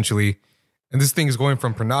 Right. Essentially. And this thing is going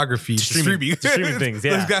from pornography to streaming things.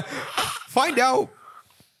 Yeah. Find out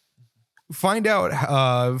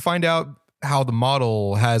how the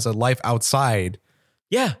model has a life outside.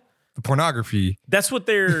 Yeah. The pornography. That's what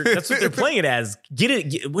they're playing it as.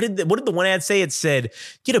 What did the one ad say? It said,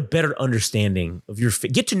 get a better understanding of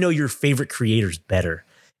get to know your favorite creators better.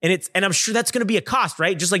 And I'm sure that's going to be a cost,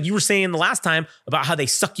 right? Just like you were saying the last time about how they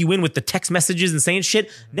suck you in with the text messages and saying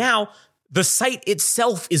shit. Now the site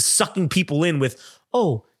itself is sucking people in with,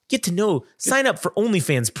 get to know, sign up for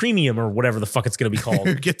OnlyFans Premium or whatever the fuck it's going to be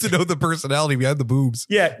called. Get to know the personality behind the boobs.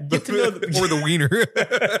 Yeah, get to know or the wiener.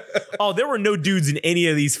 There were no dudes in any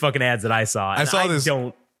of these fucking ads that I saw. I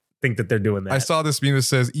don't think that they're doing that. I saw this meme that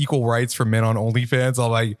says equal rights for men on OnlyFans.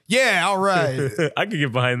 I'm like, yeah, all right. I could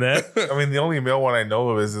get behind that. I mean, the only male one I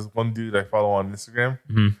know of is this one dude I follow on Instagram.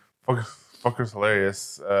 Mm-hmm. Fucker's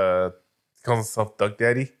hilarious. He calls himself Duck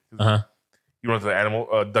Daddy. He runs an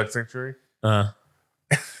animal duck sanctuary.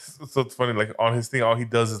 So it's funny, like on his thing, all he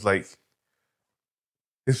does is like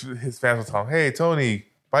his fans will tell him, "Hey Tony,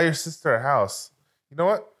 buy your sister a house. You know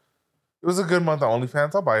what? It was a good month on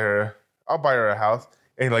OnlyFans. I'll buy her a house."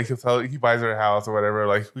 And like he buys her a house or whatever.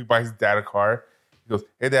 Like he buys his dad a car. He goes,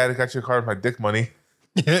 "Hey Dad, I got you a car with my dick money."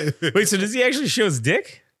 Wait, so does he actually show his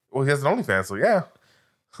dick? Well, he has an OnlyFans, so yeah.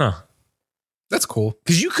 Huh. That's cool.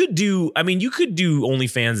 Because you could do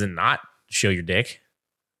OnlyFans and not show your dick.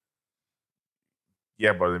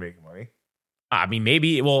 Yeah, but are they making money? I mean,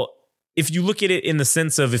 maybe. Well, if you look at it in the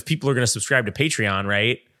sense of if people are going to subscribe to Patreon,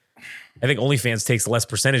 right? I think OnlyFans takes less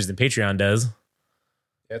percentage than Patreon does.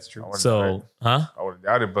 That's true. So, I would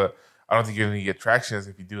doubt it, but I don't think you're going to get traction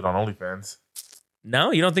if you do it on OnlyFans. No,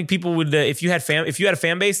 you don't think people would if you had a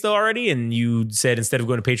fan base though already, and you said instead of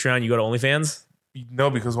going to Patreon, you go to OnlyFans? No,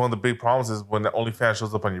 because one of the big problems is when the OnlyFans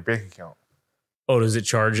shows up on your bank account. Oh, does it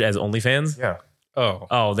charge as OnlyFans? Yeah.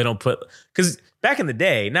 Oh, they don't put, because back in the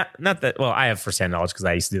day, not that. Well, I have firsthand knowledge because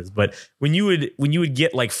I used to do this. But when you would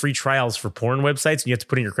get like free trials for porn websites, and you have to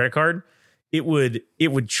put in your credit card, it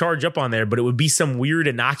would charge up on there, but it would be some weird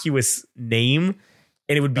innocuous name,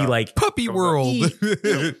 and it would be like Puppy World.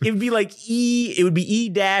 It would be like it would be E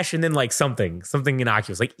dash and then like something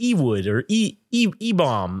innocuous like E-Wood or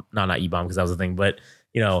E-Bomb. No, not E-Bomb because that was the thing, but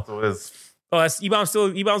you know. So it is. Oh, that's E-Bomb's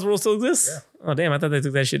World still exists? Yeah. Oh, damn, I thought they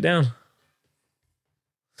took that shit down.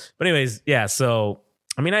 But anyways, yeah, so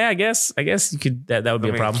I mean, I guess you could that would be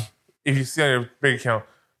a problem. If you see on your bank account,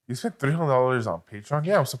 you spent $300 on Patreon.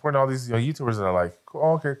 Yeah, I'm supporting all these YouTubers that are like, cool.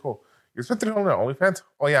 Oh, okay, cool. You spent $300 on OnlyFans?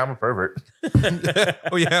 Oh yeah, I'm a pervert.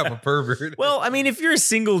 Oh yeah, I'm a pervert. Well, I mean, if you're a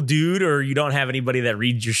single dude or you don't have anybody that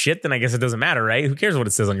reads your shit, then I guess it doesn't matter, right? Who cares what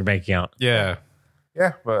it says on your bank account? Yeah.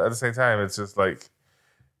 Yeah, but at the same time, it's just like,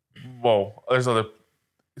 well, there's other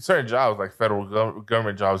certain jobs like federal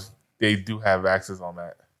government jobs. They do have access on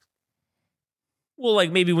that. Well,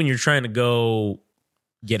 like maybe when you're trying to go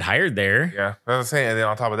get hired there. Yeah, that's what I'm saying. And then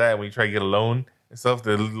on top of that, when you try to get a loan and stuff,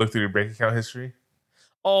 they look through your bank account history.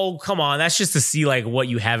 Oh, come on. That's just to see like what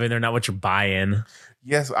you have in there, not what you're buying.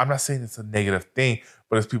 Yes, I'm not saying it's a negative thing,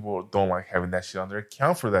 but it's people don't like having that shit on their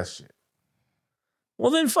account for that shit.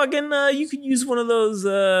 Well, then fucking you could use one of those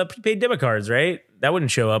prepaid debit cards, right? That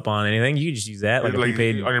wouldn't show up on anything. You could just use that like a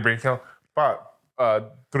prepaid. On your bank account. But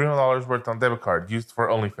 $300 worth on debit card used for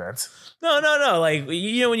OnlyFans. No. Like,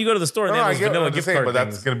 you know, when you go to the store and they have those vanilla gift card but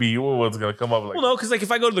things. That's going to be what's going to come up. Like, well, no, because like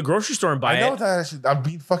if I go to the grocery store and buy I know that I'm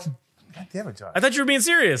being fucking... God damn it, John. I thought you were being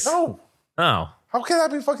serious. No. Oh, How can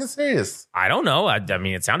that be fucking serious? I don't know. I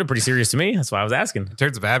mean, it sounded pretty serious to me. That's why I was asking. In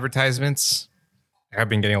terms of advertisements, I've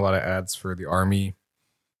been getting a lot of ads for the Army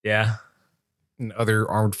Yeah. and other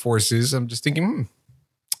armed forces. I'm just thinking,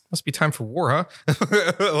 must be time for war, huh?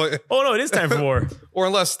 Oh no, it is time for war. Or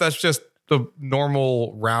unless that's just the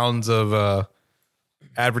normal rounds of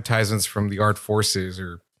advertisements from the armed forces,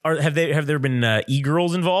 or Have there been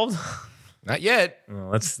e-girls involved? not yet.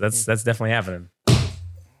 Well, that's definitely happening.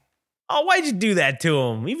 Oh, why'd you do that to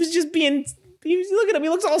him? He was just being. Look at him. He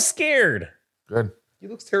looks all scared. Good. He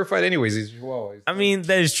looks terrified, anyways. He's I mean,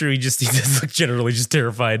 that is true. He does look generally just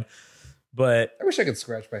terrified. But I wish I could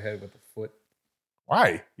scratch my head with a foot.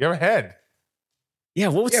 Why? You have a head. yeah,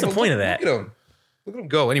 what was the point of that? Look at him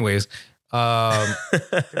go. Anyways, Damn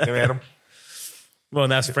Adam. Well,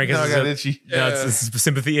 now Frank Now I has got itchy. now it's a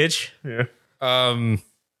sympathy itch. Yeah.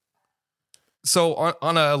 So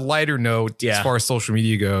on a lighter note, Yeah. as far as social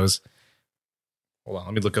media goes, hold on,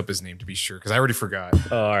 let me look up his name to be sure, because I already forgot.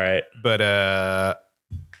 Oh, all right. But I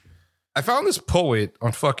found this poet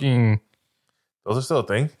on fucking, Those are still a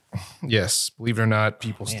thing. yes, believe it or not,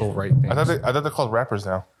 people still write things. I thought they're called rappers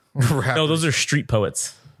now. No, those are street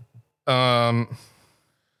poets. There's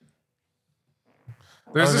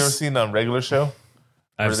I've never this, seen a regular show.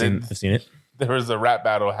 I've seen it. There was a rap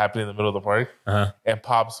battle happening in the middle of the park, and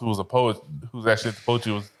Pops, who was a poet, who's actually into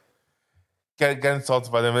poetry, was got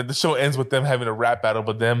insulted by them. And the show ends with them having a rap battle,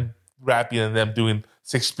 but them rapping and them doing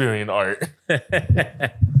Shakespearean art.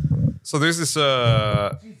 so there's this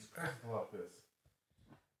Jesus Christ, I love this.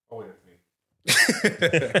 Oh wait, it's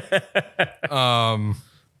me.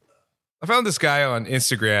 I found this guy on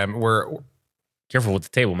Instagram where Careful with the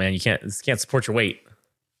table, man. You can't support your weight.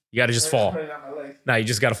 You got to just fall. No, you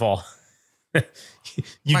just got to fall.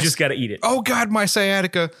 You just got to eat it. oh god, my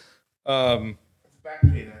sciatica. Back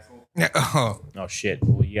pain, asshole. Yeah, Oh shit.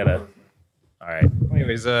 Well, you got to. All right.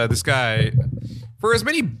 anyways, this guy, for as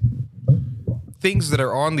many things that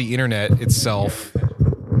are on the internet itself,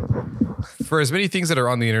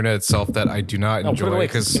 that I do not No, put it enjoy, away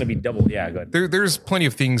 'cause it's because going to be double. Yeah, good. there's plenty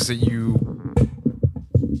of things that you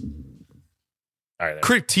All right. There.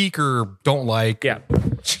 critique or don't like, Yeah.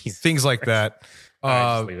 Jeez. things like that. All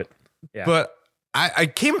right, just leave it. Yeah. But I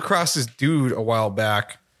came across this dude a while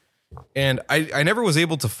back, and I never was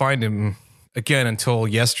able to find him again until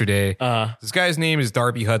yesterday. This guy's name is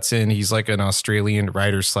Darby Hudson. He's like an Australian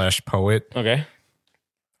writer / poet. Okay.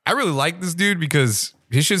 I really like this dude because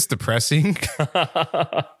his shit's depressing.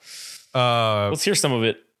 Let's hear some of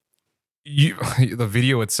it. The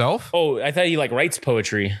video itself? Oh, I thought he like writes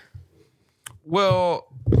poetry. Well,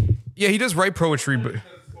 yeah, he does write poetry, but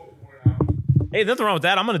Hey, nothing wrong with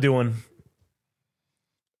that. I'm going to do one.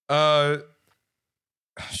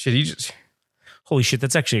 shit, he just Holy shit,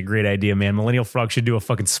 that's actually a great idea, man. Millennial Frog should do a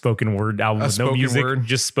fucking spoken word album with no spoken music, word?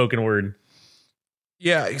 just spoken word.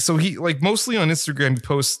 yeah. So he like mostly on Instagram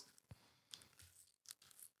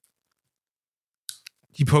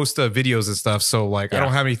he posts videos and stuff. So like, I Yeah.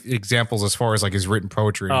 don't have any examples as far as like his written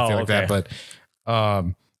poetry or anything like that. But I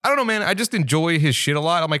don't know, man. I just enjoy his shit a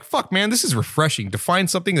lot. I'm like, fuck, man, this is refreshing to find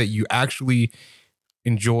something that you actually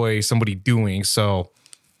enjoy somebody doing. So,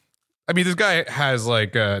 I mean, this guy has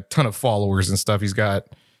like a ton of followers and stuff. He's got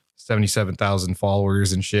 77,000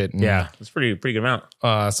 followers and shit. And, Yeah, that's pretty good amount.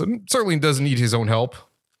 so certainly doesn't need his own help.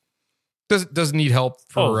 Doesn't need help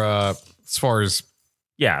for as far as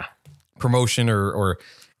Yeah. promotion or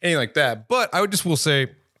anything like that. But I will say,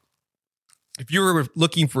 if you were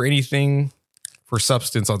looking for anything for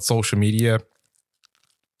substance on social media,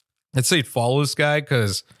 I'd say follow this guy,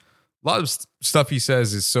 because a lot of stuff he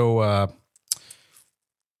says is so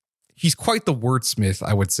he's quite the wordsmith,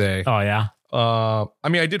 I would say. Oh, yeah. I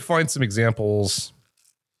mean, I did find some examples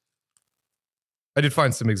that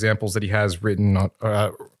he has written on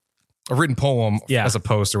a written poem Yeah. as a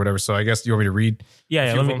post or whatever. So I guess you want me to read?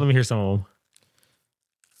 Yeah, few of let them. me hear some of them.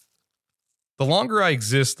 The longer I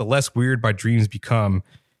exist, the less weird my dreams become.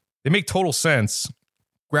 They make total sense,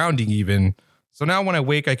 grounding even. So now when I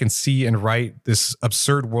wake, I can see and write this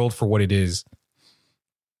absurd world for what it is.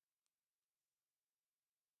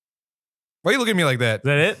 Why are you looking at me like that? Is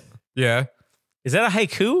that it? Yeah. Is that a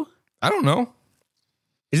haiku? I don't know.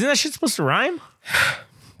 Isn't that shit supposed to rhyme?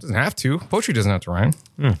 Doesn't have to. Poetry doesn't have to rhyme.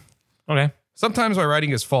 Okay. Sometimes my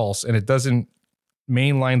writing is false and it doesn't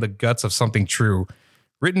mainline the guts of something true.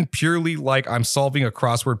 Written purely like I'm solving a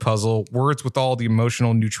crossword puzzle, words with all the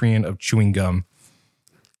emotional nutrient of chewing gum.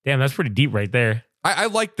 Damn, that's pretty deep right there. I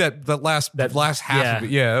like that last half yeah. of it.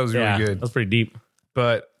 Yeah, that was really good. That's pretty deep.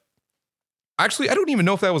 But actually, I don't even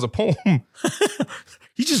know if that was a poem.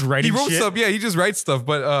 He's just writing He wrote shit. stuff. Yeah, he just writes stuff.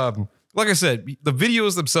 But like I said, the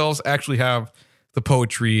videos themselves actually have the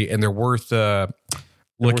poetry and they're worth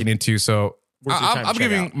looking into. So I'm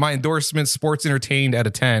giving my endorsement Sports Entertained out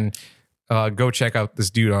of 10. Go check out this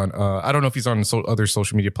dude on, I don't know if he's on other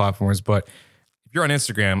social media platforms, but if you're on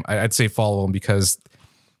Instagram, I'd say follow him because,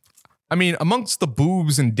 I mean, amongst the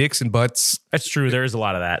boobs and dicks and butts. That's true. There is a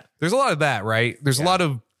lot of that. There's a lot of that, right? There's a lot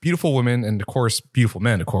of beautiful women and, of course, beautiful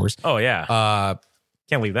men, of course. Oh, yeah.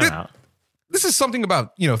 Can't leave that out. This is something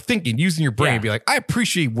about, thinking, using your brain, be like, I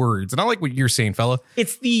appreciate words. And I like what you're saying, fella.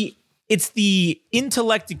 It's the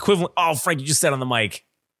intellect equivalent. Oh, Frank, you just said on the mic.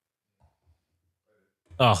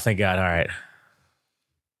 Oh, thank God. All right.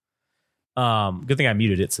 Good thing I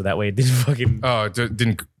muted it so that way it didn't fucking. Oh, it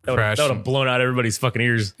didn't crash. That would have blown out everybody's fucking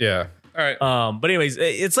ears. Yeah. All right. But anyways,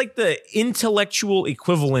 it's like the intellectual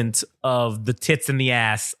equivalent of the tits and the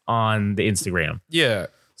ass on the Instagram. Yeah.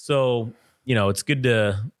 So, it's good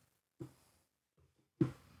to.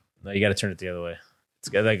 No, you got to turn it the other way.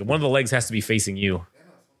 It's like one of the legs has to be facing you.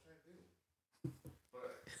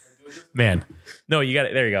 Man, no, you got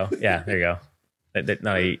it. There you go. Yeah, there you go.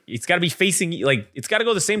 No, it's got to be facing like it's got to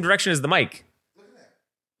go the same direction as the mic.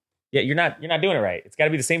 Yeah, you're not doing it right. It's got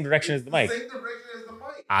to be the same direction as the mic. Same direction as the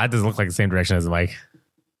mic. It doesn't look like the same direction as the mic.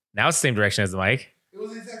 Now it's the same direction as the mic. It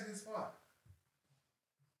was the exact same spot.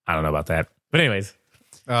 I don't know about that, but anyways,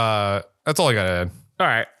 that's all I got to add. All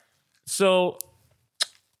right. So,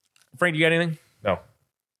 Frank, you got anything? No.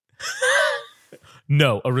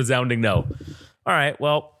 No, a resounding no. All right.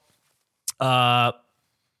 Well,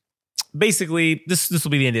 basically, this will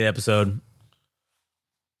be the end of the episode.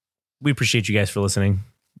 We appreciate you guys for listening.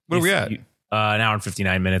 Where are we at? An hour and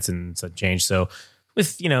 59 minutes and some change. So,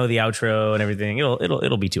 with the outro and everything,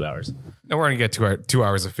 it'll be 2 hours. No, we're gonna get 2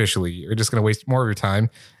 hours officially. You're just gonna waste more of your time.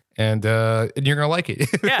 And you're gonna like it.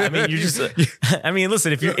 Yeah, I mean, you're just. I mean,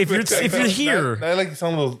 listen, if you're here, I like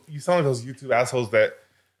some of those. You sound like those YouTube assholes that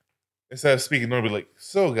instead of speaking normally, like,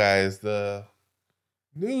 so guys, the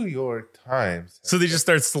New York Times. So they just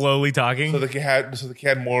start slowly talking. So they had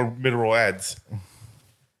more mid-roll ads.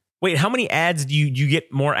 Wait, how many ads do you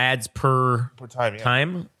get? More ads per time? Yeah.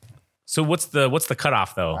 Time. So what's the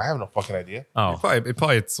cutoff though? I have no fucking idea. Oh,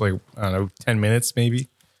 probably it's like, I don't know, 10 minutes maybe.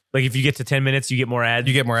 Like if you get to 10 minutes, you get more ads.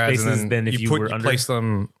 You get more ads than if you were under. Place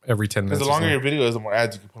them every 10 minutes. Because the longer your video is, the more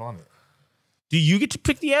ads you can put on it. Do you get to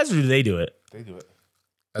pick the ads, or do they do it? They do it.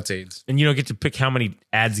 That's AIDS. And you don't get to pick how many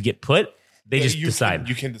ads get put. They just decide.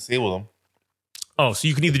 You can disable them. Oh, so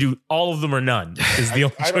you can either do all of them or none. Is the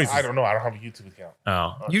only choice. I don't know. I don't have a YouTube account.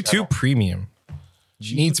 Oh, YouTube Premium.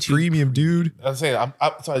 Needs premium, dude. I'm saying, I'm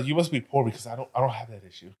sorry. You must be poor because I don't have that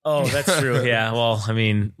issue. Oh, that's true. Yeah. Well, I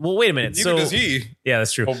mean, wait a minute. Neither does he. Yeah,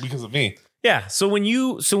 that's true. Oh, because of me. Yeah. So when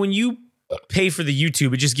you pay for the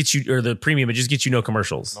YouTube, it just gets you, or the premium, it just gets you no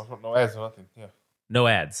commercials, no ads, no nothing. Yeah. no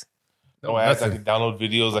ads. No ads. Nothing. I can download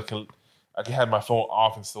videos. I can have my phone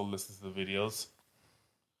off and still listen to the videos.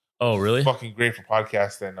 Oh, really? It's fucking great for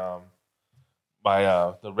podcasts and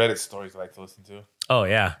the Reddit stories I like to listen to. Oh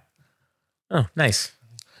yeah. Oh, nice.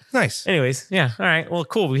 Anyways, yeah. All right. Well,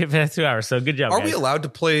 cool. We have had 2 hours, so good job. Are we allowed to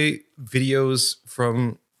play videos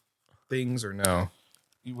from things or no?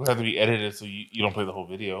 You would have to be edited so you don't play the whole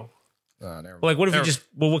video. Never mind. Like, what if we just?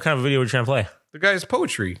 Well, what kind of video are we trying to play? The guy's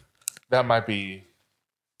poetry. That might be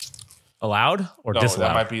allowed or no. disallowed.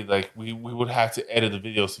 That might be like we would have to edit the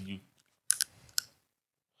video so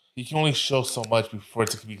you can only show so much before it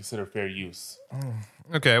can be considered fair use.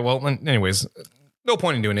 Okay. Well, anyways, no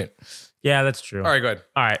point in doing it. Yeah, that's true. All right, go ahead.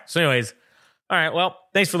 All right. So, anyways, all right. Well,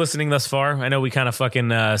 thanks for listening thus far. I know we kind of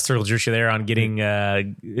fucking circle jerked you there on getting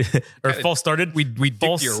or false started. We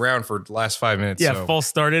dicked you around for the last 5 minutes. Yeah, so. false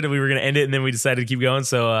started, and we were gonna end it, and then we decided to keep going.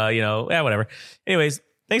 So, whatever. Anyways,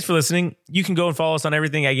 thanks for listening. You can go and follow us on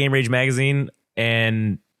everything at Game Rage Magazine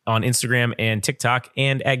and on Instagram and TikTok,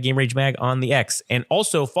 and at Game Rage Mag on the X, and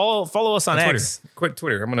also follow us on X. Quit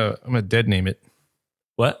Twitter. I'm gonna dead name it.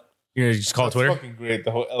 What? You're gonna just call it Twitter? Fucking great.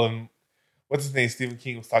 The whole Ellen. What's his name? Stephen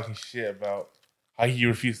King was talking shit about how he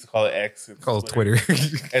refused to call it X. Call it Twitter.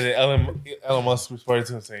 And then Elon Musk responded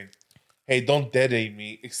to him saying, "Hey, don't dead name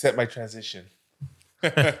me. Accept my transition."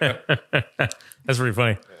 That's pretty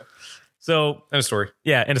funny. Yeah. So, end of story.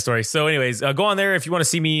 Yeah, end of story. So, anyways, go on there if you want to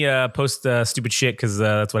see me post stupid shit, because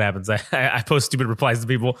that's what happens. I post stupid replies to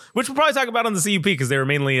people, which we'll probably talk about on the CUP because they were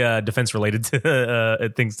mainly defense related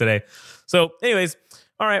to things today. So, anyways.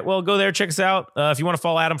 All right, well, go there, check us out. If you want to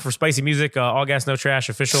follow Adam for Spicy Music, All Gas No Trash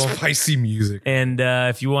official. Spicy Music. And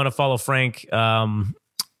if you want to follow Frank, I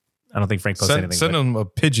don't think Frank posts anything. Send him a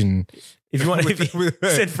pigeon. If you want to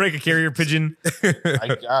send Frank a carrier pigeon.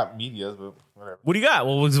 I got medias, but whatever. What do you got?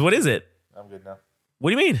 Well, what is it? I'm good now.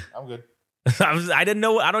 What do you mean? I'm good. I didn't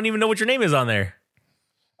know. I don't even know what your name is on there.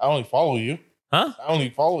 I only follow you. Huh? I only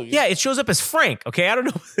follow you. Yeah, it shows up as Frank. Okay, I don't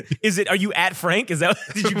know. Are you at Frank? Is that?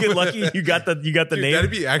 Did you get lucky? You got the Dude, name. that'd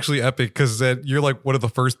be actually epic because then you're like one of the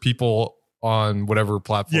first people on whatever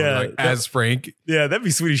platform, Yeah, like as Frank. Yeah, that'd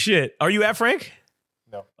be sweet as shit. Are you at Frank?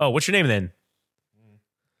 No. Oh, what's your name then?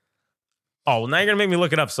 Oh, well, now you're gonna make me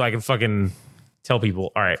look it up so I can fucking tell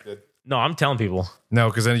people. All right. Good. No, I'm telling people. No,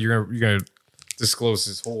 because then you're gonna disclose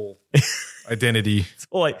his whole identity.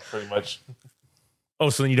 Oh, like, Pretty much. oh,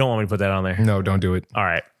 so then you don't want me to put that on there? No, don't do it. All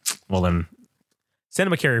right. Well then, send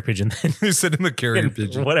him a carrier pigeon. Send him a carrier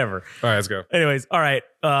pigeon. Whatever. All right, let's go. Anyways, all right.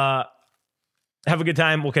 Have a good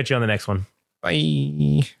time. We'll catch you on the next one.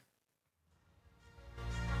 Bye.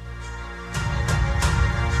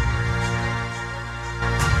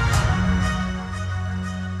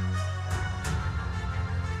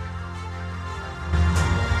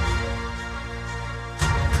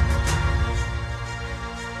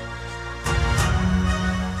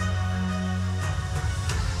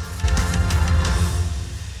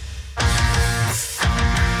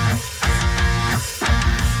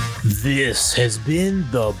 This has been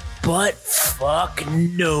the Butt Fuck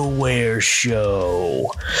Nowhere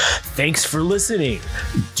Show. Thanks for listening.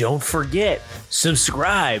 Don't forget,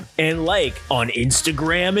 subscribe and like on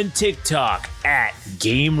Instagram and TikTok at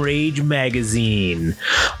Game Rage Magazine.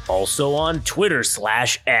 Also on Twitter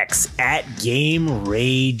 /X at Game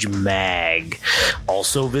Rage Mag.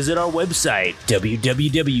 Also visit our website,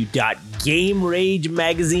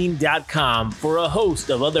 www.GameRageMagazine.com, for a host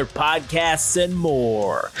of other podcasts and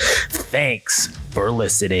more. Thanks for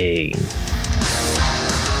listening.